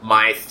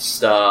 Myth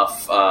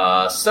stuff,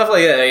 stuff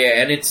like that.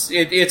 Yeah, and it's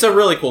a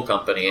really cool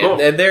company, and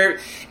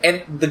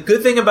the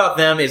good thing about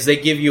them is they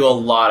give you a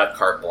lot of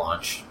carte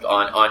blanche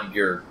on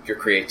your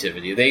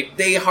creativity.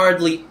 They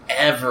hardly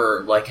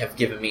ever have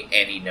given me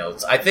any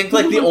notes. I think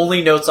the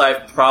only notes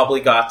I've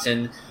probably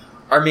gotten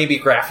are maybe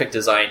graphic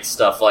design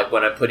stuff,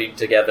 when I'm putting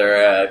together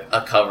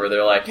a cover,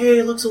 they're like, hey,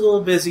 it looks a little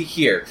busy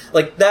here.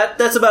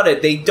 That's about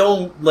it. They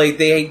don't,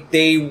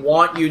 they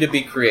want you to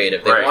be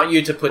creative. They want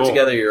you to put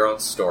together your own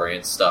story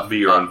and stuff. Be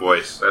your own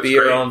voice. That's great.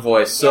 Your own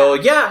voice. So,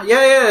 yeah.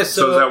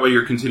 So is that what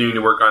you're continuing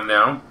to work on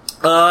now?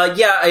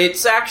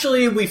 It's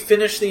actually, we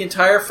finished the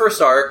entire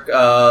first arc.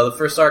 The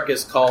first arc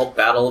is called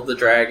Battle of the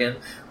Dragon,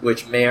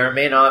 which may or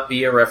may not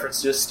be a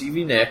reference to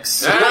Stevie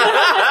Nicks.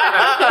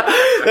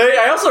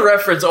 I also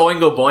reference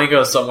Oingo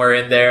Boingo somewhere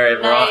in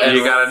there. And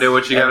you gotta do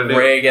what you gotta do.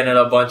 Reagan and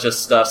a bunch of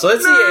stuff. So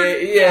let's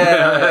see.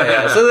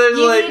 Yeah. So there's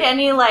you need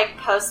any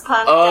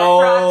post-punk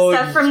rock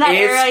stuff from that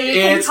era, you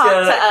can talk to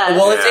us.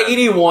 Well, it's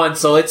 81,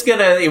 so it's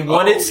gonna,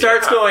 when it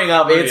starts going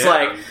up, it's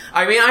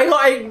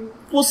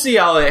we'll see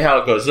how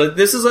it goes.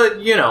 This is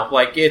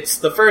it's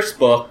the first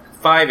book,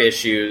 5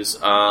 issues.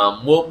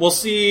 We'll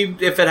see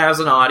if it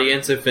has an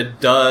audience. If it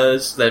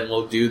does, then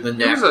we'll do the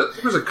next.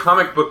 There was a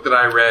comic book that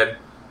I read.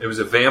 It was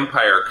a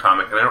vampire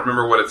comic, and I don't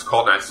remember what it's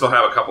called, and I still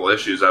have a couple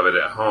issues of it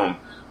at home.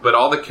 But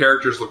all the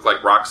characters looked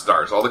like rock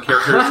stars. All the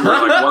characters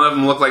were one of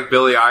them looked like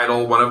Billy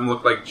Idol, one of them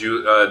looked like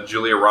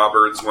Julia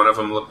Roberts, one of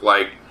them looked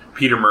like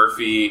Peter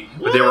Murphy,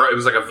 but it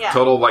was a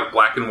total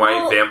black and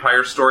white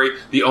vampire story.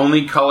 The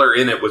only color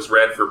in it was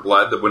red for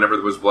blood. Whenever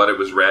there was blood, it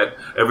was red.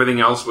 Everything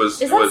else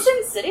was... Is that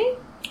Sin City?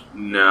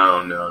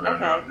 No.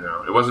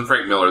 It wasn't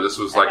Frank Miller. This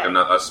was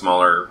a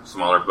smaller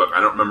book.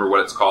 I don't remember what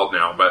it's called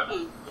now, but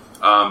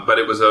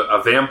it was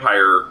a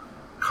vampire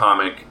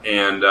comic,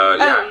 and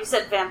you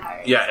said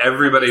vampires. Yeah,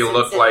 everybody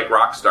looked like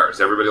rock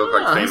stars. Everybody looked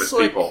like famous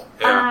people.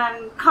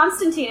 Yeah.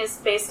 Constantine is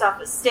based off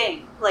of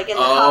Sting, in the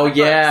comic books.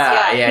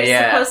 He's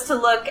supposed to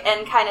look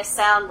and kind of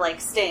sound like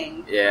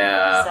Sting.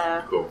 Yeah,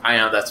 so. Cool. I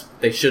know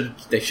they should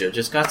have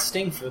just got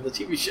Sting for the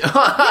TV show.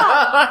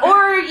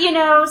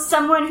 Or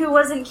someone who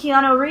wasn't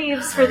Keanu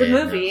Reeves for the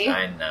movie.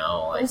 I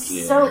know, it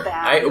was so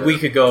bad. We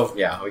could go on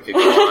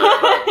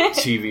a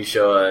TV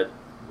show,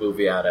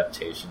 movie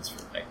adaptations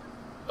for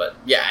But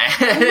yeah,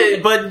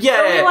 We want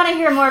to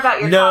hear more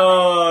about your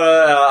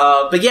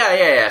comic. But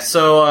yeah.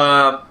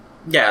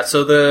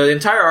 So the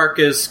entire arc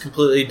is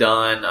completely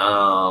done.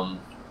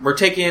 We're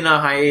taking a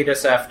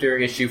hiatus after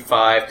issue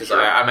 5 because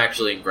I'm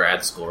actually in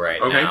grad school right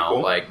now,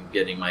 cool.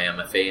 Getting my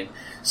MFA in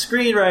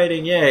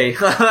screenwriting. Yay!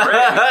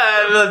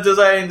 I'm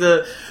deciding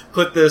to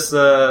put this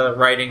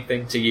writing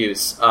thing to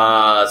use.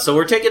 So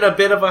we're taking a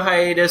bit of a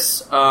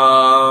hiatus.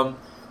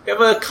 We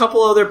have a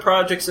couple other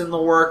projects in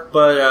the work,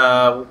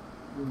 but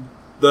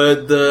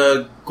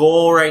The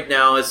goal right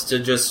now is to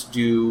just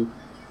do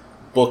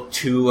book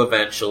 2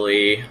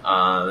 eventually,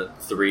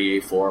 3,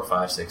 4,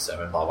 5, 6,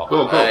 7, blah blah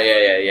blah. Cool.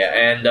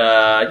 And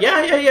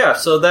yeah.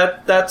 So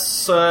that's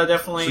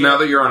definitely. So now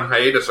that you're on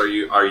hiatus, are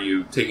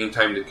you taking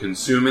time to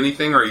consume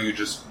anything, or are you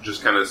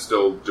just kind of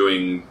still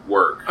doing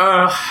work?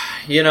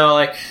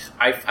 Like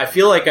I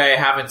feel like I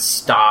haven't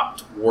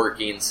stopped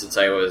working since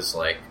I was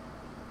like,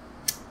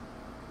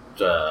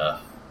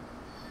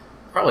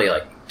 probably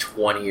like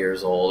 20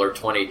 years old or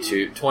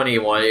 22,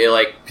 21,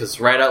 like, because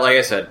right out, like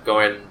I said,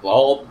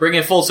 I'll bring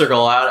it full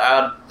circle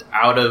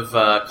out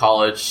of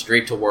college,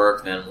 straight to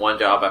work, then one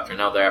job after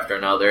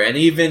another, and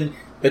even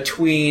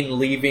between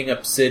leaving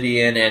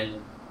Obsidian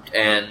and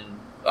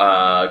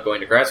going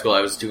to grad school,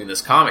 I was doing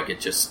this comic.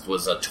 It just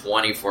was a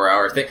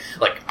 24-hour thing.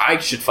 Like, I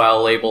should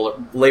file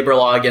labor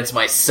law against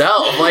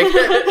myself, like,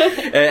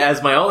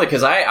 as my only,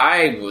 because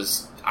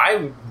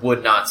I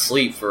would not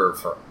sleep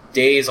for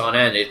days on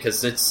end,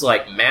 because it's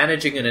like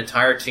managing an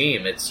entire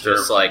team. It's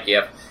just like,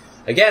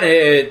 again,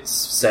 it's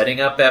setting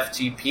up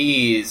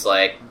FTPs,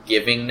 like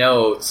giving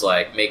notes,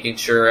 like making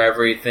sure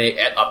everything,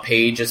 a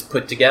page is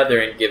put together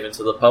and given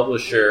to the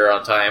publisher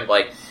on time,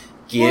 like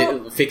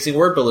fixing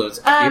word balloons.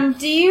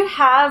 Do you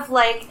have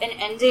like an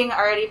ending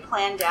already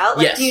planned out?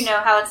 Like, yes. Do you know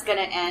how it's going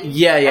to end?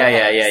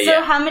 Yeah.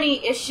 So how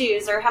many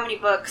issues or how many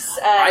books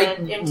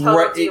in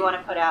total do you want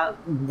to put out?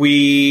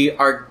 We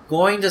are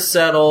going to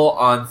settle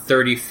on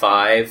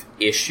 35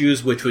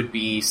 issues, which would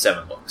be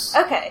 7 books.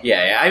 Okay.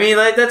 Yeah. I mean,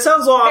 like, that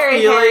sounds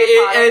lofty. And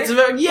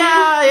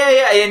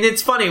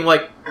it's funny,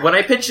 like, when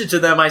I pitched it to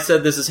them, I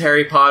said this is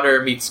Harry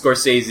Potter meets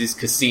Scorsese's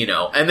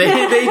Casino, and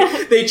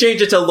they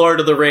changed it to Lord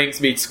of the Rings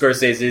meets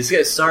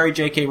Scorsese's. Sorry,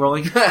 J.K.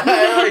 Rowling, but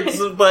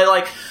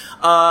like,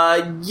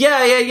 I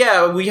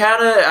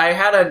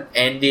had an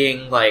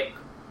ending like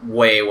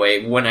way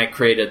when I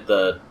created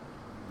the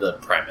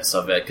premise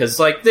of it, because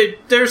like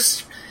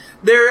there's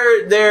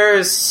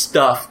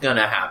stuff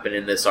gonna happen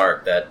in this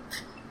arc that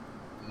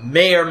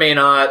may or may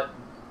not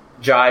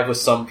jive with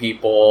some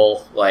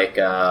people, like.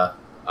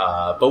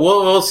 But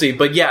we'll see.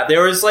 But yeah,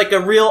 there was like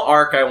a real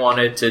arc I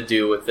wanted to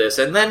do with this,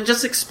 and then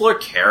just explore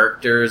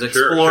characters,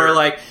 explore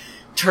like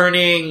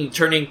turning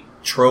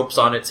tropes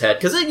on its head,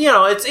 because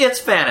it's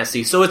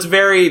fantasy, so it's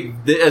very,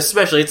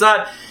 especially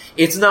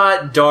it's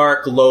not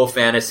dark low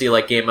fantasy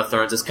like Game of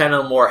Thrones. It's kind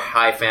of more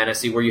high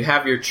fantasy where you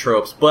have your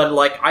tropes, but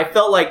like I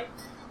felt like,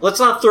 let's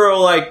not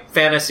throw like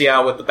fantasy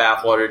out with the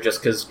bathwater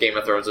just because Game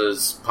of Thrones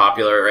is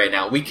popular right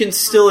now. We can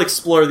still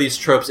explore these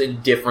tropes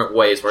in different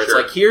ways, where it's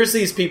like, here's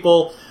these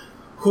people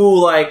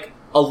who, like,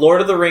 a Lord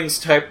of the Rings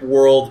type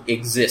world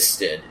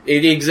existed.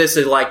 It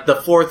existed, like, the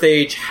 4th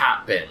Age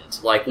happened,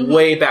 like,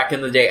 way back in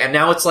the day, and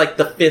now it's, like,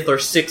 the 5th or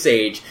 6th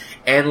Age,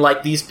 and,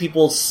 like, these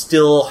people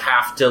still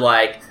have to,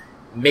 like,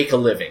 make a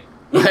living.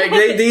 Like,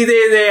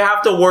 they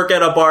have to work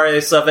at a bar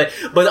and stuff,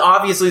 but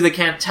obviously they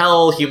can't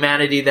tell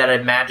humanity that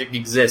a magic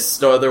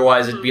exists, or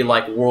otherwise it'd be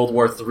like World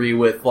War III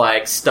with,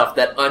 like, stuff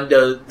that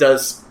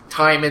undoes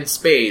time and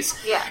space.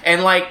 Yeah.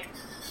 And, like,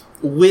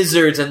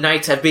 wizards and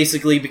knights have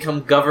basically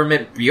become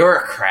government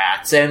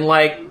bureaucrats, and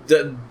like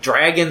the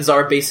dragons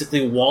are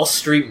basically Wall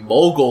Street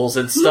moguls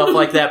and stuff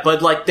like that,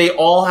 but like they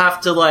all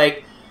have to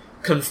like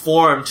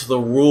conform to the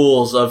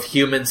rules of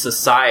human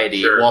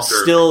society while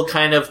still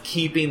kind of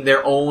keeping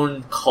their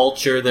own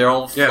culture, their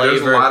own flavor.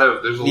 There's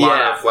a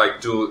lot of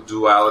like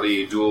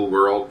duality, dual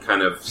world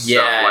kind of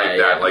stuff like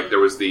that. Like there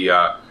was the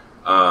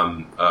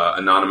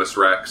Anonymous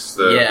Rex,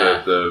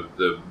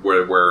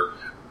 where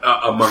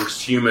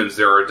amongst humans,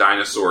 there are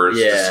dinosaurs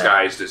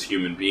disguised as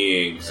human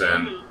beings,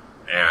 and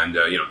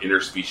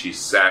interspecies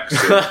sex,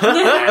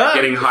 and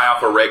getting high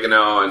off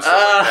oregano and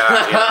stuff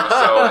like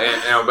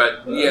that.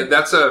 But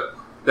that's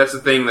a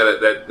thing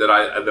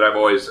that I've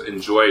always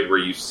enjoyed, where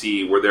you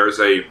see where there's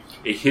a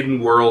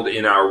hidden world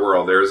in our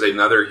world. There's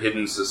another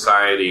hidden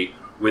society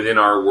within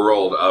our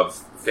world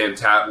of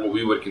what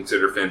we would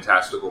consider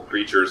fantastical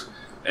creatures.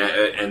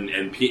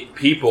 And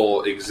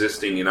people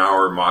existing in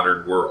our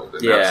modern world,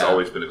 and that's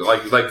always been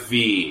like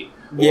V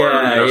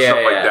or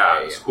stuff like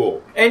that. It's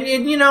cool. And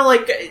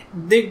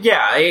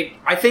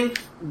I think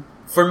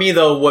for me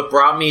though, what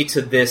brought me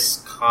to this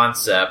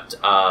concept,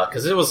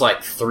 because it was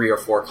like 3 or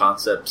 4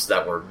 concepts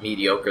that were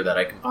mediocre that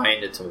I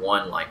combined into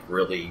one like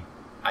really,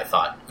 I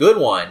thought, good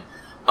one,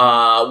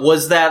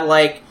 was that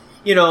like.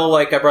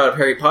 Like I brought up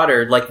Harry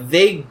Potter, like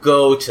they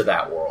go to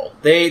that world.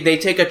 They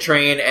take a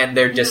train and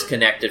they're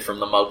disconnected from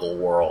the Muggle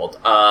world.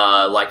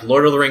 Like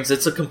Lord of the Rings,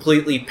 it's a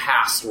completely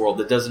past world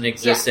that doesn't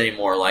exist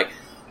anymore. Like,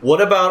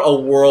 what about a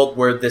world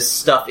where this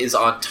stuff is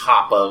on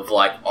top of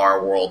like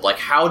our world? Like,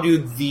 how do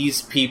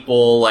these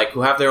people, like,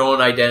 who have their own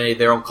identity,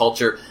 their own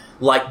culture,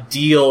 like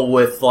deal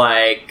with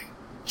like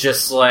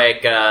just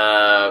like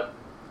a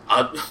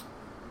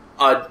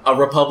a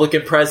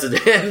Republican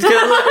president. it's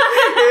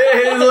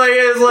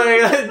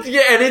like,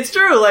 yeah, and it's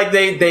true. Like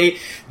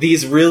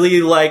these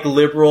really like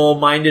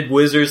liberal-minded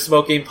wizards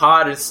smoking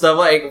pot and stuff.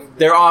 Like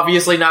they're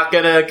obviously not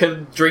gonna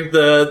drink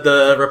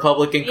the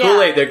Republican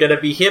Kool-Aid. They're gonna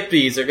be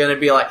hippies. They're gonna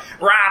be like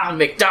Ronald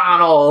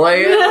McDonald.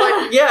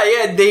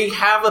 Yeah. They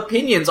have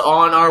opinions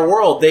on our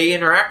world. They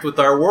interact with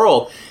our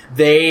world.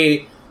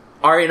 They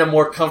are in a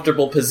more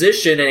comfortable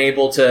position and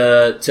able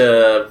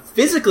to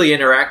physically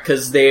interact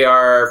because they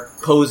are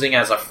posing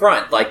as a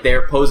front. Like,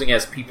 they're posing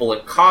as people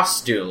in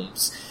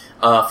costumes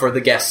for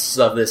the guests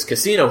of this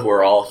casino who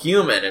are all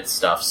human and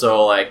stuff.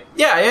 So, like,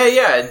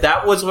 yeah.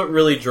 That was what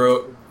really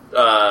drove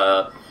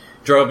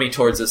me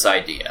towards this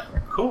idea.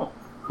 Cool.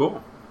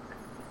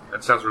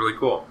 That sounds really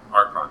cool.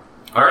 Archon.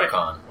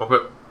 Archon. We'll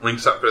put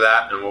links up for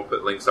that, and we'll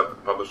put links up for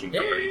the publishing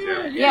company,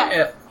 too.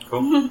 Yeah.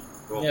 Cool.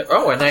 Yeah.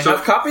 Oh, and I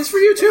have copies for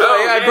you too.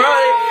 I brought it.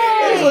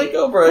 I was like,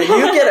 "Oh, bro,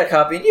 you get a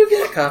copy. You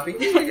get a copy.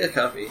 You get a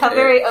copy." How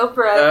very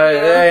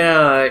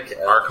Oprah.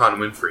 Archon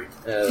Winfrey.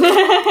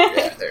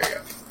 Yeah, there you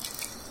go.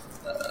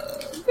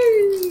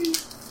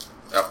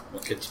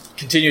 We'll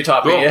continue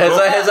talking. Cool.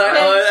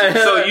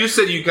 So you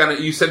said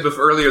you said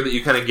before earlier that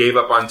you kind of gave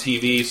up on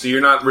TV. So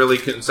you're not really.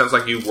 It sounds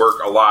like you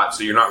work a lot.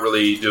 So you're not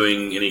really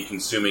doing any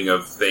consuming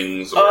of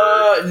things.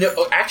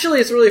 No. Actually,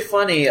 it's really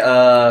funny.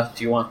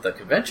 Do you want the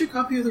convention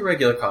copy or the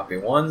regular copy?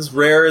 One's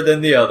rarer than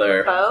the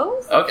other.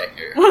 Both. Okay.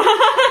 Here you go.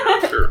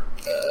 Sure.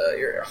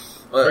 Here you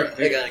go.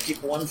 I gotta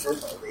keep one for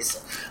Lisa.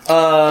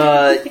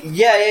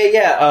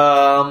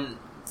 Yeah.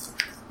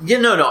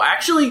 No.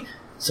 Actually,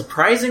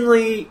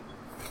 surprisingly,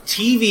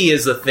 TV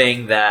is a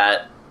thing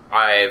that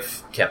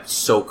I've kept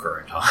so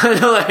current on.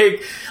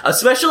 Like,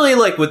 especially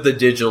like with the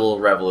digital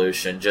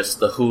revolution, just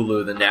the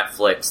Hulu, the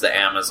Netflix, the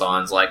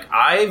Amazons. Like,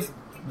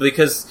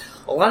 because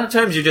a lot of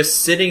times you're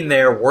just sitting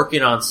there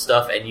working on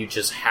stuff and you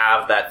just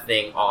have that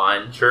thing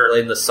on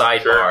in the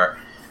sidebar.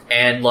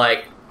 And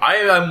like,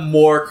 I'm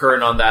more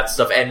current on that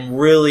stuff and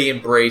really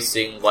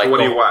embracing like. What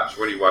do you watch?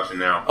 What are you watching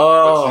now?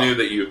 What's new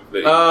that you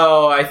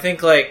I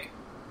think like.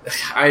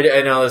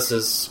 I know this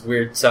is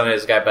weird sounding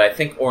as a guy, but I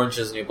think Orange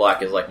is the New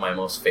Black is like my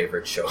most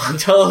favorite show on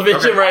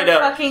television right now.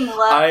 I fucking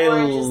love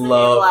Orange is the New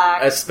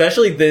Black.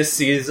 Especially this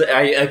season.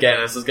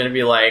 This is going to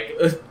be like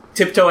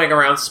tiptoeing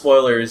around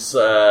spoilers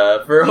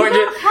for Orange.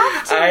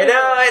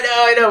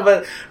 I know,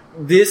 but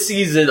this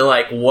season,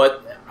 like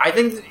what I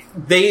think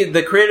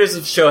the creators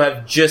of the show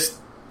have just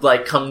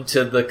like come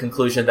to the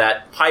conclusion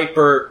that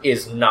Piper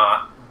is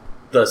not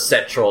the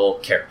central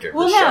character of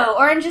the show. No,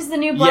 Orange is the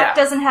New Black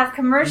doesn't have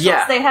commercials.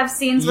 Yeah. They have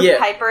scenes with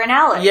Piper and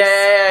Alex.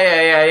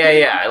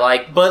 Yeah.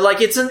 Like, but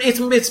like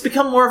it's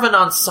become more of an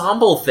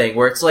ensemble thing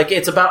where it's like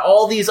it's about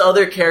all these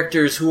other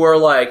characters who are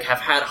like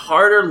have had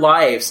harder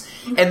lives,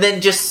 and then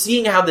just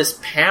seeing how this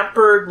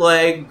pampered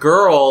like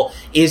girl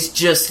is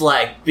just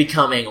like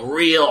becoming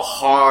real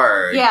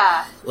hard.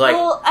 Yeah. Like,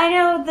 well, I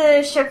know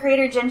the show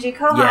creator Genji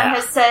Kohan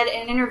has said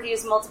in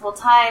interviews multiple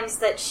times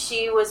that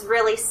she was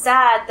really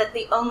sad that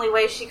the only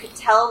way she could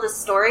tell the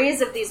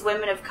stories of these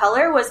women of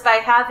color was by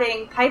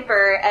having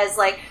Piper as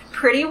like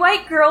pretty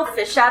white girl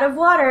fish out of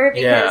water,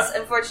 because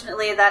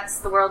unfortunately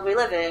that's the world we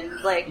live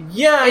in. Like,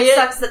 it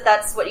sucks that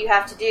that's what you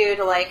have to do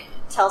to like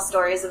tell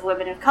stories of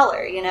women of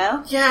color, you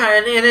know? Yeah,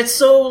 and it's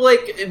so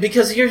like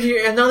because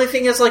here another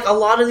thing is like a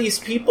lot of these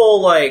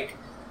people like.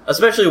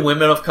 Especially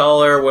women of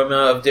color, women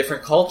of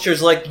different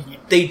cultures, like,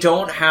 they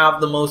don't have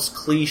the most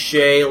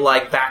cliche,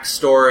 like,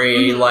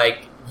 backstory, like,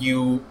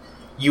 you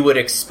would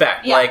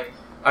expect. Yeah. Like,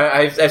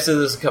 I've said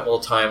this a couple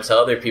of times,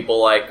 how other people,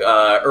 like,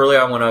 early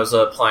on when I was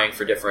applying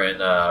for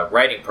different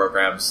writing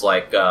programs,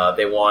 like,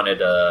 they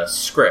wanted a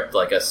script,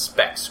 like a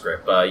spec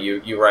script.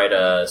 You write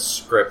a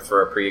script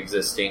for a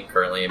pre-existing,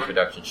 currently in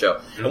production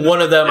show. And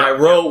one of them I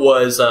wrote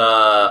was,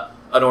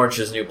 an Orange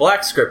is the New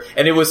Black script,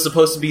 and it was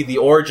supposed to be the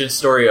origin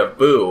story of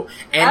Boo.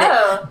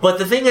 And but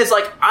the thing is,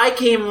 like, I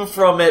came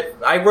from it,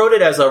 I wrote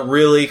it as a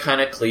really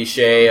kind of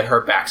cliche.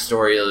 Her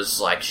backstory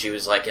was, like, she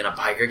was, like, in a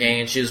biker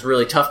gang, and she was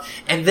really tough.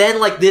 And then,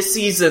 like, this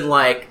season,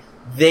 like,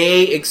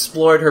 they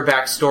explored her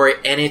backstory,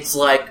 and it's,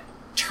 like,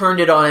 turned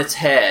it on its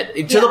head.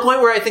 To the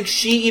point where I think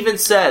she even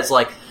says,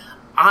 like,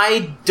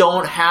 I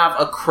don't have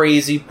a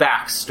crazy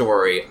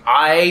backstory.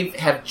 I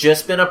have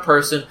just been a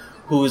person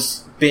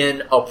who's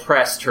been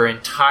oppressed her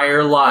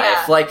entire life.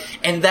 Yeah. Like,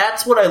 and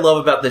that's what I love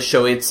about this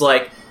show. It's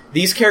like,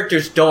 these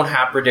characters don't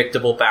have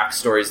predictable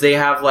backstories. They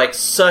have, like,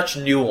 such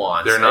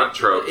nuance. They're not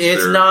tropes.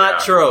 It's not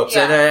tropes.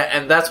 Yeah.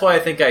 And that's why I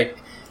think I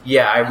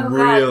really...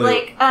 God.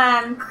 Like,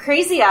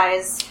 Crazy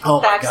Eyes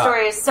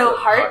backstory is so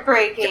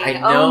heartbreaking. I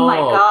know. Oh my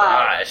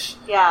god. Gosh.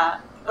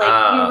 Yeah.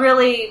 Like, you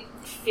really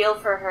feel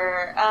for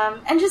her.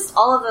 And just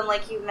all of them,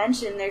 like you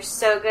mentioned, they're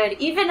so good.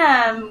 Even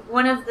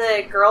one of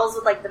the girls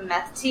with, like, the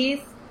meth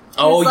teeth.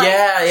 Oh, like,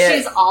 yeah.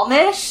 She's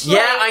Amish. Yeah,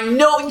 like, I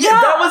know. Yeah,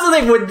 that was the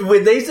thing.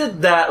 When they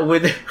said that,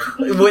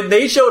 when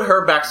they showed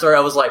her backstory,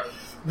 I was like,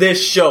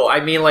 this show.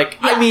 I mean, like,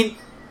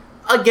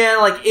 again,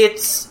 like,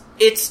 it's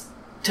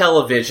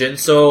television,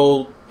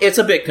 so it's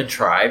a bit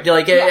contrived.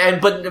 Like,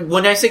 but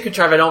when I say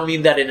contrived, I don't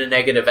mean that in a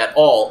negative at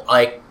all.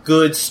 Like,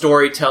 good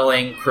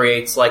storytelling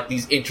creates like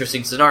these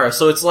interesting scenarios.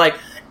 So it's like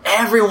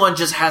everyone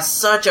just has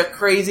such a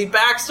crazy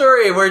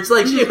backstory where it's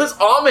like she was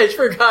Amish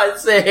for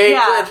God's sake.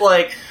 Yeah. It's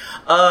like,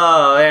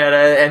 oh man,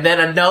 and then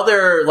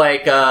another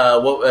like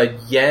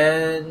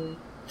Yen.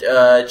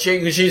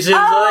 Ching, she's in the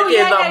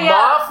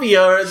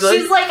mafia.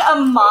 She's like a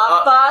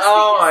mob boss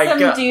because some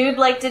God. dude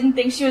like didn't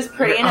think she was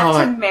pretty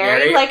enough to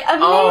marry. Like amazing.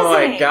 Oh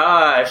my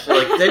gosh!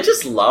 Like they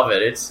just love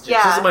it. It's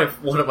just, this is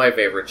one of my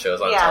favorite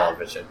shows on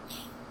television.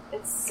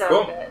 It's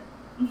so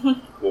good.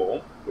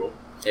 Cool.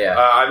 Yeah,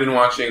 I've been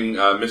watching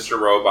Mr.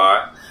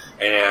 Robot,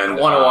 and I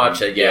want to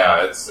watch it.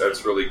 Yeah,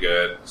 it's really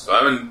good. So I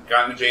haven't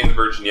gotten to Jane the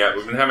Virgin yet.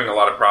 We've been having a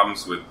lot of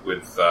problems with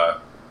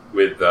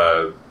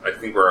I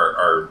think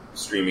our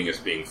streaming is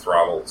being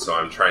throttled, so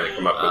I'm trying to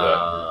come up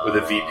with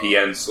a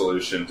VPN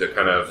solution to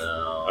kind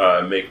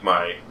of make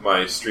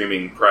my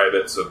streaming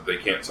private, so that they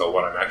can't tell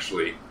what I'm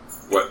actually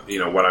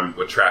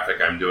what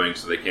traffic I'm doing,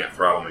 so they can't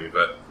throttle me.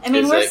 But I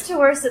mean, worst to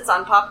worst, it's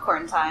on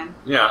Popcorn Time.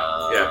 Yeah.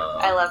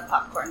 I love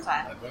Popcorn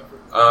Time.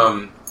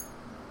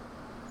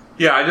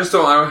 Yeah, I just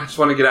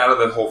want to get out of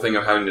the whole thing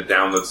of having to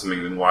download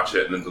something and watch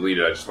it and then delete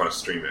it. I just want to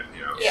stream it.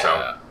 Yeah.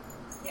 So,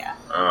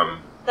 yeah.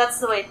 That's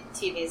the way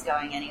TV is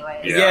going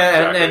anyway.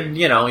 Yeah,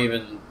 exactly. and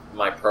even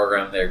my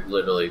program, they're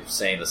literally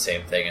saying the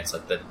same thing. It's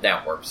like the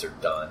networks are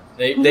done.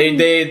 Their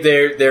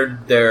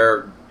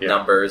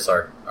numbers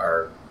are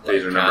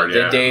days are numbered.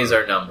 The days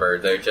are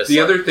numbered. They're just the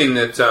other thing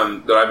that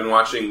I've been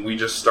watching. We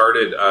just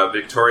started.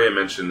 Victoria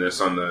mentioned this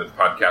on the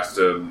podcast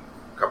a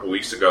couple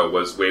weeks ago.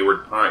 Was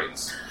Wayward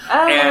Pines,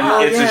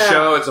 and it's a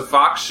show. It's a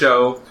Fox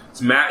show.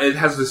 It's Matt. It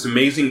has this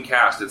amazing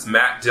cast. It's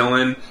Matt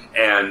Dillon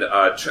and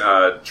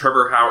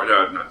Trevor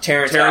Howard,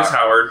 Terrence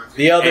Howard,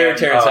 the other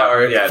Terrence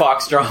Howard,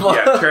 Fox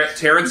drama.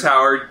 Terrence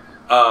Howard,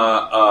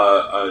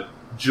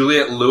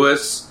 Juliette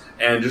Lewis,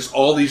 and just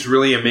all these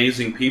really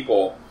amazing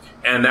people.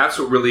 And that's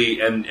what really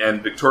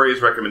and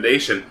Victoria's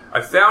recommendation.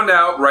 I found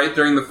out right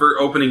during the first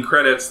opening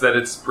credits that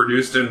it's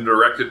produced and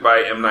directed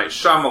by M. Night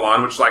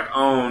Shyamalan, which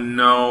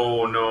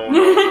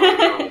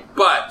no.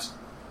 But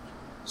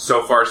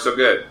so far, so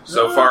good.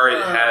 So far,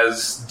 it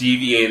has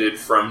deviated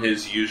from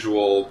his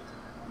usual.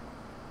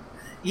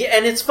 Yeah,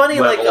 and it's funny,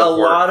 like a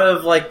lot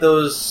of like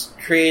those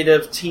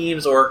creative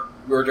teams or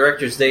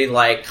directors, they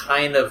like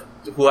kind of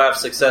who have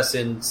success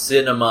in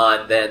cinema,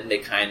 and then they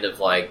kind of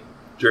like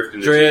drift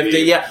into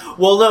TV. Yeah.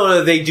 Well,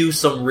 no, they do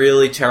some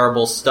really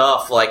terrible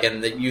stuff, like,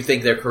 and you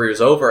think their career's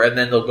over, and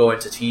then they'll go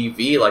into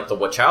TV, like the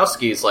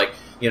Wachowskis, like.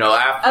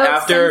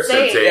 After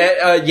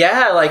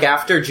Sense8. like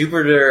after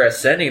Jupiter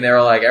Ascending, they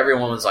were like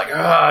everyone was like,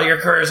 "Oh, your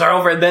careers are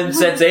over." And then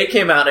Sense8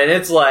 came out, and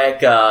it's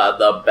like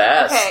the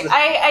best. Okay,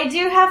 I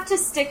do have to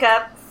stick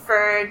up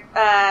for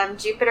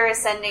Jupiter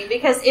Ascending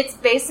because it's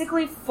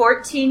basically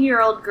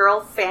 14-year-old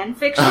girl fan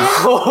fiction with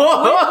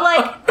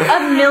like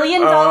 $1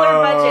 million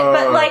budget,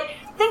 but like.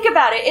 Think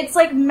about it. It's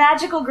like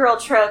magical girl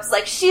tropes.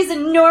 Like, she's a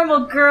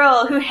normal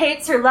girl who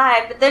hates her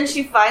life, but then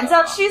she finds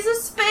out she's a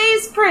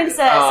space princess,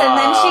 and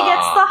then she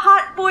gets the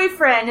hot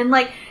boyfriend, and,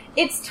 like,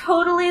 it's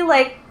totally,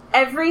 like,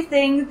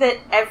 everything that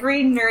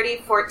every nerdy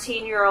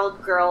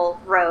 14-year-old girl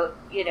wrote,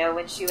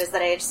 when she was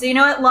that age. So, you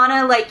know what,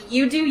 Lana? Like,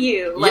 you do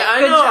you. Like, I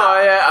good know.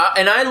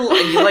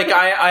 job.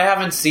 I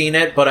haven't seen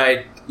it, but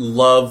I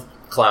love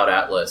Cloud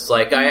Atlas.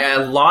 Like,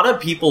 a lot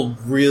of people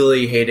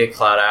really hated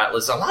Cloud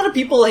Atlas. A lot of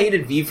people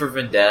hated V for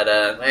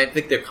Vendetta. I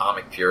think they're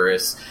comic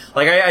purists.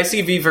 Like, I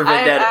see V for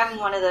Vendetta. I'm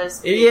one of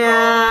those people.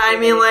 Yeah, I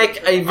mean,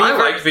 like... I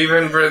like V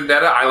for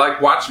Vendetta. I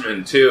like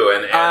Watchmen, too.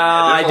 And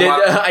I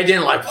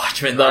didn't like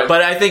Watchmen, though.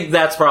 But I think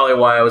that's probably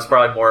why I was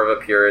probably more of a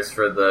purist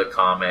for the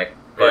comic.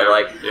 But,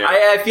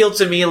 I feel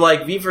to me,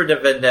 like, V for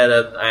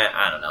Vendetta,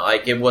 I don't know.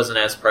 Like, it wasn't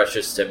as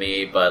precious to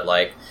me, but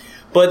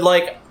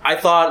I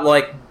thought,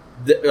 like...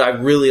 I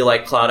really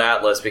like Cloud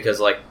Atlas because,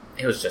 like,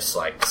 it was just,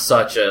 like,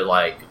 such a,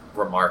 like,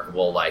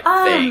 remarkable, like,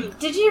 thing.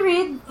 Did you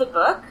read the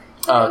book?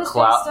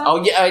 Cloud.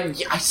 Oh, yeah,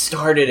 I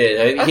started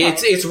it. Okay.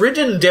 It's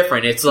written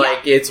different. It's,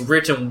 like, it's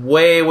written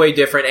way, way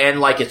different, and,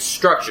 like, it's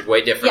structured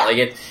way different.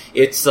 Yeah. Like,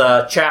 it's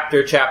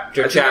chapter. I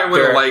think I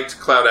would have liked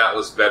Cloud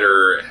Atlas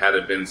better had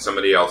it been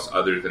somebody else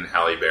other than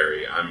Halle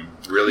Berry. I'm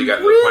really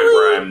gotten to the point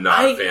where I'm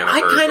not a fan of her.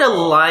 I kind of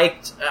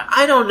liked...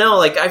 I don't know.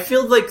 Like, I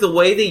feel like the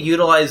way they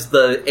utilize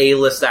the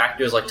A-list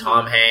actors, like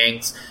Tom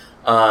Hanks,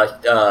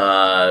 what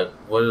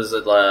was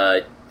it,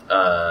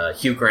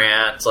 Hugh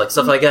Grant, like,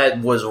 stuff like that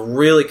was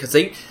really... Because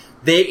they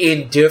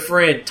in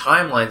different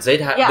timelines,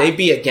 they'd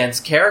be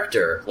against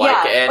character.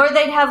 Like, or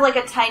they'd have, like,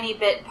 a tiny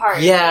bit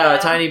part. Yeah, a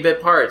tiny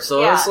bit part.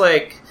 So it's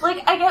like...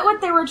 Like, I get what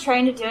they were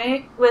trying to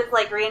do with,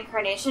 like,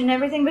 reincarnation and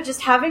everything, but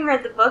just having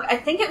read the book, I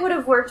think it would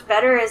have worked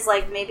better as,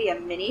 like, maybe a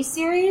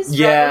mini-series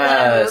rather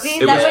than a movie.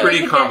 It was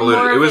pretty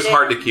convoluted. It was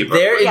hard to keep up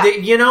with.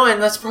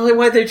 And that's probably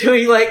why they're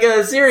doing, like,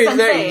 a series. But,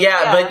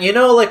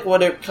 like,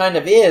 what it kind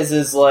of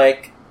is,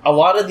 like, a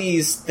lot of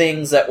these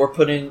things that were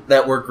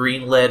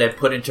greenlit and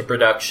put into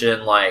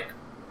production, like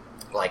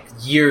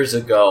years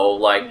ago,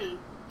 like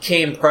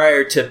came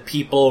prior to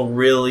people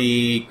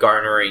really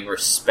garnering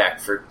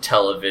respect for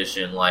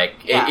television. Like,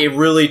 it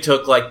really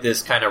took, like,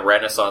 this kind of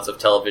renaissance of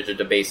television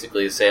to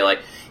basically say, like,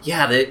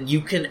 yeah, that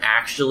you can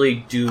actually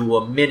do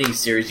a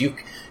miniseries.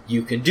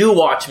 You can do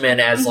Watchmen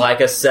as,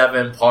 like, a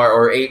 7-part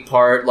or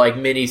 8-part, like,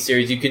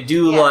 miniseries. You can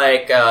do,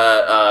 like,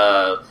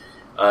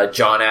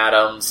 John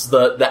Adams,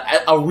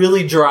 a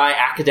really dry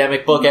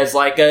academic book as,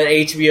 like, an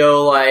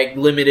HBO, like,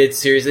 limited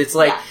series. It's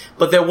like... Yeah.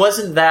 But there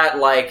wasn't that,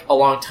 like, a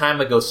long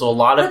time ago, so a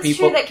lot of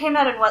people... That's true, that came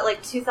out in, what,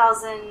 like,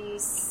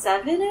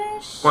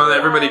 2007-ish? Well,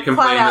 everybody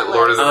complained that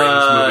Lord of the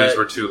Rings movies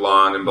were too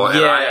long, and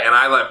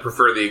I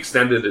prefer the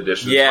extended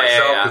editions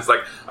myself, because,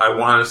 like, I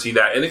want to see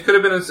that. And it could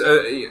have been...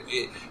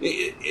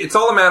 it's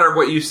all a matter of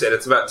what you said.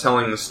 It's about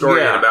telling the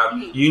story, and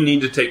about... You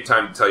need to take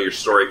time to tell your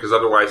story, because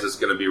otherwise it's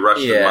going to be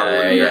rushed and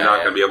muddled, and you're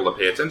not going to be able to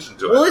pay attention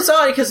to it. Well, it's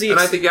odd, because... And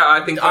I think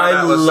let's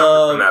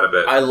suffer from that a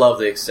bit. I love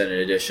the extended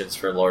editions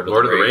for Lord of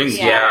the Rings.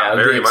 Yeah,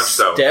 very much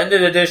so.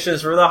 Extended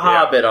editions for The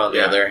Hobbit, on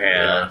the other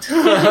hand.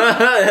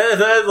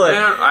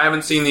 I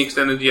haven't seen the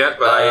extended yet,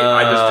 but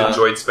I just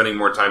enjoyed spending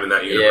more time in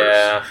that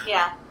universe.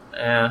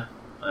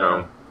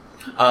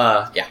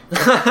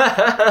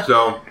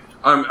 So,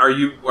 are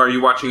you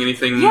watching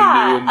anything new?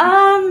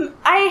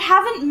 I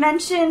haven't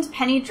mentioned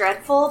Penny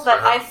Dreadful, but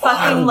I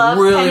fucking love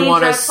Penny Dreadful. I really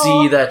want to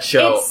see that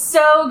show. It's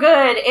so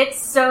good.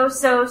 It's so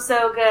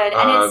good.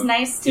 And it's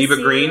nice to see... Eva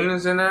Green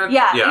is in it?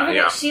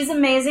 Yeah. She's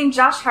amazing.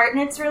 Josh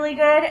Hartnett's really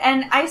good.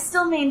 And I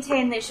still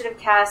maintain they should have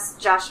cast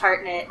Josh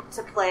Hartnett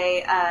to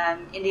play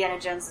Indiana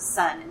Jones'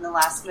 son in the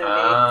last movie.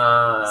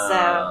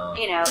 So,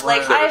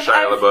 like...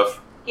 Shia LaBeouf.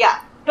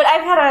 Yeah. But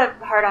I've had a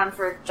hard-on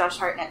for Josh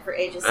Hartnett for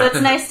ages, so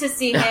it's nice to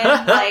see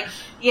him, like,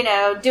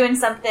 doing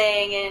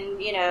something and,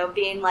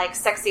 being, like,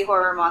 sexy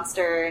horror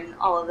monster and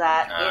all of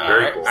that,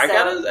 Very cool.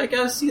 I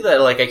gotta see that.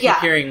 Like, I keep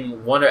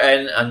hearing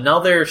and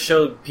another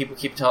show people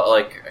keep telling,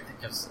 like, I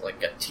think it was,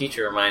 like, a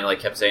teacher of mine, like,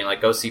 kept saying, like,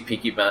 go see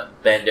Peaky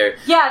Blinders.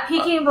 Yeah,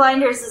 Peaky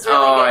Blinders is really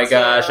good, Oh, my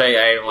gosh.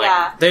 I'm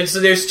like,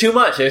 there's too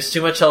much. There's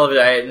too much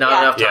television.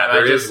 Not enough time. Yeah,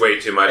 there is way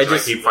too much. I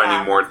keep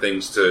finding more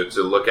things to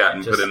look at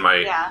and put in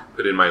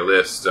my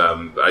list. I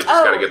just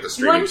got to get the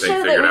streaming thing figured out.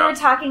 One show that we were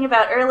talking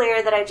about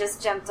earlier that I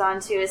just jumped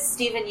onto is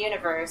Steven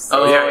Universe.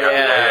 Oh,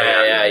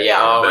 yeah.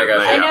 Oh, my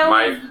gosh. I know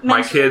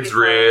my kids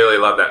really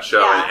love that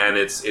show, and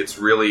it's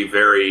really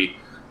very...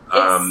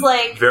 it's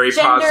like very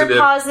gender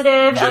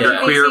positive, gender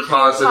queer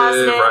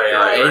positive,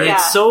 right. And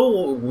it's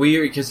so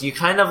weird because you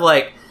kind of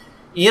like,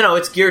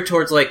 it's geared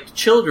towards like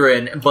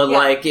children, but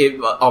like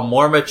a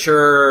more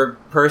mature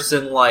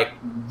person like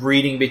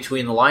reading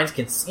between the lines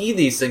can see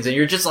these things, and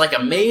you're just like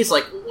amazed,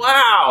 like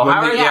wow.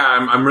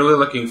 I'm really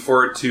looking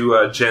forward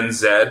to Gen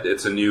Z.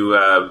 It's a new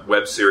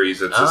web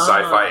series. It's a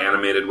sci-fi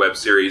animated web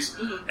series,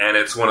 and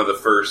it's one of the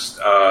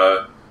first.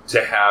 To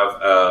have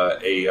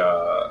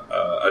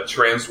a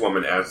trans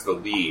woman as the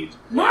lead.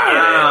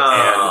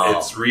 Wow. And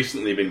it's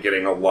recently been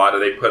getting a lot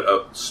of... They put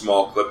a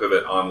small clip of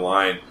it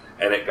online,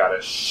 and it got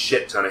a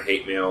shit ton of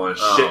hate mail and a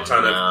shit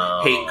ton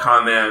of hate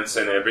comments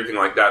and everything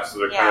like that, so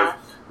they're kind of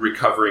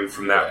recovering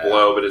from that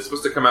blow. But it's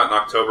supposed to come out in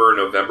October or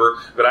November.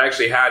 But I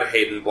actually had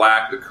Hayden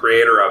Black, the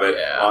creator of it,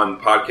 on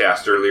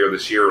podcast earlier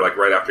this year, like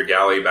right after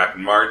Galley back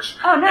in March.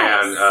 Oh,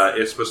 nice. And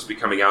it's supposed to be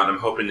coming out, and I'm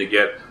hoping to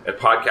get a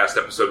podcast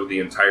episode with the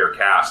entire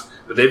cast.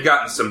 But they've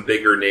gotten some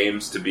bigger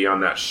names to be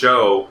on that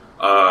show.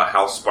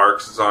 Hal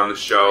Sparks is on the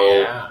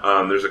show.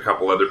 There's a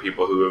couple other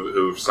people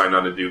who've signed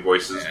on to do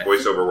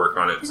voiceover work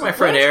on it. My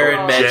friend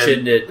Aaron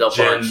mentioned it a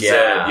bunch.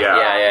 Yeah.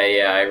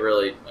 I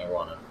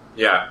want to.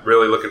 Yeah,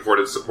 really looking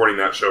forward to supporting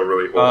that show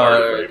really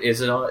wholeheartedly.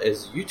 Is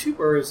YouTube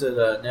or is it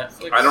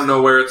Netflix? I don't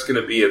know where it's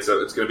going to be. It's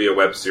going to be a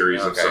web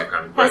series of some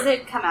kind. Has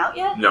it come out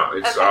yet? No,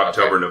 it's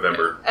October,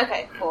 November.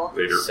 Okay, cool.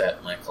 Later.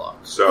 Set my clock.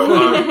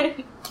 So,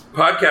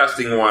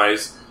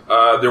 podcasting-wise,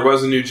 there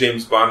was a new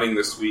James Bonding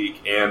this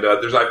week, and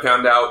I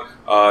found out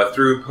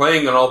through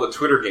playing on all the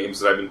Twitter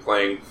games that I've been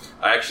playing.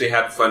 I actually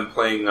had fun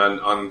playing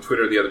on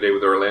Twitter the other day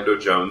with Orlando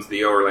Jones,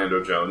 the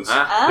Orlando Jones.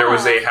 There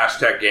was a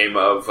hashtag game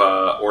of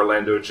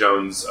Orlando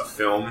Jones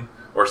film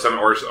or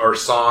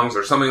songs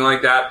or something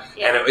like that,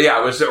 and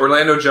it was the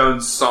Orlando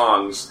Jones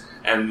songs.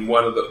 And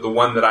one of the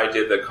one that I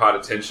did that caught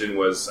attention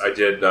was I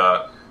did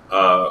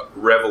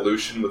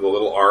Revolution with a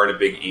little R and a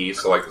big E,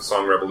 so like the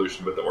song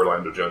Revolution, but the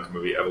Orlando Jones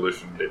movie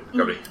Evolution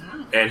company,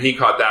 and he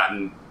caught that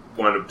and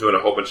wound up doing a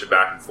whole bunch of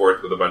back and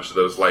forth with a bunch of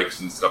those likes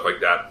and stuff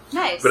like that.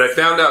 Nice. But I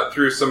found out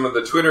through some of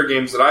the Twitter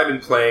games that I've been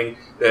playing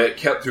that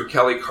through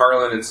Kelly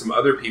Carlin and some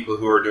other people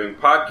who are doing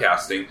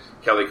podcasting.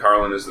 Kelly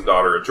Carlin is the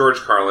daughter of George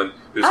Carlin,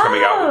 who's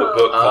coming out with a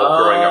book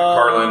called Growing Up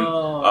Carlin,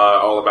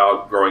 all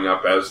about growing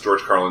up as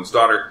George Carlin's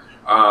daughter.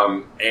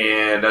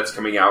 And that's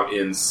coming out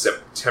in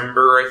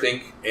September, I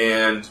think.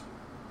 And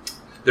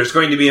there's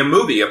going to be a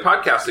movie about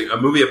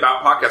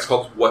podcasts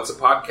called What's a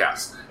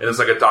Podcast? And it's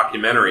like a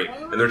documentary.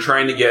 And they're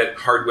trying to get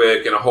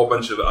Hardwick and a whole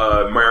bunch of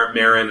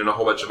Marin and a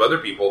whole bunch of other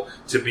people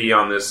to be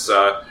on this.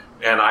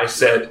 And I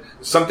said,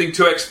 something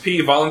to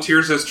XP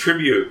volunteers as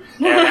tribute.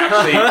 And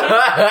actually,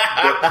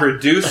 the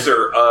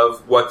producer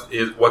of What's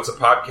a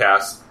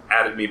Podcast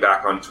added me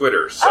back on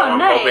Twitter. So I'm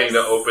hoping to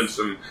open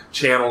some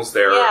channels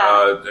there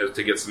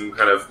to get some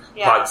kind of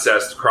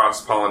Podcest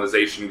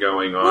cross-pollination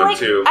going on,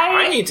 too.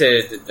 I need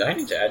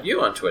to add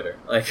you on Twitter.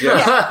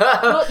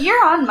 Well,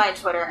 you're on my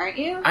Twitter, aren't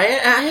you? I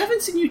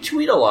haven't seen you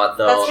tweet a lot,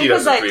 though. That's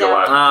because I tweet a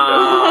lot.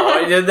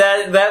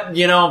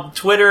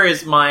 Twitter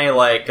is my,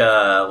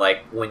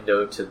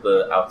 window to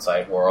the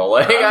outside world.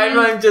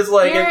 I'm just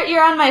like...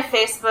 You're on my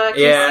Facebook.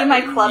 You see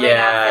my clubbing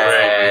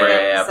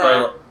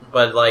outfits.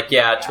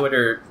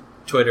 Twitter,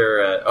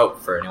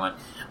 for anyone,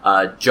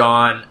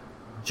 John,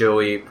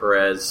 Joey,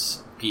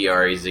 Perez,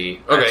 Perez,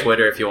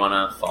 Twitter if you want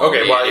to follow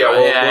me.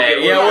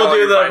 We'll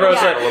do the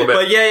process a little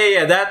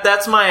bit. But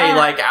that's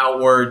my,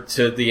 outward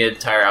to the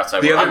entire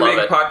outside world. The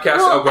other big podcast...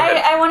 Well, go ahead.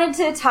 I wanted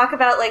to talk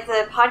about,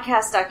 the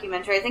podcast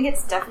documentary. I think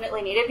it's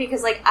definitely needed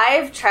because,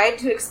 I've tried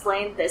to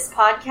explain this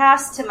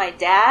podcast to my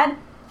dad,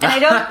 and I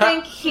don't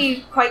think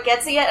he quite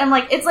gets it yet. I'm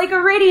like, it's like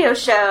a radio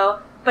show,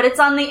 but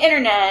it's on the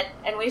internet,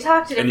 and we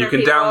talk to different people.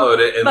 And you can download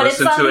it and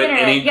listen to it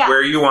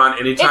anywhere you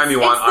want, anytime you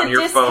want, on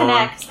your phone.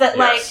 It's the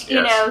disconnect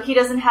that, he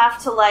doesn't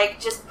have to,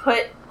 just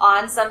put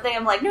on something.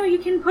 I'm like, no, you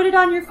can put it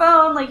on your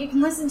phone. You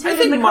can listen to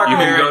it in the car. You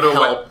can go to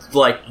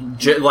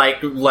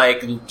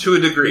to a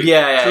degree.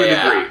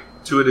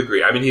 To a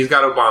degree. I mean, he's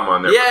got Obama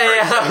on there.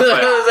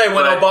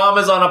 When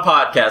Obama's on a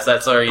podcast,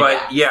 that's already...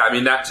 But,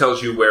 that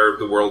tells you where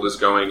the world is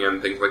going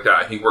and things like that.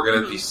 I think we're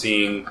going to be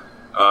seeing...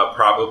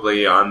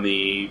 probably on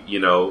the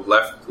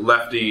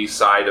lefty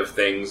side of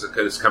things,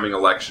 because this coming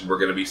election, we're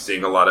going to be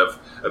seeing a lot of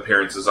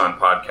appearances on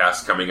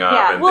podcasts coming up.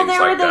 And things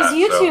there were those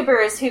that,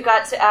 YouTubers who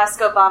got to ask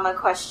Obama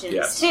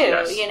questions too,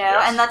 yes.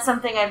 and that's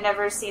something I've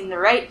never seen the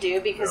right do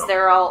because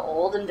they're all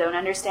old and don't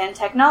understand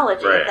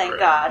technology. Thank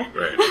God.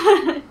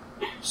 Right.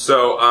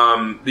 So,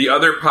 the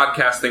other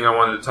podcast thing I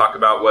wanted to talk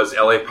about was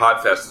LA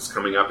Podfest is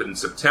coming up in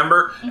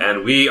September,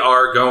 and we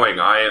are going.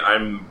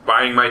 I'm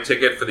buying my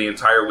ticket for the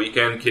entire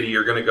weekend. Kitty,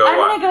 you're going to go,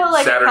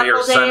 Saturday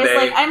or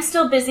Sunday. I'm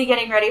still busy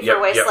getting ready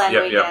for Wasteland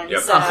weekend.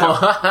 So.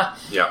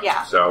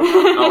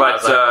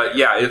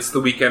 It's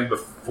the weekend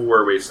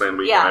before Wasteland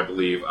weekend, I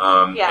believe.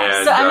 And,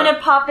 so I'm going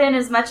to pop in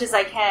as much as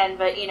I can,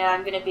 but,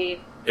 I'm going to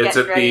be... It's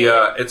at the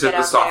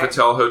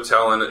Sofitel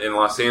Hotel in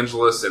Los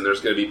Angeles, and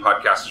there's going to be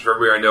podcasters from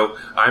everywhere. I know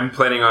I'm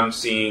planning on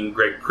seeing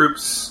Greg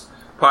Kroup's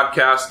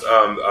podcast.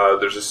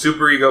 There's a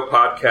Super Ego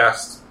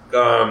podcast.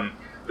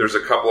 There's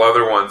a couple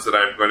other ones that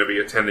I'm going to be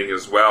attending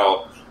as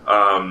well.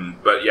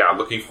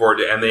 Looking forward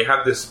to. And they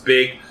have this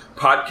big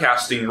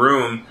podcasting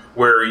room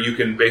where you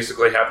can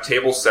basically have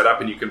tables set up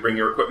and you can bring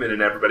your equipment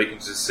and everybody can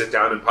just sit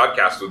down and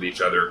podcast with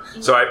each other.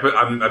 Mm-hmm. So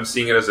I'm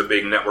seeing it as a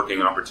big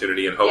networking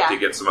opportunity and hope to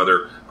get some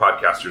other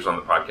podcasters on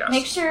the podcast.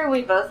 Make sure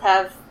we both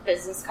have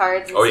business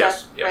cards and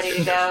stuff ready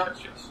to go.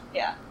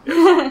 Yes.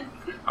 Yeah.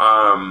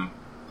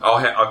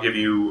 I'll give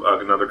you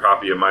another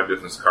copy of my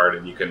business card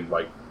and you can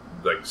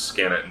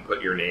scan it and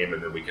put your name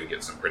and then we can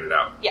get some printed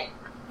out. Yeah.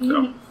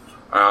 So,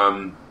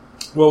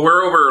 well,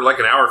 we're over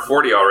an hour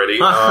 40 already.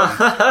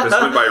 This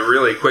went by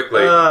really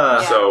quickly,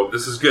 so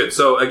this is good.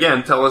 So,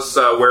 again, tell us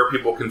where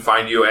people can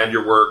find you and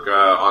your work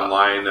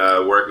online.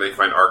 Where can they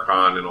find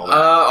Archon and all that?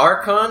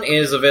 Archon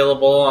is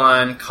available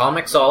on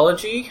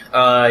Comixology.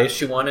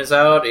 Issue 1 is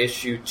out.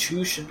 Issue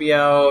 2 should be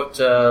out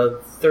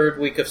third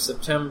week of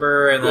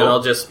September, and then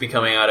it'll just be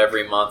coming out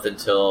every month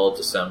until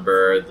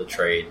December. The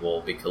trade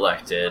will be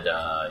collected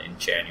in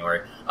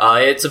January.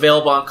 It's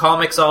available on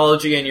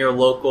Comixology and your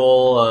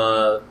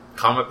local...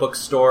 comic book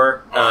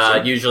store.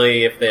 Awesome.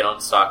 Usually, if they don't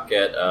stock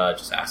it,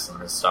 just ask them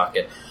to stock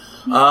it.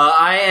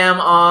 I am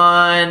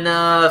on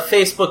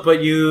Facebook,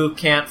 but you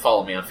can't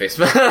follow me on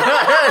Facebook.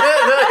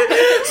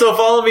 So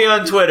follow me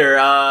on Twitter.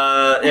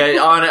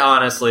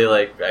 Honestly,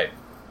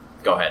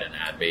 go ahead and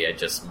add me. I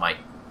just might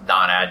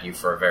not add you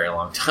for a very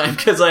long time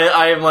because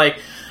I am my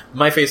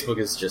Facebook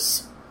is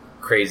just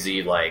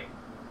crazy.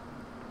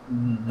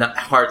 Not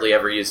hardly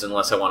ever used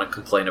unless I want to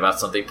complain about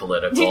something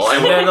political.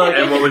 And then,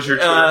 and what was your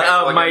Twitter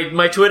handle?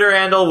 My Twitter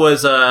handle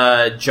was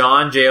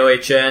John John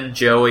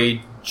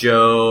Joey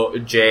Joey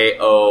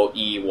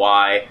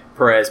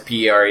Perez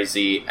Perez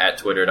at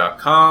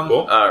twitter.com.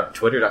 Cool.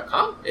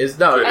 Twitter.com is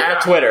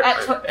at Twitter.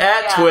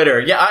 At Twitter.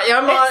 Yeah,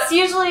 I'm it's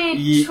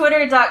usually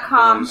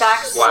twitter.com /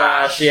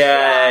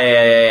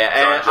 Yeah.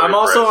 And I'm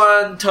also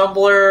on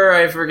Tumblr.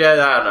 I forget.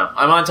 I don't know.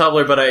 I'm on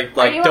Tumblr, but I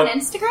Are you on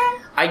Instagram?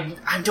 I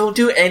don't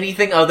do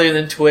anything other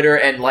than Twitter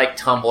and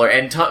Tumblr,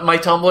 and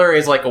myTumblr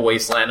is a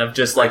wasteland of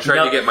just I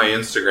tried to get my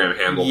Instagram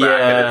handle back,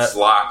 and it's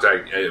locked.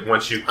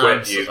 Once you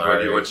quit,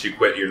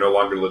 you're no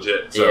longer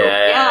legit. So.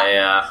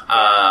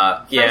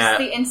 First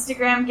the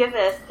Instagram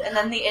giveth, and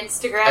then the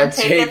Instagram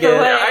taketh away.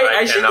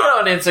 I should get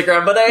on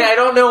Instagram, but I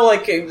don't know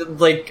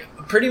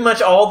pretty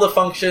much all the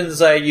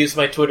functions I use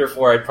my Twitter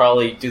for, I'd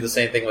probably do the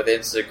same thing with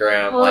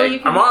Instagram. Well,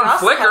 I'm on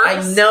Flickr.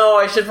 I know,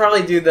 I should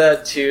probably do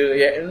that too.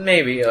 Yeah,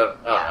 maybe. I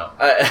don't know.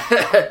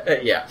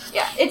 Yeah,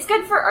 it's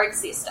good for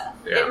artsy stuff.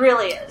 Yeah. It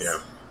really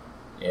is.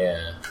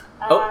 Yeah.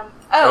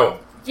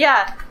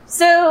 Yeah.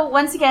 So,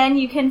 once again,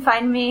 you can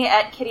find me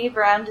at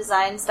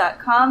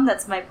kittybrowndesigns.com.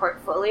 That's my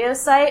portfolio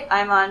site.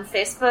 I'm on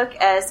Facebook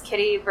as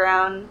Kitty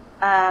Brown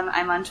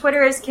I'm on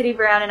Twitter as Kitty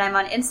Brown, and I'm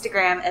on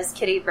Instagram as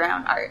Kitty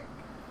Brown Art.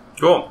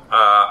 Cool.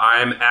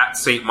 I'm at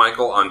St.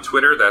 Michael on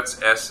Twitter. That's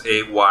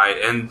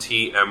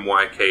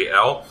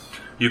SAYNTMYKL.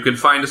 You can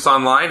find us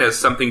online as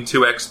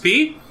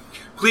Something2XP.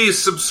 Please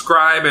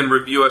subscribe and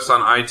review us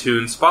on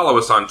iTunes. Follow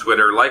us on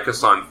Twitter. Like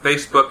us on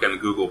Facebook and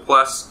Google+.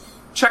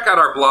 Check out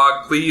our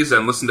blog, please,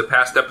 and listen to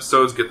past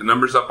episodes. Get the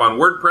numbers up on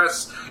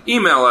WordPress.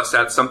 Email us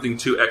at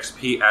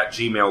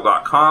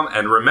something2xp@gmail.com.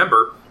 And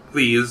remember,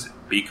 please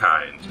be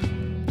kind.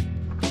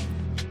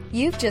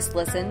 You've just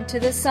listened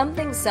to the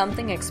Something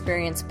Something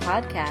Experience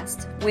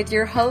podcast with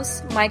your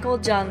hosts Michael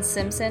John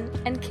Simpson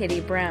and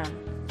Kitty Brown.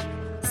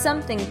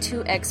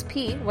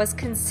 Something2XP was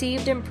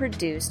conceived and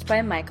produced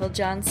by Michael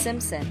John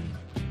Simpson.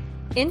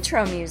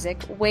 Intro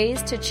music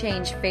Ways to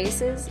Change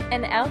Faces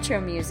and outro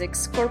music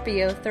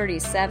Scorpio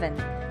 37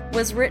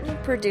 was written,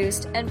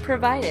 produced, and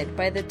provided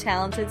by the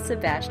talented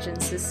Sebastian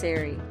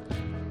Cesari.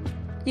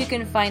 You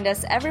can find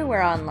us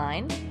everywhere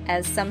online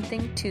as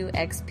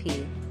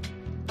Something2XP.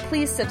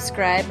 Please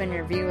subscribe and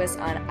review us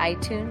on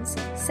iTunes,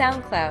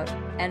 SoundCloud,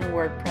 and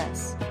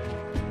WordPress.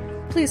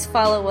 Please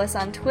follow us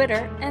on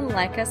Twitter and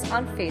like us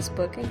on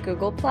Facebook and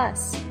Google+.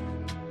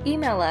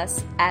 Email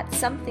us at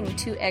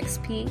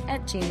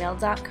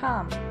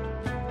something2xp@gmail.com.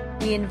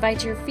 We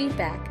invite your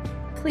feedback.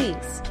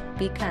 Please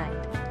be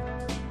kind.